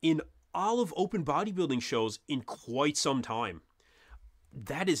in all of open bodybuilding shows in quite some time.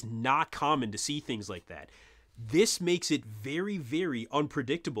 That is not common to see things like that. This makes it very, very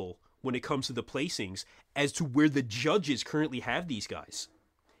unpredictable when it comes to the placings as to where the judges currently have these guys.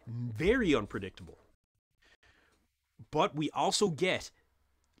 Very unpredictable. But we also get,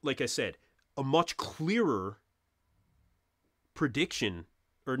 like I said, a much clearer prediction,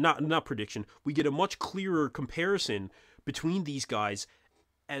 or not prediction, we get a much clearer comparison between these guys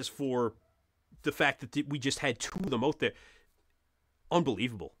as for the fact that we just had two of them out there.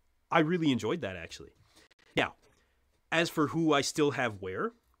 Unbelievable. I really enjoyed that, actually. Now, as for who I still have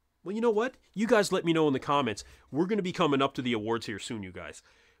where, well, you know what? You guys let me know in the comments. We're going to be coming up to the awards here soon, you guys.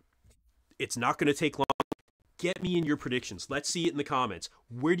 It's not going to take long. Get me in your predictions. Let's see it in the comments.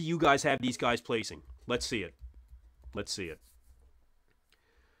 Where do you guys have these guys placing? Let's see it. Let's see it.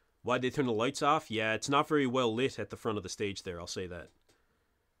 Why'd they turn the lights off? Yeah, it's not very well lit at the front of the stage there, I'll say that.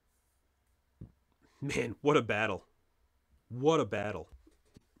 Man, what a battle. What a battle.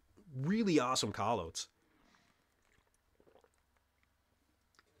 Really awesome callouts.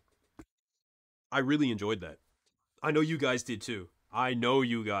 I really enjoyed that. I know you guys did too. I know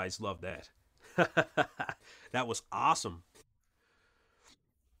you guys love that. That was awesome.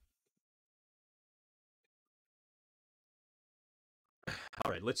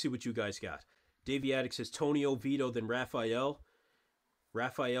 All right, let's see what you guys got. Davey Addict says Tonio Vito, then Rafael.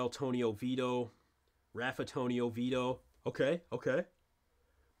 Rafael Tonio Vito. Rafa Tonio Vito. Okay, okay.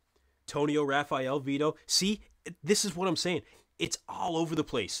 Tonio Rafael Vito. See, this is what I'm saying. It's all over the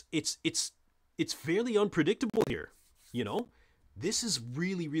place. It's fairly unpredictable here. You know, this is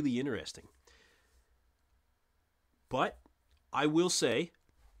really really interesting. But I will say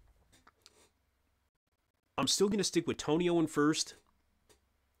I'm still going to stick with Tonio in first.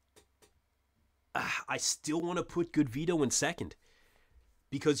 I still want to put GoodVito in second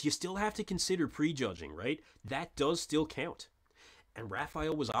because you still have to consider prejudging, right? That does still count. And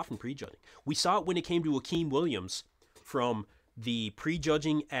Raphael was often prejudging. We saw it when it came to Akeem Williams from the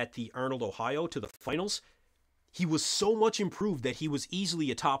prejudging at the Arnold, Ohio to the finals. He was so much improved that he was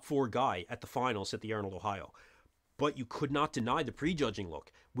easily a top four guy at the finals at the Arnold, Ohio. But you could not deny the prejudging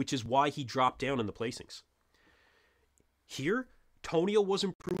look, which is why he dropped down in the placings. Here, Tonio was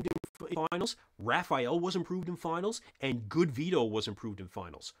improved in finals, Raphael was improved in finals, and GoodVito was improved in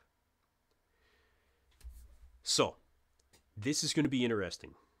finals. So, this is going to be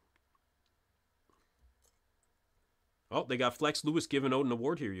interesting. Oh, they got Flex Lewis giving out an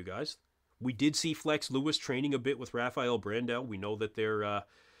award here, you guys. We did see Flex Lewis training a bit with Rafael Brandao. We know that they're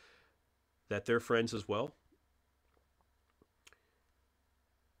friends as well.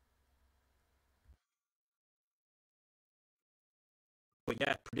 But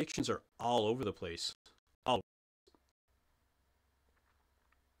yeah, predictions are all over the place. All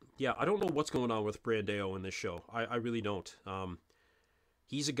Yeah, I don't know what's going on with Brandao in this show. I really don't.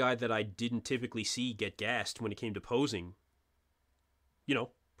 He's a guy that I didn't typically see get gassed when it came to posing.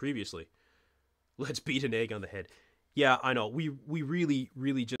 Previously. Let's beat an egg on the head. Yeah, I know. We really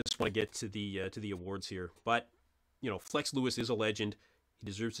really just want to get to the awards here, but Flex Lewis is a legend. He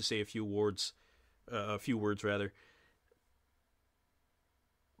deserves to say a few words rather.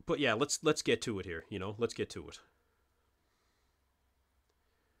 But yeah, let's get to it here. Let's get to it.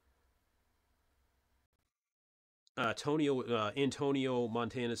 Antonio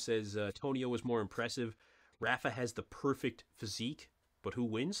Montana says Tonio is more impressive. Rafa has the perfect physique, but who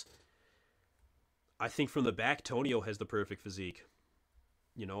wins? I think from the back, Tonio has the perfect physique.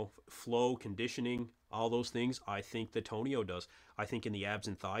 Flow, conditioning, all those things. I think that Tonio does. I think in the abs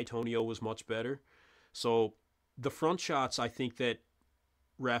and thigh, Tonio was much better. So the front shots, I think that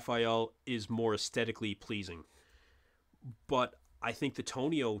Raphael is more aesthetically pleasing. But I think the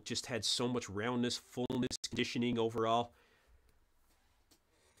Tonio just had so much roundness, fullness, conditioning overall.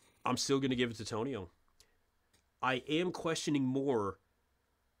 I'm still going to give it to Tonio. I am questioning more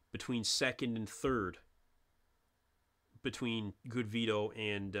between second and third, between GoodVito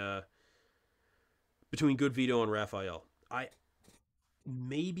and Raphael. I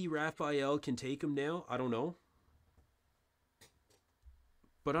maybe Raphael can take him now. I don't know,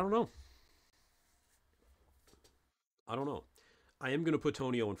 but I don't know. I don't know. I am going to put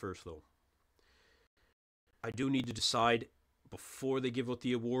Tonio in first though. I do need to decide before they give out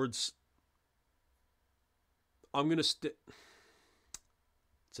the awards. I'm going to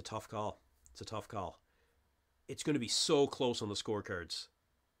It's a tough call. It's a tough call. It's going to be so close on the scorecards.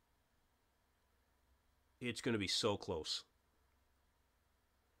 It's going to be so close.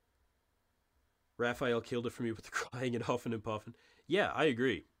 Raphael killed it for me with the crying and huffing and puffing. Yeah, I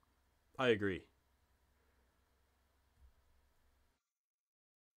agree. I agree.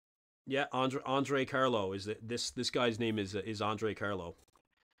 Yeah, Andre Carlo is this guy's name is Andre Carlo.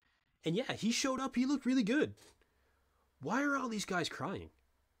 And yeah, he showed up. He looked really good. Why are all these guys crying?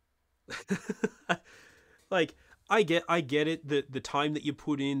 Like I get it. The time that you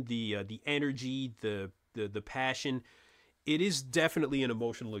put in, the energy, the passion. It is definitely an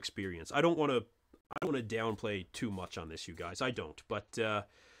emotional experience. I don't want to downplay too much on this, you guys. I don't, but it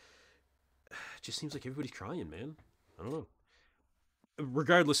just seems like everybody's crying, man. I don't know.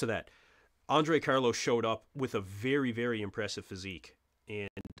 Regardless of that, Andre Carlos showed up with a very, very impressive physique, and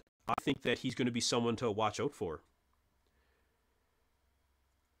I think that he's going to be someone to watch out for.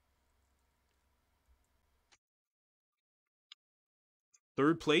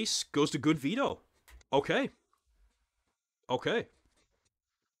 Third place goes to Good Vito. Okay, okay.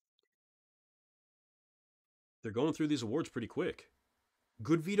 They're going through these awards pretty quick.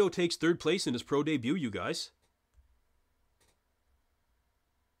 Good Vito takes third place in his pro debut, you guys.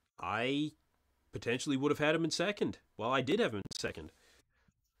 I potentially would have had him in second. Well, I did have him in second.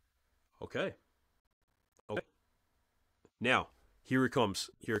 Okay. Okay. Now, here it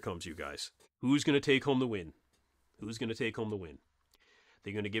comes. Here it comes, you guys. Who's going to take home the win? Who's going to take home the win?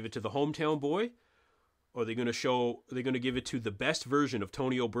 They're going to give it to the hometown boy, or they're going to show they're going to give it to the best version of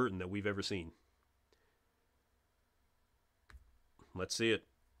Tonio Burton that we've ever seen. Let's see it.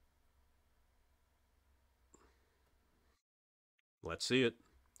 Let's see it.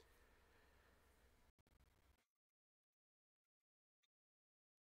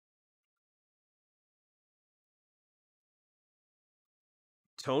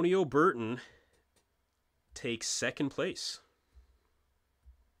 Tonio Burton takes second place.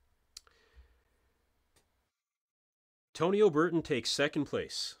 Tonio Burton takes second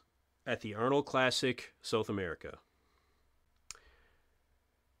place at the Arnold Classic South America.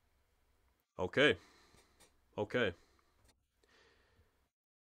 Okay. Okay.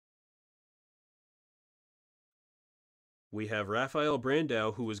 We have Rafael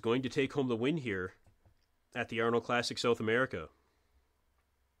Brandao, who is going to take home the win here at the Arnold Classic South America.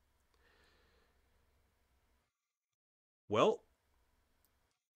 Well,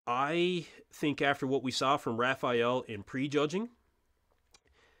 I think after what we saw from Rafael in prejudging,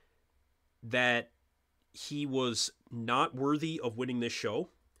 that he was not worthy of winning this show.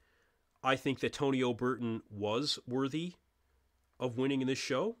 I think that Tonio Burton was worthy of winning in this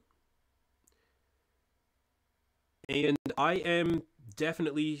show. And I am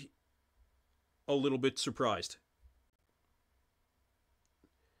definitely a little bit surprised.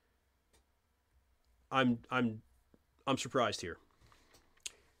 I'm I'm surprised here.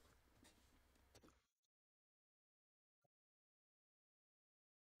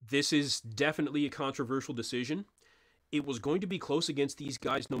 This is definitely a controversial decision. It was going to be close against these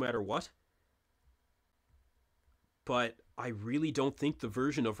guys no matter what, but I really don't think the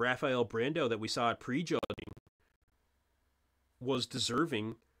version of Rafael Brandao that we saw at prejudging was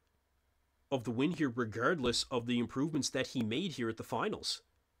deserving of the win here, regardless of the improvements that he made here at the finals.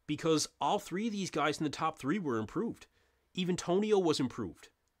 Because all three of these guys in the top three were improved. Even Tonio was improved.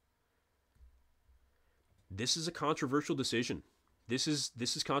 This is a controversial decision. This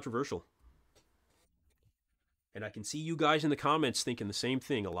is controversial. And I can see you guys in the comments thinking the same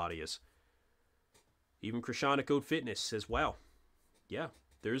thing, a lot of yous. Even Krishana at Code Fitness says, wow, yeah,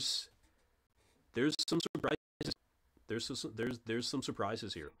 there's some surprises. There's some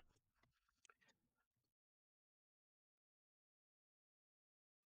surprises here.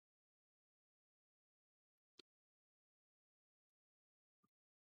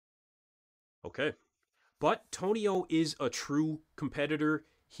 Okay. But Tonio is a true competitor.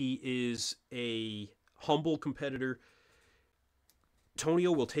 He is a humble competitor.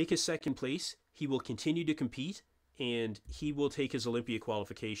 Tonio will take his second place. He will continue to compete, and he will take his Olympia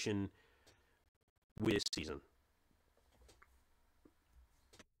qualification this season.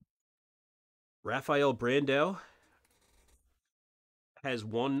 Rafael Brandao has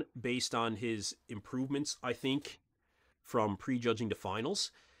won based on his improvements, I think, from prejudging to finals.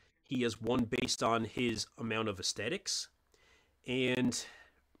 He has won based on his amount of aesthetics. And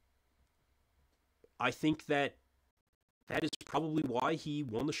I think that that is probably why he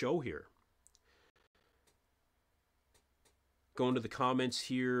won the show here. Going to the comments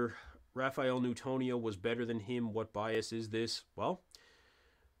here, Rafael Newtonio was better than him. What bias is this? Well,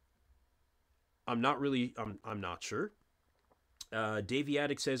 I'm not sure. Davey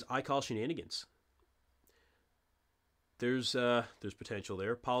Attic says, I call shenanigans. There's potential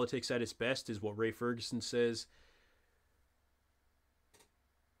there. Politics at its best is what Ray Ferguson says.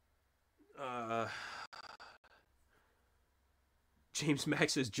 Uh, James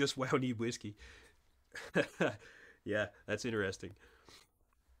Max says, just wow, need whiskey. Yeah, that's interesting.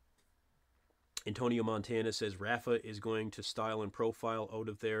 Antonio Montana says Rafa is going to style and profile out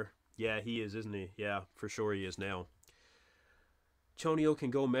of there. Yeah, he is, isn't he? Yeah, for sure he is now. Tonio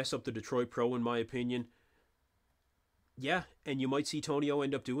can go mess up the Detroit Pro, in my opinion. Yeah, and you might see Tonio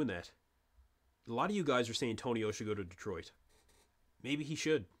end up doing that. A lot of you guys are saying Tonio should go to Detroit. Maybe he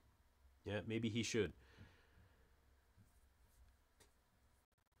should. Yeah, maybe he should.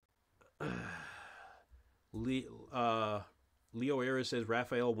 Le- uh, Leo Era says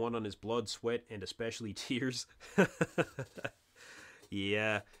Raphael won on his blood, sweat, and especially tears.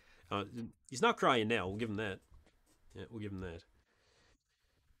 Yeah. Uh, he's not crying now. We'll give him that. Yeah, we'll give him that.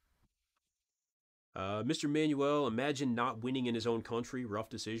 Mr. Manuel, imagine not winning in his own country. Rough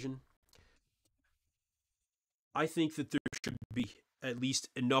decision. I think that there should be at least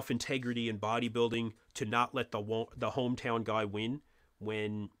enough integrity in bodybuilding to not let the hometown guy win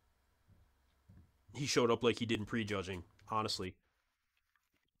when he showed up like he did in prejudging. Honestly,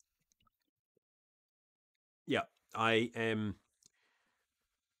 yeah, I am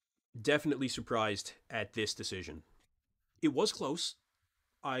definitely surprised at this decision. It was close.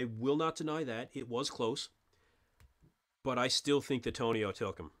 I will not deny that it was close. But I still think that Tonio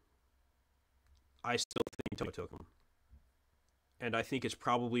took him. I still think Tonio took him. And I think it's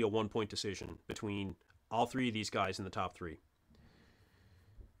probably a 1 point decision between all three of these guys in the top three.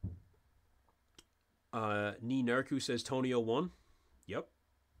 Ni Narku says Tonio won. Yep.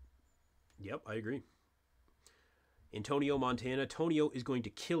 Yep, I agree. Antonio Montana, Tonio is going to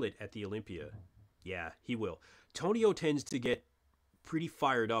kill it at the Olympia. Yeah, he will. Tonio tends to get pretty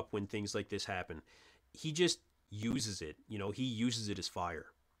fired up when things like this happen. He just uses it. He uses it as fire.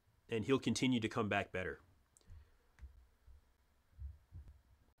 And he'll continue to come back better.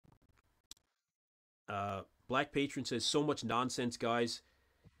 Black Patron says, so much nonsense, guys.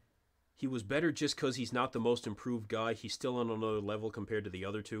 He was better just because he's not the most improved guy. He's still on another level compared to the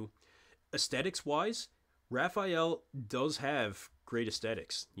other two. Aesthetics wise, Raphael does have great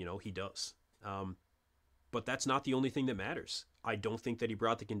aesthetics. He does. But that's not the only thing that matters. I don't think that he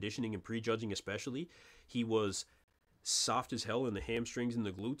brought the conditioning and prejudging, especially. He was soft as hell in the hamstrings and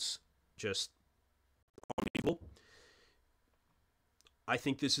the glutes. Just unbelievable. I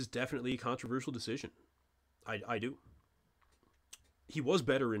think this is definitely a controversial decision. I do. He was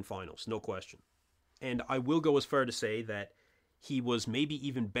better in finals, no question. And I will go as far to say that he was maybe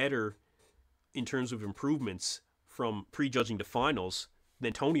even better in terms of improvements from prejudging to finals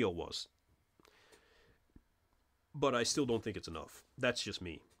than Tonio was. But I still don't think it's enough. That's just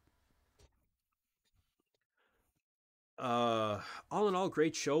me. Uh, all in all,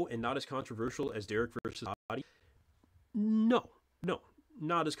 great show and not as controversial as Derek versus Body. No, no,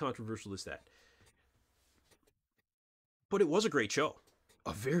 not as controversial as that. But it was a great show,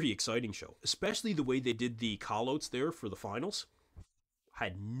 a very exciting show, especially the way they did the callouts there for the finals.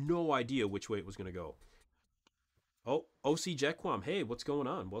 Had no idea which way it was going to go. Oh, OC Jetquam, hey, what's going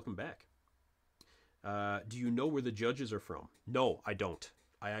on? Welcome back. Do you know where the judges are from? No, I don't.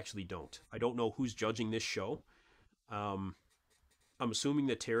 I actually don't. I don't know who's judging this show. Um, I'm assuming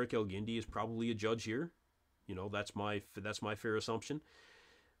that Tarek El Gindi is probably a judge here. That's my fair assumption.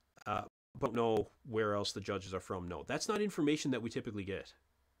 Uh, don't know where else the judges are from. No, that's not information that we typically get.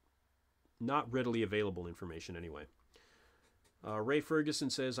 Not readily available information anyway. Ray Ferguson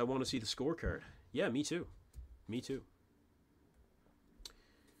says, "I want to see the scorecard." Yeah, me too. Me too.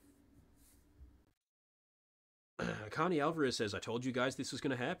 Connie Alvarez says, "I told you guys this was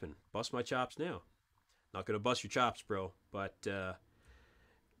going to happen. Bust my chops now." Not going to bust your chops, bro, but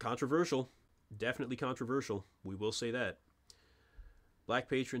controversial. Definitely controversial. We will say that. Black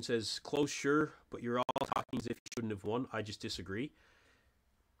Patron says, "Close, sure, but you're all talking as if you shouldn't have won. I just disagree."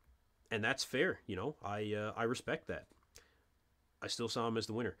 And that's fair. I respect that. I still saw him as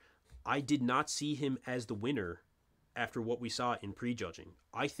the winner. I did not see him as the winner after what we saw in prejudging.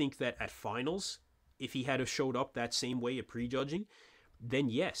 I think that at finals, if he had showed up that same way at prejudging, then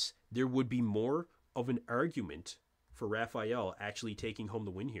yes, there would be more of an argument for Raphael actually taking home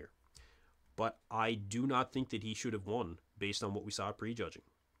the win here. But I do not think that he should have won based on what we saw at prejudging.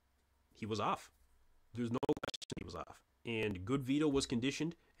 He was off. There's no question he was off. And GoodVito was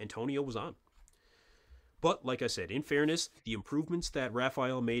conditioned, Antonio was on. But like I said, in fairness, the improvements that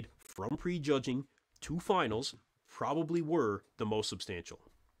Raphael made from prejudging to finals probably were the most substantial.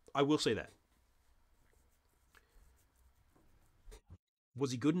 I will say that.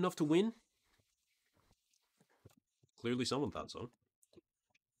 Was he good enough to win? Clearly, someone thought so.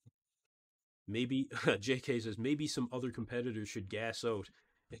 Maybe JK says maybe some other competitors should gas out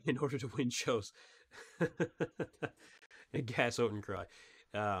in order to win shows. And gas out and cry.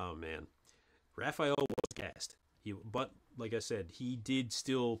 Oh man, Raphael was gassed. But like I said, he did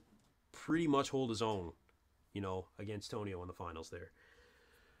still pretty much hold his own, against Tonio in the finals there.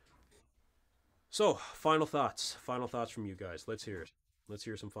 So, final thoughts. Final thoughts from you guys. Let's hear it. Let's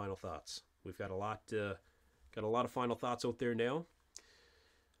hear some final thoughts. We've got a lot of final thoughts out there now.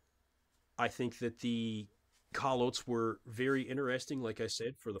 I think that the callouts were very interesting, like I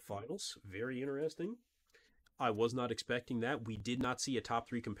said, for the finals. Very interesting. I was not expecting that. We did not see a top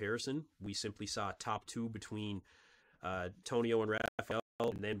three comparison. We simply saw a top two between Tonio and Raphael,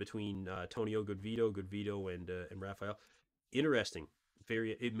 and then between Tonio, Good Vito, and Raphael. Interesting.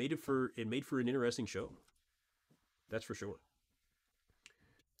 Very. It made for an interesting show. That's for sure.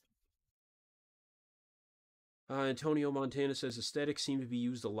 Antonio Montana says aesthetics seem to be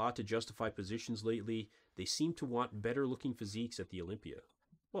used a lot to justify positions lately. They seem to want better looking physiques at the Olympia.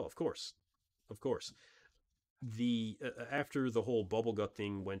 Well, of course, of course. The After the whole bubble gut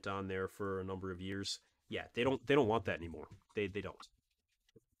thing went on there for a number of years, yeah, they don't want that anymore. They don't.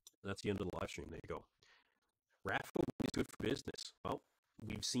 That's the end of the live stream. There you go. Rafa is good for business. Well,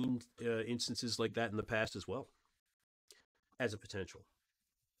 we've seen instances like that in the past as well as a potential.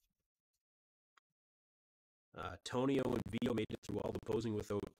 Tonio and Vito made it through all the posing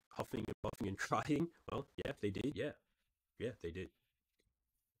without huffing and puffing and crying. Well, yeah, they did. Yeah, yeah, they did.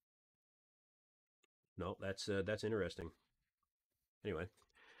 No, that's interesting. Anyway,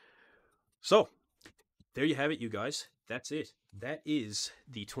 so there you have it, you guys. That's it. That is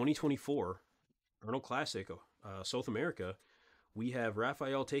the 2024 Arnold Classic, South America. We have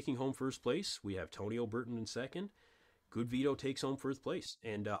Rafael taking home first place. We have Tonio Burton in second. GoodVito takes home first place,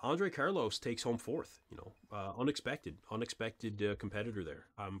 and Andre Carlos takes home fourth. Unexpected competitor there.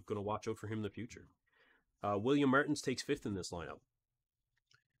 I'm gonna watch out for him in the future. William Martins takes fifth in this lineup.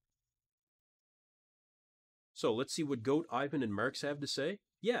 So let's see what Goat, Ivan, and Marks have to say.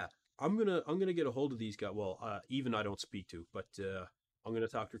 Yeah, I'm gonna get a hold of these guys. Well, even I don't speak to, but I'm gonna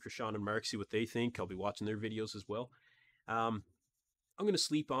talk to Krishan and Mark, see what they think. I'll be watching their videos as well. Um, I'm gonna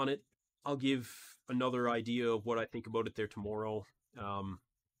sleep on it. I'll give another idea of what I think about it there tomorrow. Um,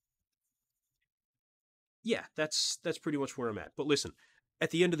 yeah, that's pretty much where I'm at. But listen,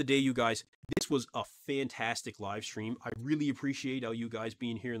 at the end of the day, you guys, this was a fantastic live stream. I really appreciate all you guys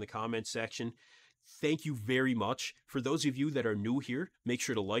being here in the comments section. Thank you very much. For those of you that are new here, make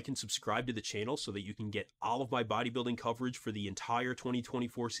sure to like and subscribe to the channel so that you can get all of my bodybuilding coverage for the entire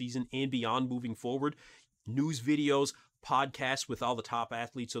 2024 season and beyond moving forward. News videos, podcasts with all the top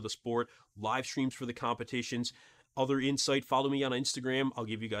athletes of the sport, live streams for the competitions, other insight. Follow me on Instagram. I'll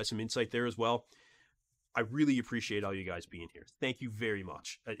give you guys some insight there as well. I really appreciate all you guys being here. Thank you very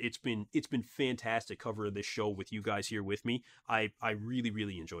much. It's been fantastic covering this show with you guys here with me. I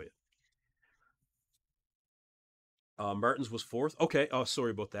really enjoy it. Martins was fourth. Okay. Oh, sorry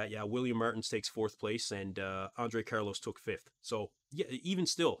about that. Yeah, William Martins takes fourth place, and Andre Carlos took fifth. So yeah, even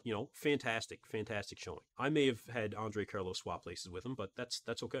still, fantastic showing. I may have had Andre Carlos swap places with him, but that's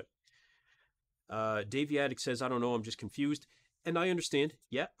okay. Davey Addict says, I don't know, I'm just confused, and I understand.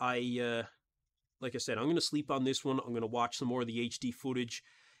 Yeah, like I said, I'm gonna sleep on this one. I'm gonna watch some more of the HD footage,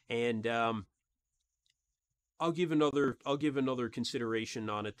 and I'll give another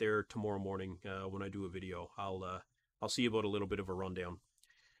consideration on it there tomorrow morning when I do a video. I'll see about a little bit of a rundown.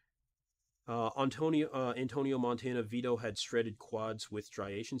 Antonio Montana, Vito had shredded quads with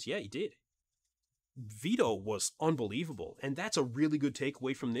striations. Yeah, he did. Vito was unbelievable, and that's a really good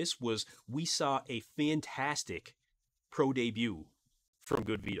takeaway from this. Was we saw a fantastic pro debut from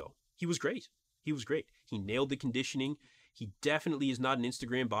GoodVito. He was great. He was great. He nailed the conditioning. He definitely is not an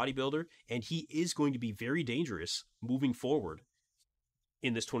Instagram bodybuilder, and he is going to be very dangerous moving forward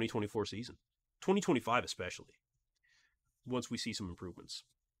in this 2024 season, 2025 especially, once we see some improvements.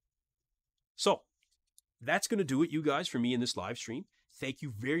 So that's going to do it, you guys, for me in this live stream. Thank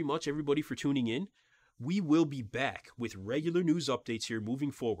you very much, everybody, for tuning in. We will be back with regular news updates here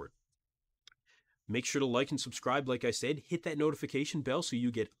moving forward. Make sure to like and subscribe, like I said. Hit that notification bell so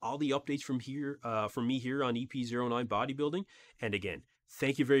you get all the updates from me here on EP09 Bodybuilding. And again,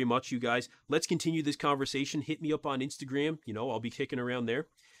 thank you very much, you guys. Let's continue this conversation. Hit me up on Instagram. I'll be kicking around there.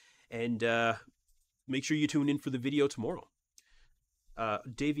 And make sure you tune in for the video tomorrow.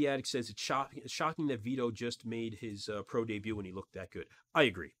 Davey Addict says it's shocking that Vito just made his pro debut when he looked that good. I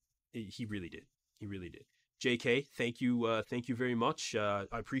agree. He really did. He really did. JK, thank you very much. I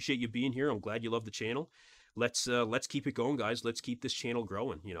appreciate you being here. I'm glad you love the channel. Let's keep it going, guys. Let's keep this channel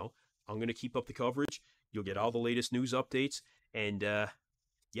growing. I'm gonna keep up the coverage. You'll get all the latest news updates, and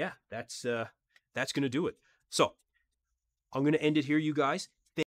yeah, that's gonna do it. So I'm gonna end it here, you guys.